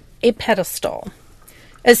on a pedestal.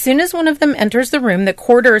 As soon as one of them enters the room, the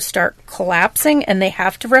corridors start collapsing and they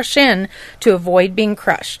have to rush in to avoid being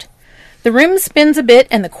crushed. The room spins a bit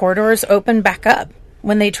and the corridors open back up.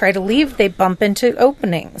 When they try to leave, they bump into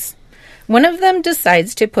openings. One of them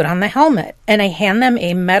decides to put on the helmet, and I hand them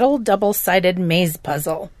a metal double-sided maze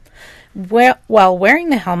puzzle. While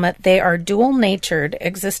wearing the helmet, they are dual-natured,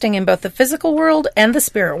 existing in both the physical world and the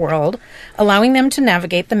spirit world, allowing them to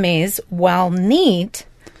navigate the maze. While neat,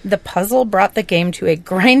 the puzzle brought the game to a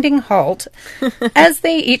grinding halt as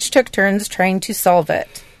they each took turns trying to solve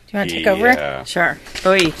it. Do you want to take over? Sure.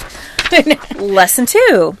 Oy. Lesson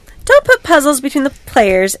 2. Don't put puzzles between the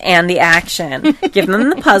players and the action. Give them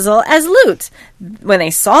the puzzle as loot. When they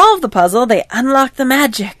solve the puzzle, they unlock the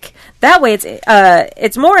magic. That way,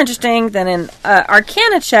 it's more interesting than an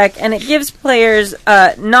Arcana check, and it gives players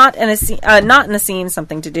not in the scene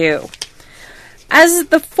something to do. As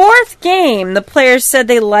the fourth game, the players said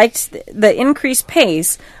they liked the increased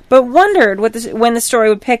pace, but wondered when the story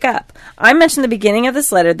would pick up. I mentioned at the beginning of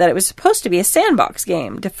this letter that it was supposed to be a sandbox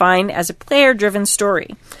game, defined as a player-driven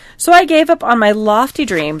story. So I gave up on my lofty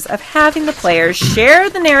dreams of having the players share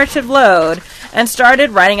the narrative load and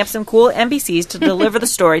started writing up some cool NPCs to deliver the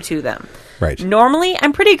story to them. Right. Normally,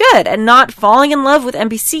 I'm pretty good at not falling in love with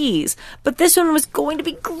NPCs, but this one was going to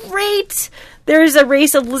be great. There's a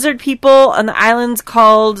race of lizard people on the islands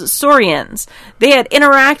called Saurians. They had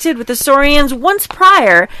interacted with the Saurians once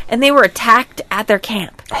prior, and they were attacked at their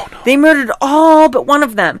camp. Oh, no. They murdered all but one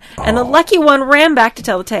of them, and the lucky one ran back to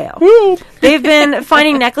tell the tale. They've been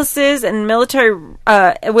finding necklaces and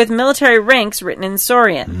with military ranks written in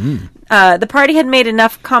Saurian. The party had made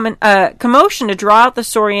enough commotion to draw out the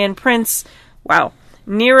Saurian prince. Wow.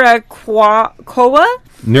 Niraquoa?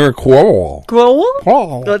 Niraquoa.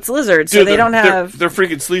 Well, it's lizards, so they don't have... They're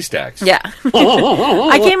freaking slee stacks. Yeah.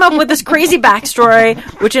 I came up with this crazy backstory,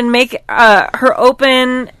 which would make her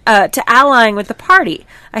open to allying with the party.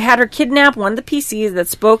 I had her kidnap one of the PCs that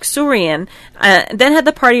spoke Saurian, then had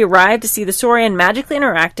the party arrive to see the Saurian magically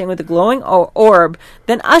interacting with the glowing orb,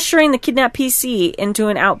 then ushering the kidnapped PC into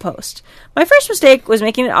an outpost. My first mistake was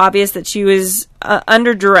making it obvious that she was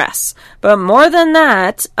under duress, but more on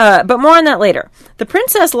that later. The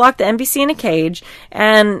princess locked the NPC in a cage,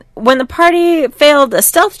 and when the party failed a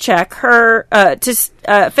stealth check, her and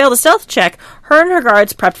her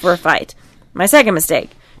guards prepped for a fight. My second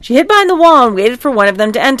mistake. She hid behind the wall and waited for one of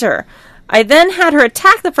them to enter. I then had her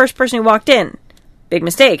attack the first person who walked in. Big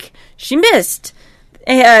mistake. She missed.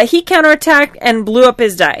 He counterattacked and blew up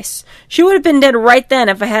his dice. She would have been dead right then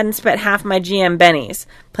if I hadn't spent half my GM bennies,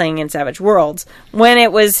 playing in Savage Worlds, when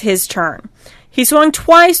it was his turn. He swung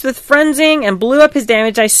twice with frenzying and blew up his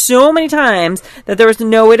damage dice so many times that there was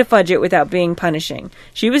no way to fudge it without being punishing.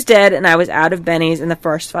 She was dead and I was out of bennies in the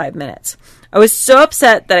first 5 minutes. I was so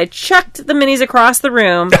upset that I chucked the minis across the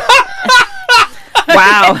room.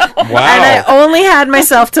 Wow. And I only had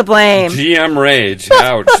myself to blame. GM rage.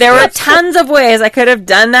 Ouch. There were tons of ways I could have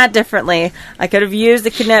done that differently. I could have used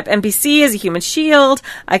the kidnapped NPC as a human shield.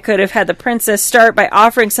 I could have had the princess start by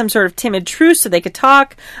offering some sort of timid truce so they could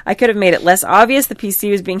talk. I could have made it less obvious the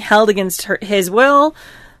PC was being held against his will.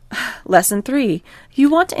 Lesson 3. You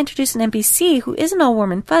want to introduce an NPC who isn't all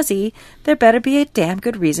warm and fuzzy, there better be a damn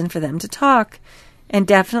good reason for them to talk. And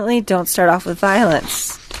definitely don't start off with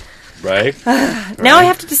violence. Right. Now I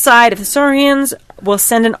have to decide if the Saurians will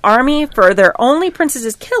send an army for their only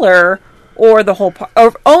princess's killer or the whole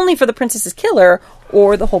or only for the princess's killer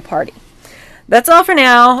or the whole party. That's all for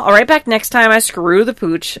now. I'll write back next time I screw the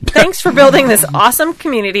pooch. Thanks for building this awesome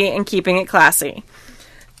community and keeping it classy.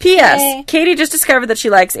 P.S. Yay. Katie just discovered that she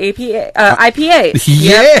likes IPAs. Do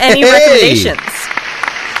you have any recommendations?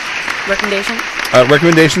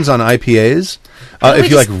 Recommendations on IPAs? If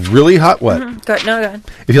you like really hot, what? Mm-hmm. Go ahead.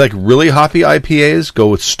 If you like really hoppy IPAs, go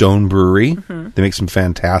with Stone Brewery. Mm-hmm. They make some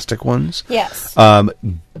fantastic ones. Yes.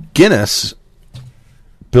 Guinness.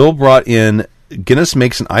 Bill brought in. Guinness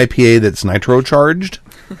makes an IPA that's nitro charged.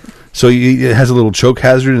 So it has a little choke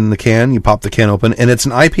hazard in the can. You pop the can open, and it's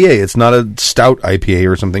an IPA. It's not a stout IPA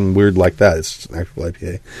or something weird like that. It's an actual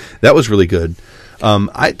IPA. That was really good.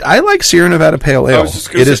 I like Sierra Nevada Pale Ale.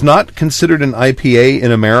 It is not considered an IPA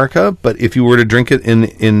in America, but if you were to drink it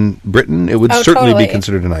in Britain, it would certainly be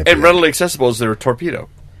considered an IPA. And readily accessible is their Torpedo.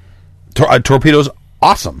 Torpedo's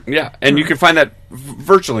awesome. Yeah, and you can find that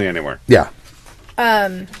virtually anywhere. Yeah.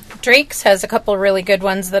 Drake's has a couple really good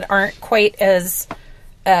ones that aren't quite as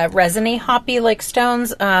resiny hoppy like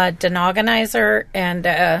Stone's, Denogonizer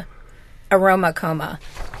and Aroma Coma.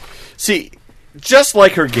 See, just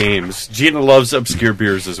like her games, Gina loves obscure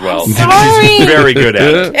beers as well. Sorry. She's very good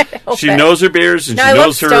at it. help She it. knows her beers and No, she I love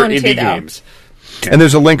knows her Stone indie too, though. games. And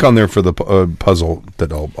there's a link on there for the puzzle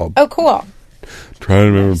that I'll Oh, cool. try to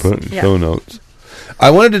remember to put in show notes. I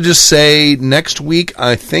wanted to just say next week,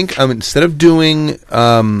 I think instead of doing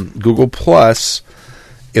Google Plus,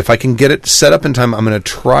 if I can get it set up in time, I'm going to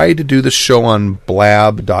try to do the show on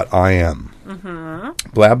blab.im.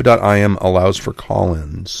 Blab.im allows for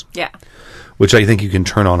call-ins. Yeah. Which I think you can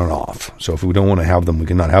turn on and off. So if we don't want to have them, we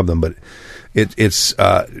cannot have them. But it's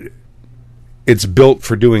built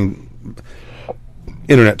for doing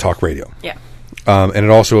internet talk radio. Yeah. And it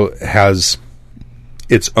also has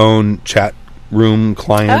its own chat room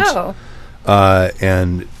client. Oh.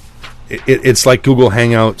 And it's like Google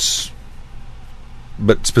Hangouts,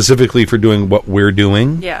 but specifically for doing what we're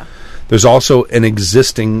doing. Yeah. There's also an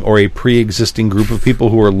existing or a pre-existing group of people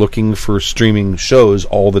who are looking for streaming shows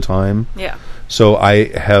all the time. Yeah. So I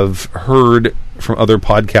have heard from other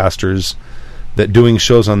podcasters that doing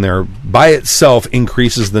shows on there by itself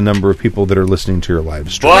increases the number of people that are listening to your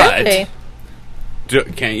live stream. But Really?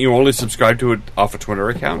 can't you only subscribe to it off a Twitter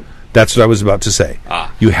account? That's what I was about to say.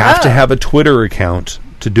 Ah. You have to have a Twitter account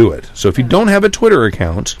to do it. So if you don't have a Twitter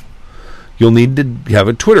account, you'll need to have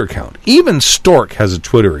a Twitter account. Even Stork has a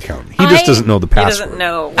Twitter account. He just doesn't know the He password. doesn't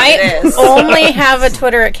know what I it is. only have a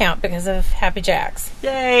Twitter account because of Happy Jacks.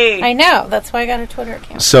 Yay. I know. That's why I got a Twitter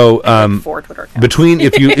account. So 4 Twitter accounts. between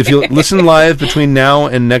if you listen live between now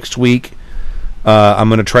and next week, I'm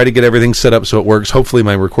going to try to get everything set up so it works. Hopefully,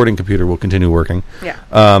 my recording computer will continue working. Yeah.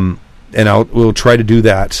 And we'll try to do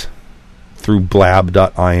that through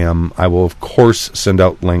blab.im. I will, of course, send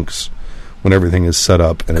out links when everything is set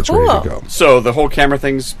up and it's ready to Cool. go. So the whole camera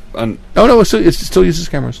thing's Oh no, it still uses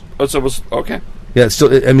cameras. so it was okay. Yeah, it's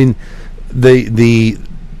still. I mean, the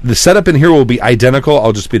setup in here will be identical.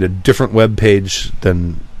 I'll just be at a different web page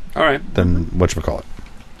than All right. whatchamacallit.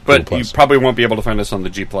 But Google you Plus. probably won't be able to find us on the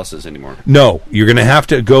G Pluses anymore. No, you're going to have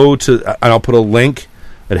to go to, and I'll put a link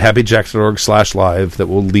at happyjacks.org/live that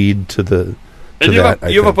will lead to the. To And you that,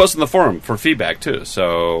 have a post in the forum for feedback too.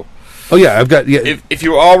 So Oh yeah, I've got. Yeah, if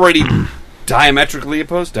you're already diametrically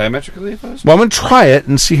opposed. well, I'm going to try it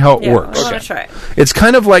and see how it Yeah, works. I want to try it. It's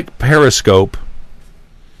kind of like Periscope,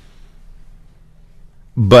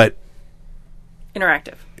 but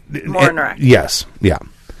Interactive. More interactive. Yes, yeah.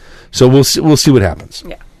 So we'll see what happens.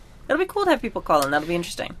 Yeah. It'll be cool to have people call in. That'll be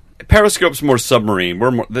interesting. Periscope's more submarine.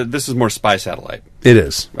 This is more spy satellite. It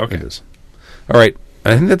is. Okay. It is. All right.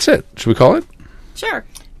 I think that's it. Should we call it? Sure.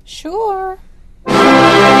 Sure.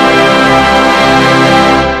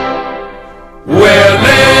 We're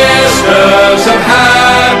listeners of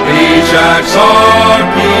Happy Jack's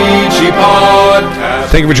RPG Podcast.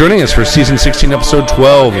 Thank you for joining us for season 16, episode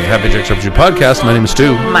 12 of Happy Jack's RPG Podcast. My name is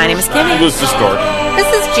Stu. My name is Kimmy. Who's the stork? This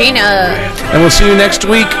is Gina. And we'll see you next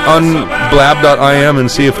week on blab.im and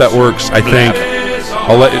see if that works. I think.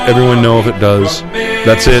 I'll let everyone know if it does.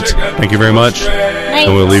 That's it. Thank you very much.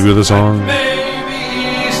 And we'll leave you with a song.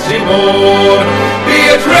 East Timor, be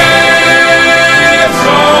it reds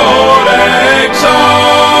or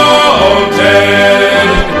exalted,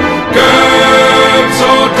 GURPS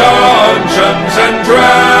or Dungeons and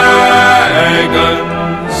Dragons,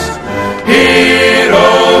 hero,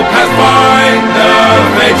 pathfinder,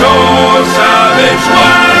 fate or savage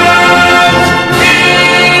worlds,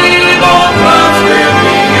 evil plans will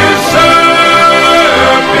be usurping,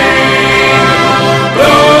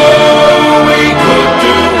 though we could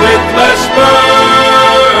do with less burping.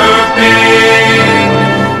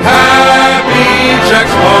 Happy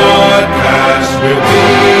Jack's podcast will be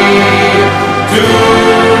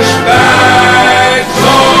douchebag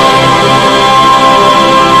song.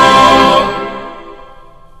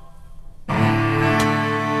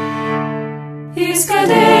 He's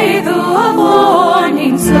Cadê do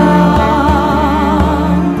morning sun.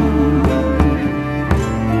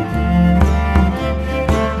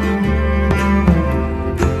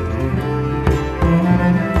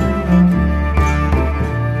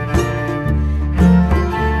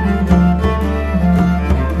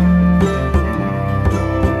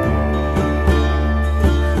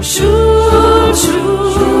 Shul,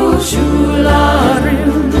 shul,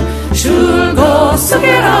 shularim, shul go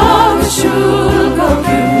sugerang, shul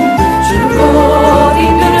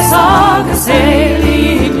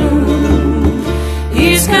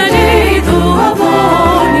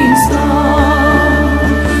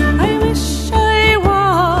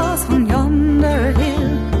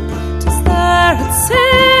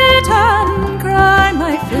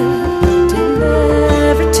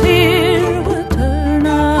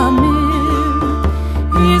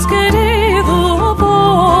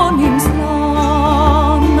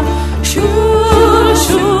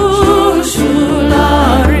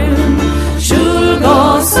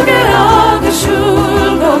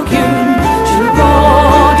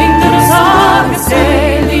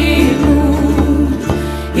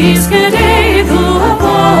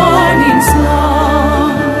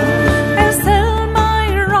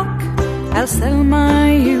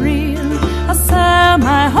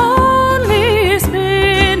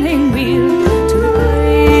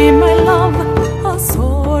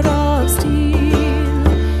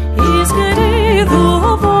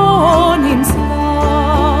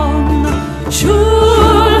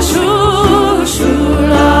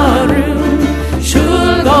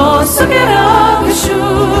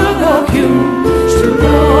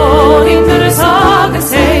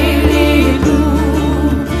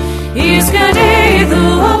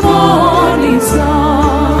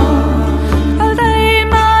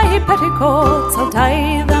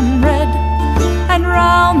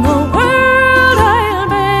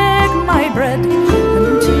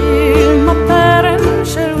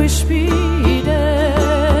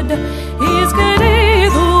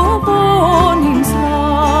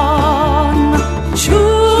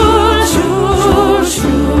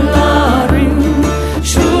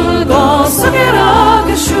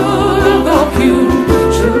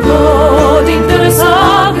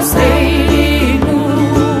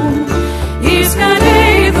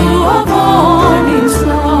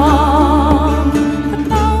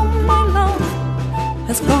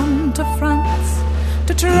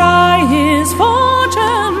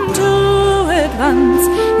chance.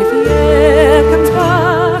 If ye comes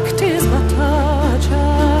back, 'tis but a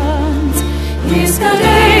chance. He's got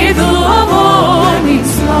a the morning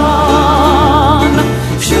sun.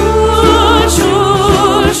 Shul,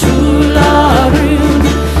 shul, shularun.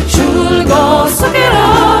 Shul go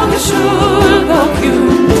sakerag, shul go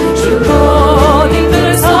kyun. Shul go in the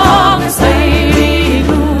song sailing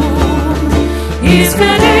gloom. He's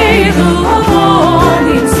got a the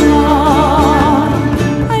morning sun.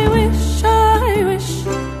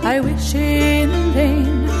 I wish in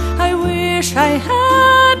vain. I wish I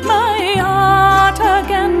had my heart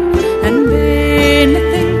again, and vain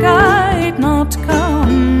think I'd not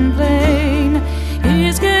complain.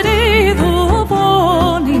 He's getting the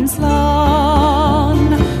morning's lawn.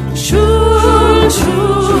 Shul,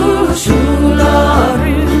 shul,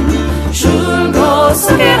 shularun. Shul go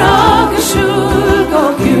sakerag, shul go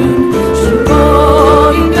kyun. Shul go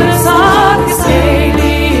in the sag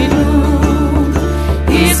sailing gloom.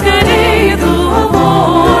 He's getting the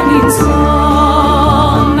morning's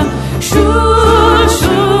sun. Shul,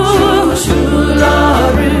 shul,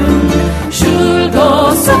 shularun. Shul go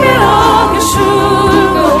sakerag, shul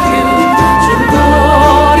go kyun. Shul go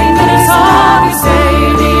in the sag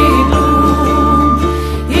sailing gloom.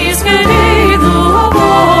 He's getting the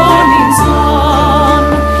morning's sun.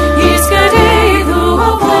 He's getting the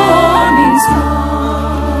morning's sun.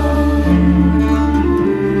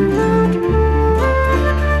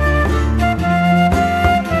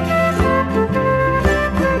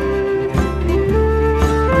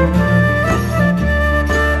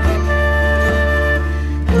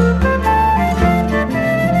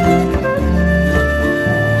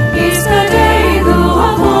 He's getting the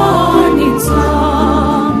morning's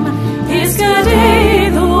sun. He's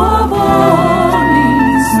getting the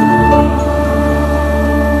morning's sun.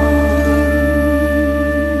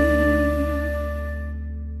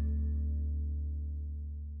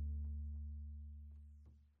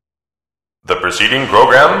 The preceding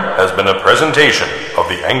program has been a presentation of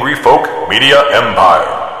the Angry Folk Media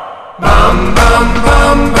Empire. Bum bum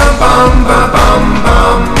bum bum bum bum bum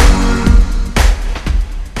bum.